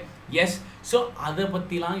 Okay, S. ஸோ அதை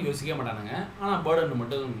பற்றிலாம் யோசிக்க மாட்டானுங்க. ஆனால் பேர்டன்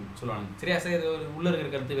மட்டும் சொல்லுவாங்க. சரியா? சரி, ஒரு உள்ள இருக்கிற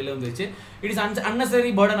கருத்து வெளில வந்துச்சு. இட் இஸ்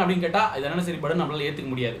அன்னெசரி பேர்டன் அப்படின்னு கேட்டால் இது அன்னெசரி பேர்டன் நம்மளால் ஏற்றுக்க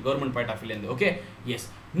முடியாது government point of வியூலேருந்து. Okay, S.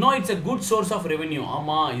 No, it's a good source of revenue.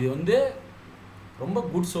 ஆமாம், இது ரொம்ப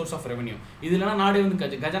குட் சோர்ஸ் ஆஃப் ரெவென்யூ. இது இல்லைனா நாடு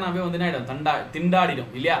கஜனாவே என்ன ஆகிடும்,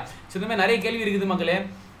 திண்டாடிடும் இல்லையா? ஸோ இந்த மாதிரி நிறைய கேள்வி இருக்குது மக்களே.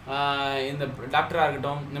 இந்த டாக்டராக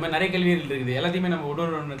இருக்கட்டும், இந்த மாதிரி நிறைய கேள்விகள் இருக்குது. எல்லாத்தையுமே நம்ம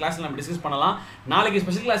ஒன்று கிளாஸில் நம்ம டிஸ்கஸ் பண்ணலாம். நாளைக்கு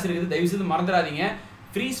ஸ்பெஷல் கிளாஸ் இருக்குது, தயவுசெய்து மறந்துடாதீங்க.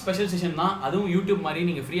 ஃப்ரீ ஸ்பெஷல் செஷன் தான், அதுவும் யூடியூப் மாதிரி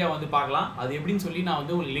நீங்கள் ஃப்ரீயாக பார்க்கலாம். அது எப்படின்னு சொல்லி நான்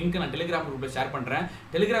ஒரு லிங்க் நான் டெலிகிராம் குரூப்பில் ஷேர் பண்ணுறேன்.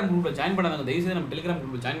 டெலிகிராம் குரூப்பில் ஜாயின் பண்ணாதவங்க தயவுசெய்து நம்ம டெலிகிராம்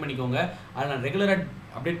குரூப்பில் ஜாயின் பண்ணிக்கோங்க. அதை நான் ரெகுலராக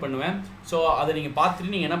அப்டேட் பண்ணுவேன். ஸோ அதை நீங்கள்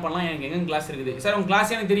பார்த்துட்டு நீங்கள் என்ன பண்ணலாம், எனக்கு எங்கே கிளாஸ் இருக்குது சார், உங்கள்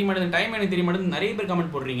கிளாஸ் எனக்கு தெரிய மாட்டேங்குது, டைம் எனக்கு தெரிய மாட்டேங்குது, நிறைய பேர்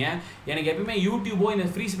கமெண்ட் போடுறீங்க. எனக்கு எப்பவுமே யூடியூபோ இந்த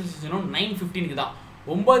ஃப்ரீ ஸ்பெஷல் செஷனும் 9:15 தான்,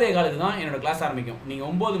 9:15 தான் என்னோட கிளாஸ் ஆரம்பிக்கும். நீங்கள்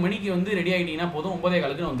 9 மணிக்கு ரெடி ஆகிட்டீங்கன்னா போதும்,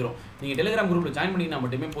 9:15 வந்துடும். நீங்கள் டெலிகிராம் குரூப்பில் ஜாயின் பண்ணிங்கன்னா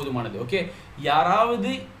மட்டுமே போதுமானது. ஓகே,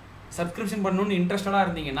 யாராவது சப்ஸ்கிரிப்ஷன் பண்ணணும்னு இன்ட்ரெஸ்டடாக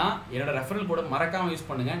இருந்தீங்கன்னா என்னோட ரெஃபரல் கூட மறக்காமல் யூஸ்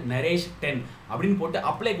பண்ணுங்கள். நரேஷ் 10 அப்படின்னு போட்டு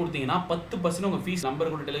அப்ளை கொடுத்தீங்கன்னா 10% உங்கள் ஃபீஸ்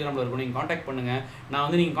நம்பர் கூட டெலிகிராமில் இருக்கும். நீங்கள் காண்டாக்ட் பண்ணுங்கள்.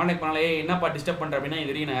 நான் நீங்கள் காண்டாக்ட் பண்ணாலே என்னப்பா டிஸ்டர்ப் பண்ணுறேன் அப்படின்னா இது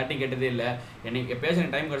வரைக்கும் நான் யார்ட்டையும் கேட்டதே இல்லை. எனக்கு பேசுகிற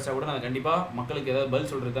டைம் கிடச்சா கூட நான் கண்டிப்பாக மக்களுக்கு ஏதாவது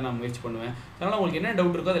பதில் சொல்கிறத நான் முயற்சி பண்ணுவேன். அதனால் உங்களுக்கு என்ன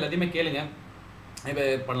டவுட் இருக்கோ அது எல்லாத்தையுமே கேளுங்க, இப்போ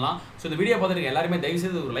பண்ணலாம். ஸோ இந்த வீடியோ பார்த்துருக்க எல்லாருமே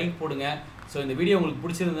தயவுசெய்து ஒரு லைக் போடுங்க. ஸோ இந்த வீடியோ உங்களுக்கு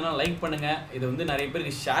பிடிச்சிருந்ததுன்னா லைக் பண்ணுங்கள், இதை நிறைய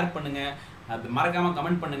பேருக்கு ஷேர் பண்ணுங்கள், அது மறக்காமல்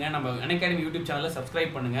கமெண்ட் பண்ணுங்கள். நம்ம Unacademy யூடியூப் சேனலில்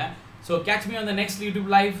சப்ஸ்கிரைப் பண்ணுங்கள். So catch me on the next YouTube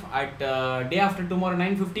live at day after tomorrow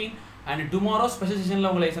 9:15 and tomorrow special செஷனில்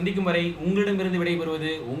உங்களை சந்திக்கும் வரை உங்களிடமிருந்து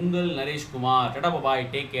விடைபெறுவது உங்கள் நரேஷ் குமார். டாடா, பாய்,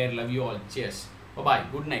 take care, love you all, cheers, bye,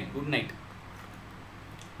 good night.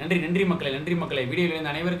 நன்றி மக்களே. வீடியோவில்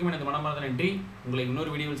இருந்த அனைவருக்கும் எனது மனமார்ந்த நன்றி. உங்களை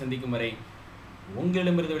இன்னொரு வீடியோவில் சந்திக்கும் வரை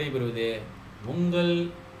உங்களிடமிருந்து விடைபெறுவது உங்கள்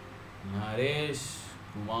நரேஷ்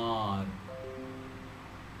குமார்.